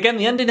and again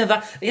the ending of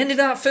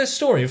that first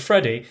story of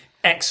Freddy,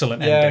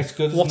 excellent ending. It's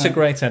good. What a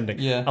great ending.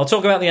 Yeah. I'll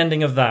talk about the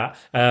ending of that,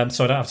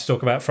 so I don't have to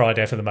talk about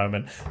Friday for the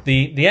moment.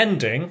 The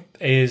ending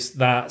is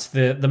that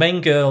the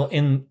main girl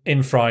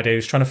in Friday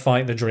who's trying to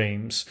fight the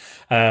dreams,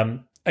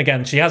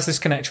 again, she has this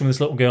connection with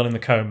this little girl in the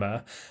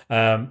coma,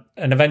 and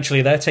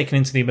eventually they're taken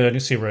into the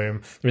emergency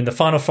room. They're in the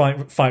final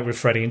fight with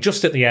Freddy, and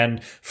just at the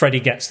end,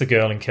 Freddy gets the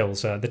girl and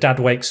kills her. The dad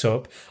wakes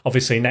up,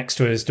 obviously next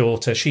to his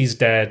daughter. She's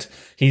dead.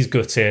 He's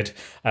gutted,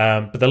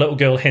 but the little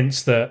girl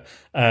hints that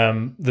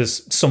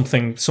there's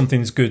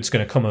something's good's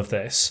going to come of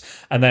this.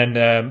 And then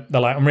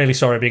they're like, I'm really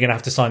sorry, but you're going to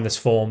have to sign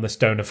this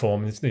donor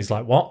form. And he's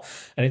like, what?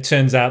 And it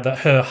turns out that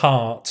her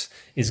heart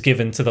is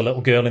given to the little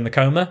girl in the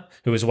coma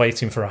who is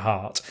waiting for a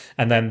heart.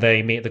 And then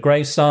they meet at the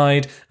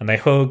graveside and they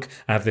hug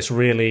and have this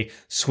really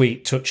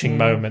sweet, touching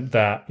moment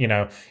that,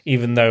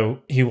 even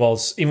though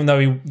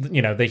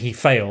he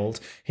failed,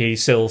 he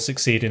still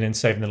succeeded in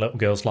saving the little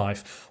girl's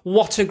life.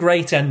 What a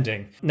great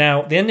ending.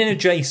 Now, the ending of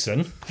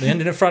Jason, the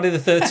ending of Friday the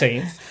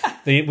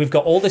 13th, we've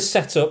got all this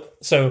set up.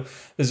 So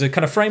there's a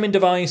kind of framing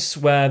device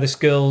where this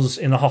girl's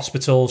in the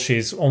hospital.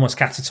 She's almost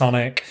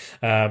catatonic.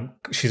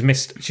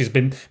 She's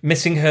been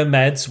missing her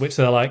meds, which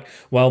they're like,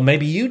 well,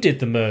 maybe you did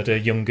the murder,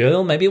 young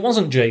girl. Maybe it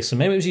wasn't Jason.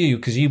 Maybe it was you,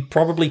 because you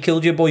probably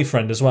killed your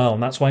boyfriend as well.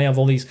 And that's why you have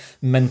all these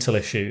mental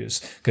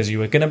issues, because you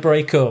were going to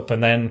break up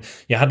and then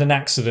you had an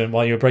accident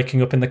while you were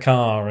breaking up in the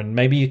car and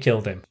maybe you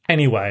killed him.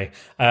 Anyway,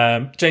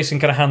 Jason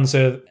kind of hands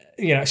her...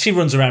 she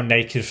runs around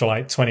naked for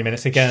like 20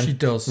 minutes again. She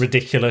does.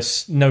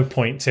 Ridiculous. No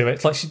point to it.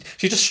 It's like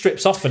she just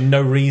strips off for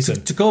no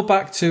reason. To go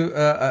back to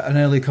an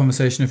early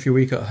conversation a few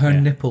weeks ago, her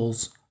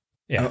nipples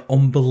are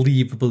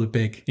unbelievably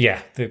big.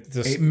 Yeah.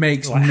 It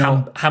makes like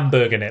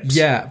hamburger nips.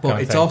 Yeah,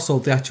 but it's also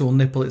the actual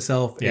nipple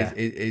itself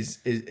is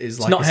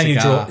like a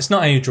cigar. It's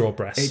not how you draw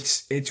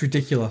breasts. It's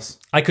ridiculous.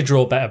 I could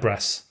draw better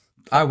breasts.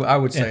 I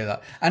would say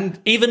that. And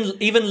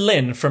even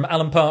Lynn from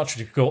Alan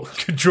Partridge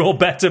could draw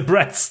better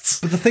breasts.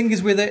 But the thing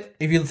is with it,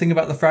 if you think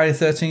about the Friday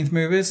the 13th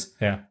movies,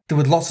 there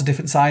were lots of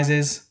different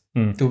sizes.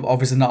 There were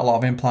obviously not a lot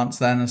of implants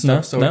then and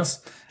stuff.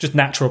 It's just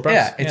natural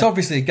breasts. Yeah, it's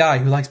obviously a guy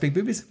who likes big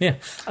boobies. Yeah,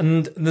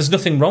 and there's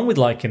nothing wrong with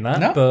liking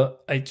that,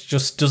 but it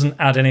just doesn't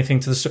add anything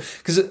to the story.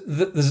 Because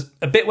there's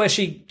a bit where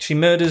she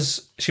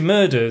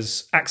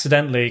murders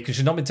accidentally, because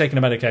she's not been taking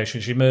a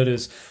medication. She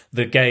murders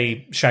the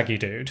gay Shaggy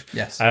dude.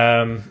 Yes,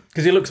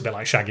 because he looks a bit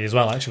like Shaggy as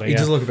well. Actually, he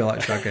does look a bit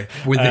like Shaggy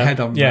with the head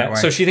on. Yeah, right way.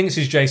 So she thinks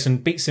he's Jason,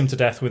 beats him to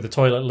death with the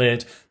toilet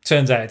lid.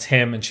 Turns out it's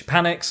him, and she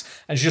panics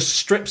and she just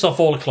strips off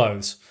all her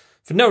clothes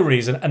for no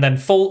reason, and then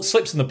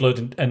slips in the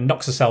blood and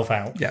knocks herself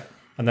out. Yeah.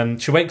 And then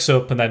she wakes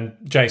up, and then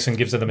Jason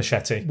gives her the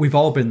machete. We've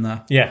all been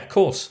there. Yeah, of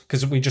course,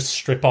 because we just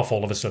strip off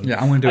all of a sudden.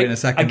 Yeah, I'm going to do it in a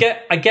second.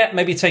 I get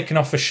maybe taking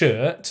off a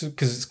shirt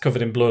because it's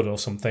covered in blood or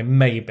something,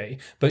 maybe.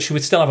 But she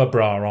would still have a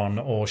bra on,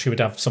 or she would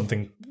have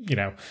something,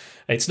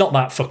 It's not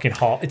that fucking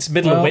hot. It's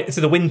it's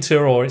the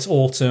winter or it's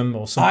autumn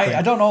or something.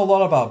 I don't know a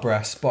lot about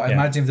breasts, but I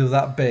imagine if they were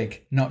that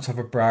big, not to have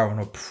a bra on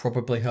would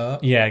probably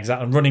hurt. Yeah,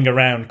 exactly. Running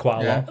around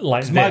quite a lot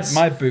like this.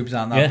 My boobs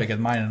aren't that big,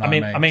 and mine are.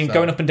 I mean,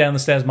 going up and down the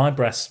stairs, my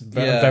breasts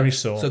very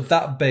sore. So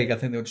that big, I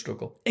think they would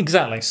struggle.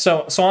 Exactly.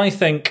 So I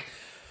think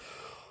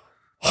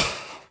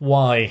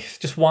why?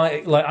 Just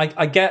why? Like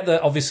I get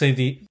that.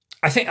 Obviously,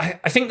 I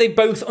think they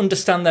both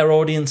understand their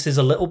audiences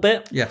a little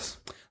bit. Yes.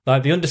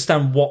 Like they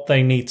understand what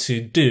they need to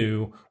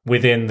do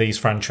within these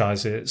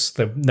franchises.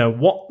 They know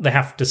what they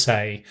have to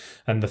say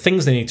and the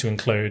things they need to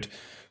include.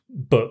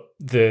 But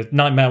the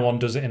Nightmare one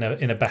does it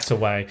in a better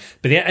way.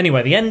 But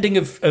anyway, the ending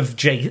of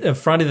Friday the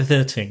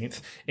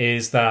 13th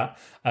is that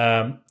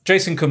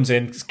Jason comes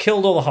in,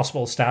 killed all the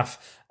hospital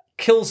staff,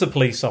 kills a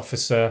police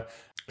officer.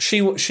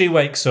 She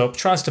wakes up,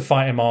 tries to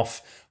fight him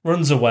off,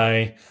 runs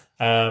away,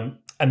 and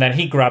then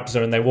he grabs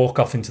her and they walk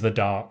off into the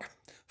dark.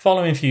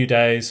 Following a few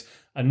days,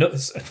 a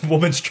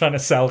woman's trying to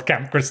sell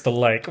Camp Crystal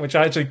Lake, which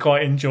I actually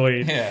quite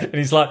enjoyed. Yeah. And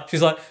she's like,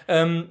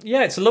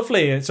 yeah, it's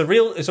a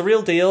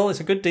real deal,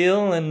 it's a good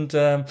deal, and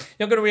you're not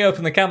going to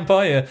reopen the camp,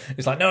 are you?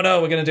 He's like, no,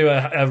 we're going to do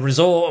a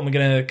resort, and we're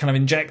going to kind of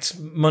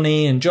inject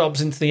money and jobs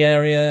into the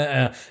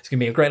area. It's going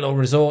to be a great little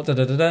resort,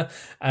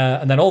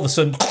 and then all of a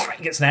sudden,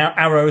 he gets an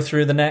arrow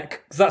through the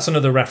neck. That's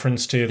another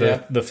reference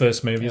to the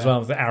first movie as well,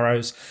 with the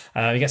arrows.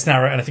 He gets an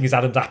arrow, and I think his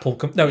Adam's apple.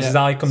 His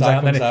eye comes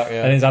out, and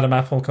then his Adam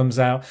apple comes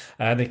out,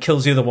 and he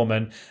kills the other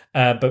woman.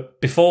 But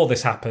before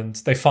this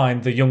happens, they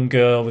find the young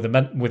girl with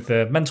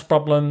the mental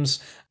problems.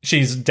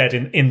 She's dead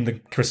in the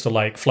Crystal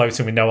Lake,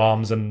 floating with no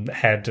arms and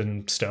head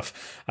and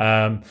stuff.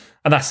 And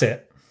that's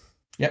it.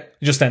 Yep.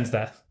 It just ends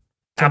there.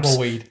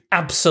 Tumbleweed.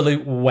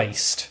 Absolute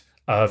waste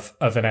of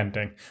an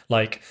ending.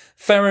 Like,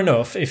 fair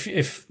enough.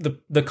 If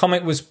the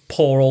comic was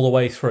poor all the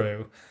way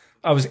through,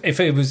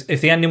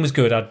 if the ending was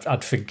good,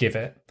 I'd forgive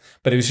it.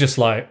 But it was just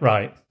like,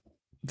 right,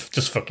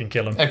 just fucking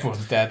kill him.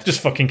 Everyone's dead. Just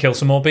fucking kill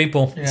some more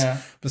people.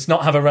 Yeah. Let's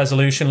not have a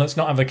resolution. Let's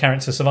not have a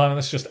character survive.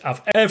 Let's just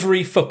have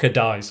every fucker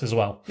dies as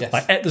well. Yes.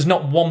 Like there's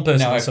not one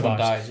person that survives.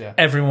 Dies, yeah.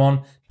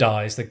 Everyone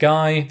dies. The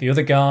guy, the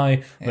other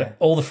guy,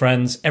 all the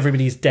friends,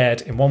 everybody's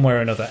dead in one way or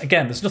another.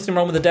 Again, there's nothing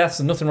wrong with the deaths.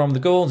 There's nothing wrong with the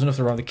gore. There's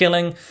nothing wrong with the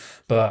killing.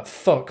 But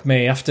fuck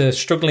me, after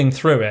struggling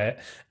through it,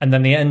 and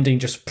then the ending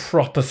just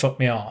proper fucked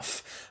me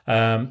off,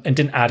 and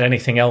didn't add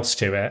anything else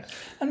to it.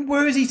 And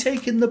where is he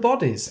taking the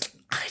bodies?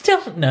 I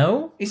don't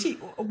know. Is he?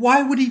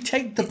 Why would he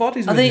take the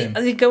bodies with him?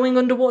 Are they going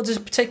underwater? Does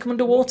he take them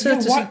underwater?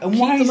 Yeah,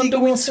 why is he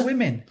going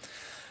swimming?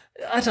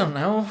 I don't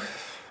know.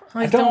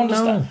 I don't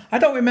understand. I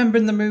don't remember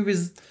in the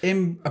movies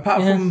him,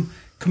 apart from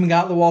coming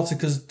out of the water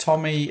because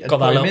Tommy had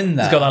put him in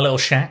there. He's got that little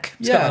shack.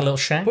 He's got that little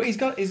shack. But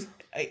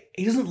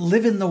he doesn't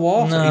live in the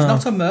water. No. He's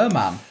not a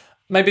merman.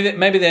 Maybe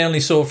they only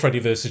saw Freddy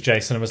versus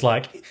Jason and was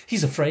like,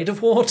 he's afraid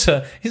of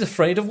water. He's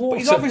afraid of water. But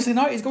he's obviously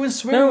not. He's going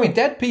swimming with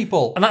dead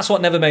people. And that's what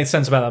never made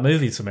sense about that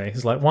movie to me.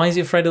 It's like, why is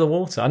he afraid of the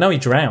water? I know he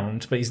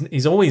drowned, but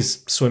he's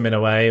always swimming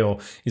away, or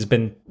he's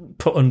been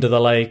put under the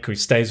lake, or he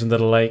stays under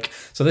the lake.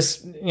 So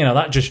this,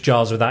 that just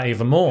jars with that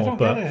even more.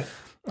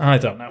 I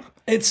don't know.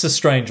 It's a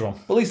strange one.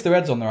 Well, at least the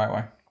red's on the right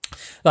way.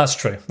 That's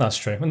true.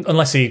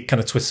 Unless he kind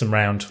of twists them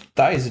round.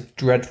 That is a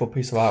dreadful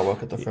piece of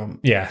artwork at the front.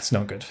 Yeah, it's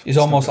not good. It's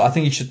almost. I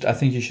think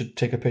you should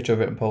take a picture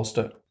of it and post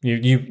it.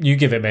 You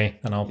give it me,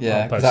 and I'll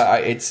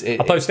post it.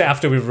 I'll post it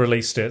after we've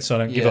released it, so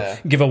I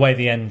don't give away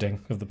the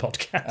ending of the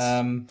podcast.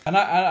 And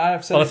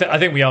I've said. Well, I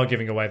think we are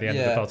giving away the end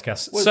of the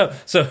podcast. Well,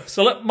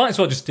 so might as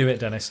well just do it,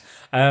 Dennis.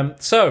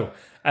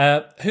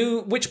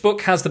 Which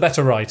book has the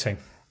better writing?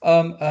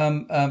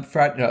 Nightmare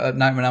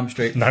on Elm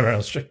Street. Nightmare on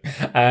Elm Street.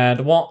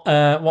 And what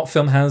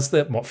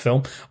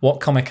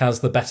comic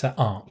has the better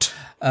art?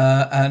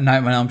 Nightmare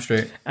on Elm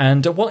Street.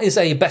 And what is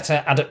a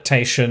better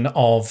adaptation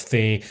of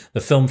the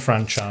film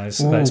franchise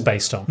that it's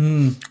based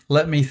on?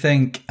 Let me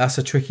think. That's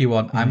a tricky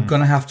one. I'm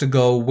gonna have to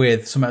go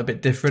with something a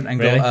bit different and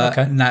go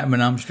Nightmare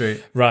on Elm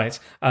Street. Right.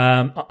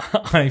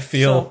 I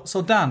feel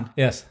so. Dan.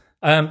 Yes.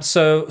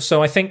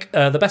 So I think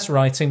the best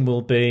writing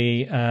will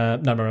be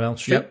Nightmare on Elm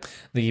Street. Yep.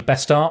 The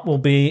best art will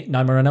be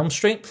Nightmare on Elm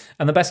Street,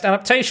 and the best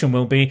adaptation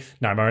will be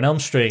Nightmare on Elm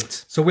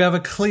Street. So we have a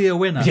clear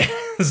winner. Yeah,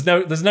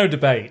 there's no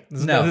debate.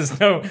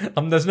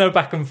 There's no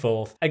back and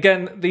forth.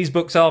 Again, these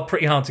books are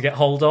pretty hard to get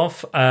hold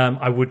of.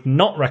 I would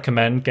not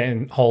recommend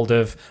getting hold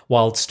of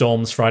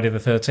Wildstorm's Friday the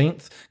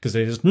 13th because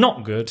it is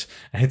not good.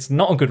 It's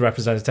not a good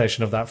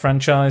representation of that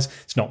franchise.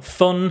 It's not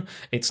fun.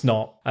 It's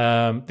not.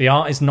 The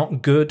art is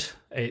not good.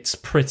 It's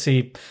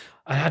pretty.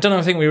 I don't know.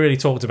 I think we really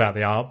talked about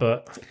the art,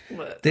 but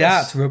the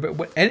art's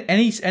rubbish.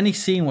 Any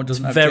scene what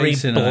doesn't have very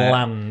Jason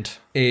bland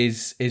in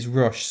it is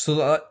rushed.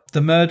 So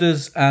the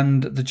murders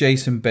and the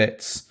Jason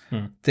bits,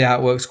 the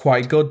artwork's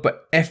quite good,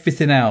 but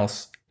everything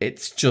else,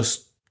 it's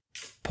just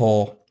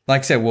poor.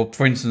 Like I said, well,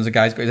 for instance, a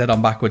guy's got his head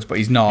on backwards, but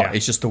he's not. Yeah.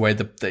 It's just the way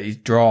that he's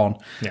drawn.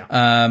 Yeah.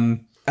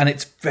 And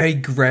it's very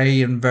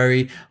grey and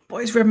but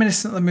it's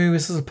reminiscent of the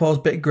movies, I suppose.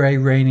 A bit grey,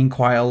 raining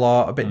quite a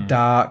lot, a bit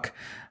dark,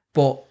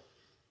 but.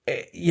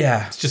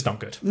 It's just not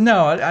good.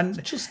 No, and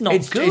it's just not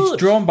good. It's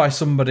drawn by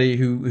somebody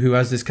who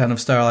has this kind of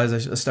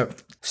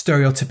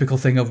stereotypical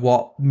thing of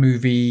what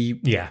movie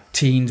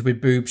teens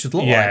with boobs should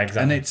look like.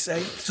 Exactly. And it's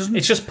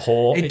just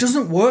poor. It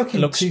doesn't work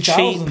in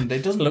 2000. Cheap.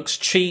 It looks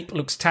cheap,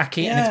 looks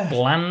tacky, and it's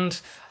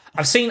bland.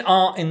 I've seen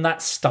art in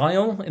that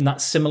style, in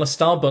that similar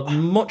style, but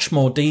much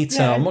more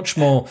detail, much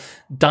more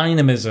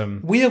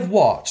dynamism. We have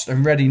watched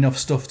and read enough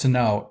stuff to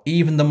know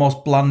even the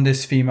most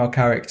blandest female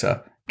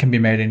character can be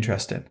made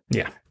interesting.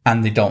 Yeah.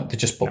 And they don't. They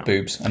just put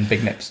boobs and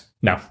big nips.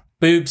 No.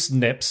 Boobs,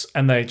 nips,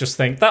 and they just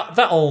think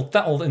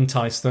that'll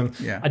entice them.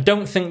 Yeah. I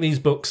don't think these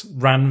books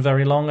ran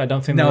very long. I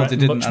don't think they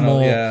didn't.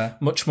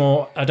 Much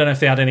more. I don't know if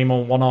they had any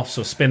more one-offs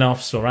or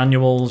spin-offs or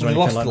annuals or anything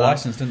like that. They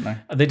lost the license, didn't they?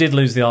 They did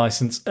lose the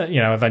license,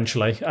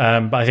 eventually.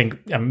 But I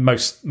think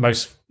most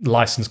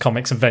licensed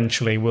comics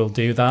eventually will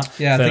do that.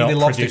 Yeah, I think they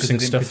lost it because they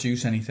didn't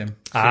produce anything.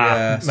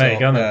 So, there you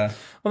go. Then.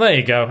 Well, there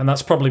you go, and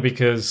that's probably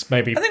because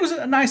maybe I think it was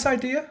a nice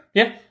idea.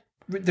 Yeah.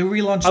 The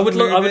relaunch. I would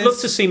love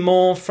to see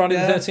more Friday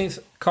the 13th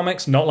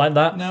comics, not like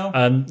that. No.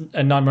 And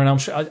Nightmare on Elm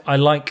Street. I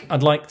like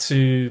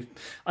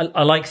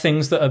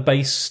things that are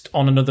based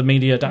on another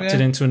media,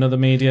 adapted into another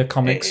media,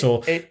 comics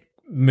or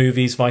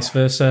movies, vice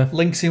versa.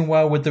 Links in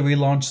well with the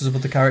relaunches of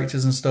other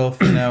characters and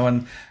stuff,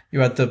 and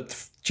you had the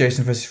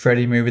Jason vs.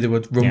 Freddy movie. There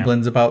were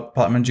rumblings about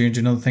Batman Jr.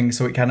 and other things,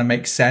 so it kind of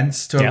makes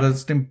sense to have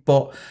those things.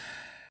 But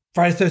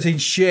Friday the 13th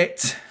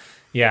shit.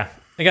 Yeah.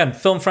 Again,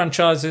 film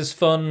franchise is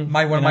fun.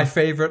 One of my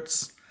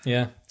favourites.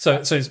 Yeah, so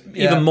it's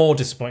even more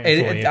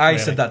disappointing for you. I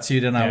said that to you,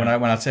 didn't I?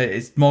 When I say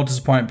it's more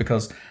disappointing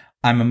because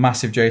I'm a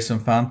massive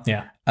Jason fan.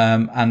 Yeah,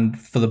 and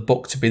for the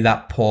book to be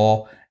that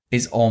poor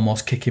is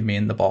almost kicking me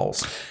in the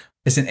balls.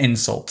 It's an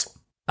insult.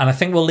 And I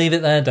think we'll leave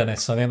it there,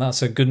 Dennis. I think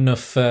that's a good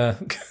enough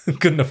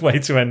way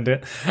to end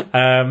it.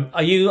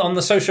 Are you on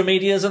the social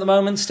medias at the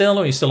moment still,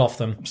 or are you still off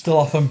them? Still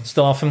off them.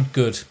 Still off them?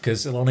 Good,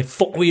 because it'll only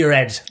fuck with your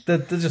head. They're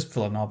just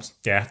full of knobs.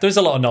 Yeah, there's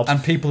a lot of knobs.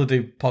 And people who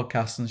do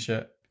podcasts and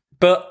shit.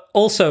 But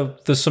also,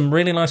 there's some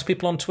really nice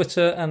people on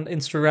Twitter and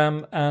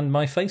Instagram and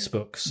my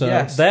Facebook. So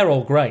they're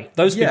all great.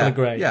 Those people are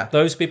great. Yeah.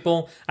 Those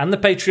people and the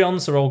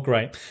Patreons are all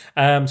great.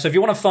 So if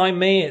you want to find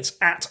me, it's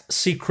at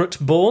Secret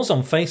Boars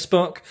on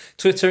Facebook.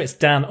 Twitter, it's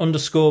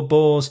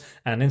Dan_Boars.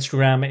 And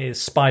Instagram is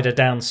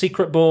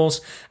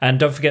SpiderDownSecretBoars. And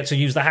don't forget to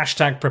use the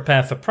hashtag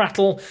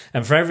 #PrepareForPrattle.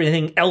 And for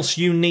everything else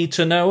you need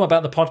to know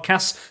about the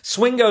podcast,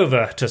 swing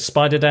over to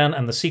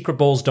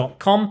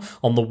SpiderDownandTheSecretBoars.com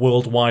on the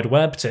World Wide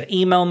Web to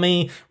email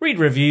me, read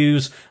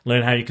reviews,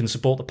 learn how you can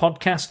support the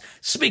podcast.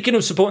 Speaking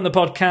of supporting the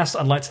podcast,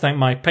 I'd like to thank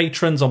my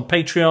patrons on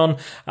Patreon.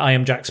 I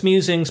am Jack's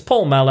Musings,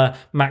 Paul Meller,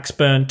 Max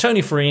Byrne,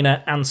 Tony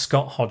Farina, and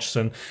Scott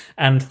Hodgson.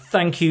 And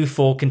thank you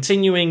for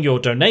continuing your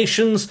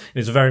donations. It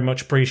is very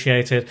much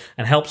appreciated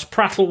and helps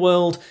Prattle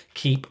World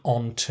keep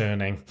on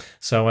turning.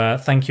 So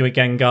thank you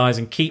again, guys,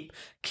 and keep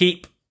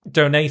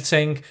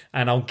donating,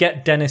 and I'll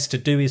get Dennis to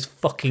do his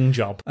fucking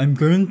job. I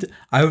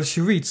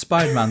should read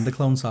Spider-Man, the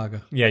Clone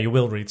Saga. Yeah, you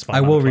will read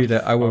Spider-Man. I will read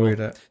it. Read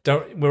it.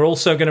 We're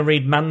also going to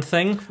read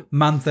Man-Thing.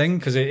 Man-Thing.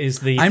 Because it is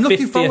the I'm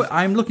 50th.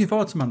 I'm looking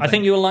forward to Man-Thing. I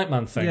think you will like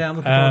Man-Thing. Yeah, I'm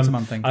looking forward to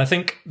Man-Thing. I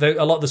think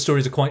a lot of the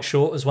stories are quite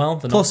short as well.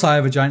 Plus, I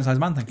have a giant-sized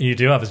Man-Thing. You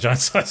do have a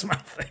giant-sized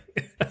Man-Thing.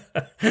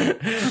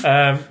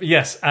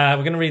 Yes, we're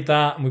going to read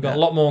that, and we've got a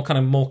lot more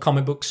more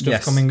comic book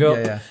stuff coming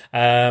up.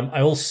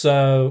 I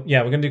also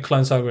we're going to do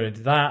Clone Saga. We're going to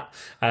do that,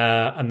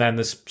 and then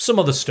there's some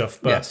other stuff,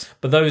 but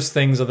those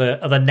things are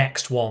the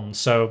next ones.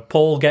 So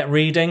Paul, get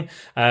reading.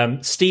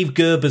 Steve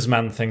Gerber's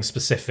Man-Thing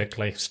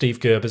specifically. Steve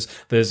Gerber's.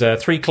 There's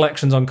 3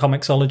 collections on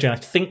Comixology. I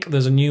think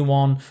there's a new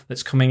one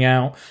that's coming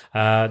out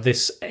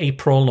this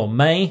April or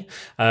May,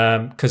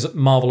 because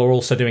Marvel are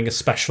also doing a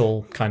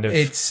special kind of.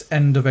 It's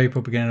end of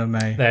April, beginning of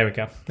May. There we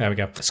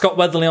go. Scott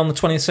Weatherly on the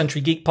 20th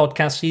Century Geek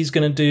podcast, he's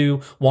going to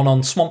do one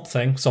on Swamp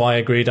Thing, so I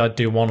agreed I'd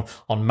do one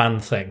on Man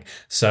Thing.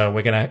 So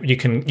you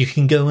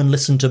can go and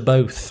listen to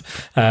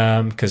both,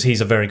 because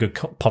he's a very good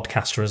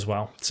podcaster as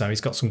well. So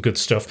he's got some good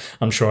stuff.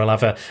 I'm sure I'll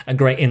have a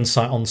great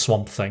insight on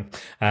Swamp Thing.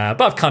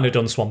 But I've kind of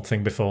done Swamp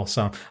Thing before,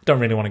 so I don't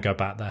really want to go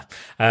back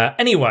there.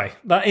 Anyway,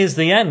 that is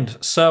the end.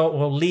 So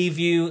we'll leave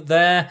you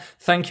there.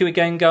 Thank you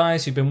again,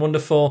 guys. You've been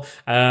wonderful.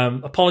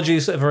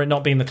 Apologies for it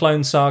not being the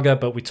Clone Saga,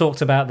 but we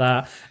talked about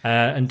that.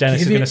 And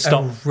Dennis is going to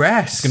stop.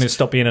 He's going to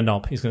stop being a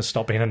knob. He's going to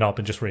stop being a knob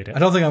and just read it. I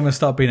don't think I'm going to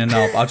stop being a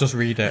knob. I'll just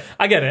read it.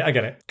 I get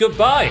it.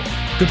 Goodbye.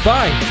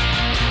 Goodbye.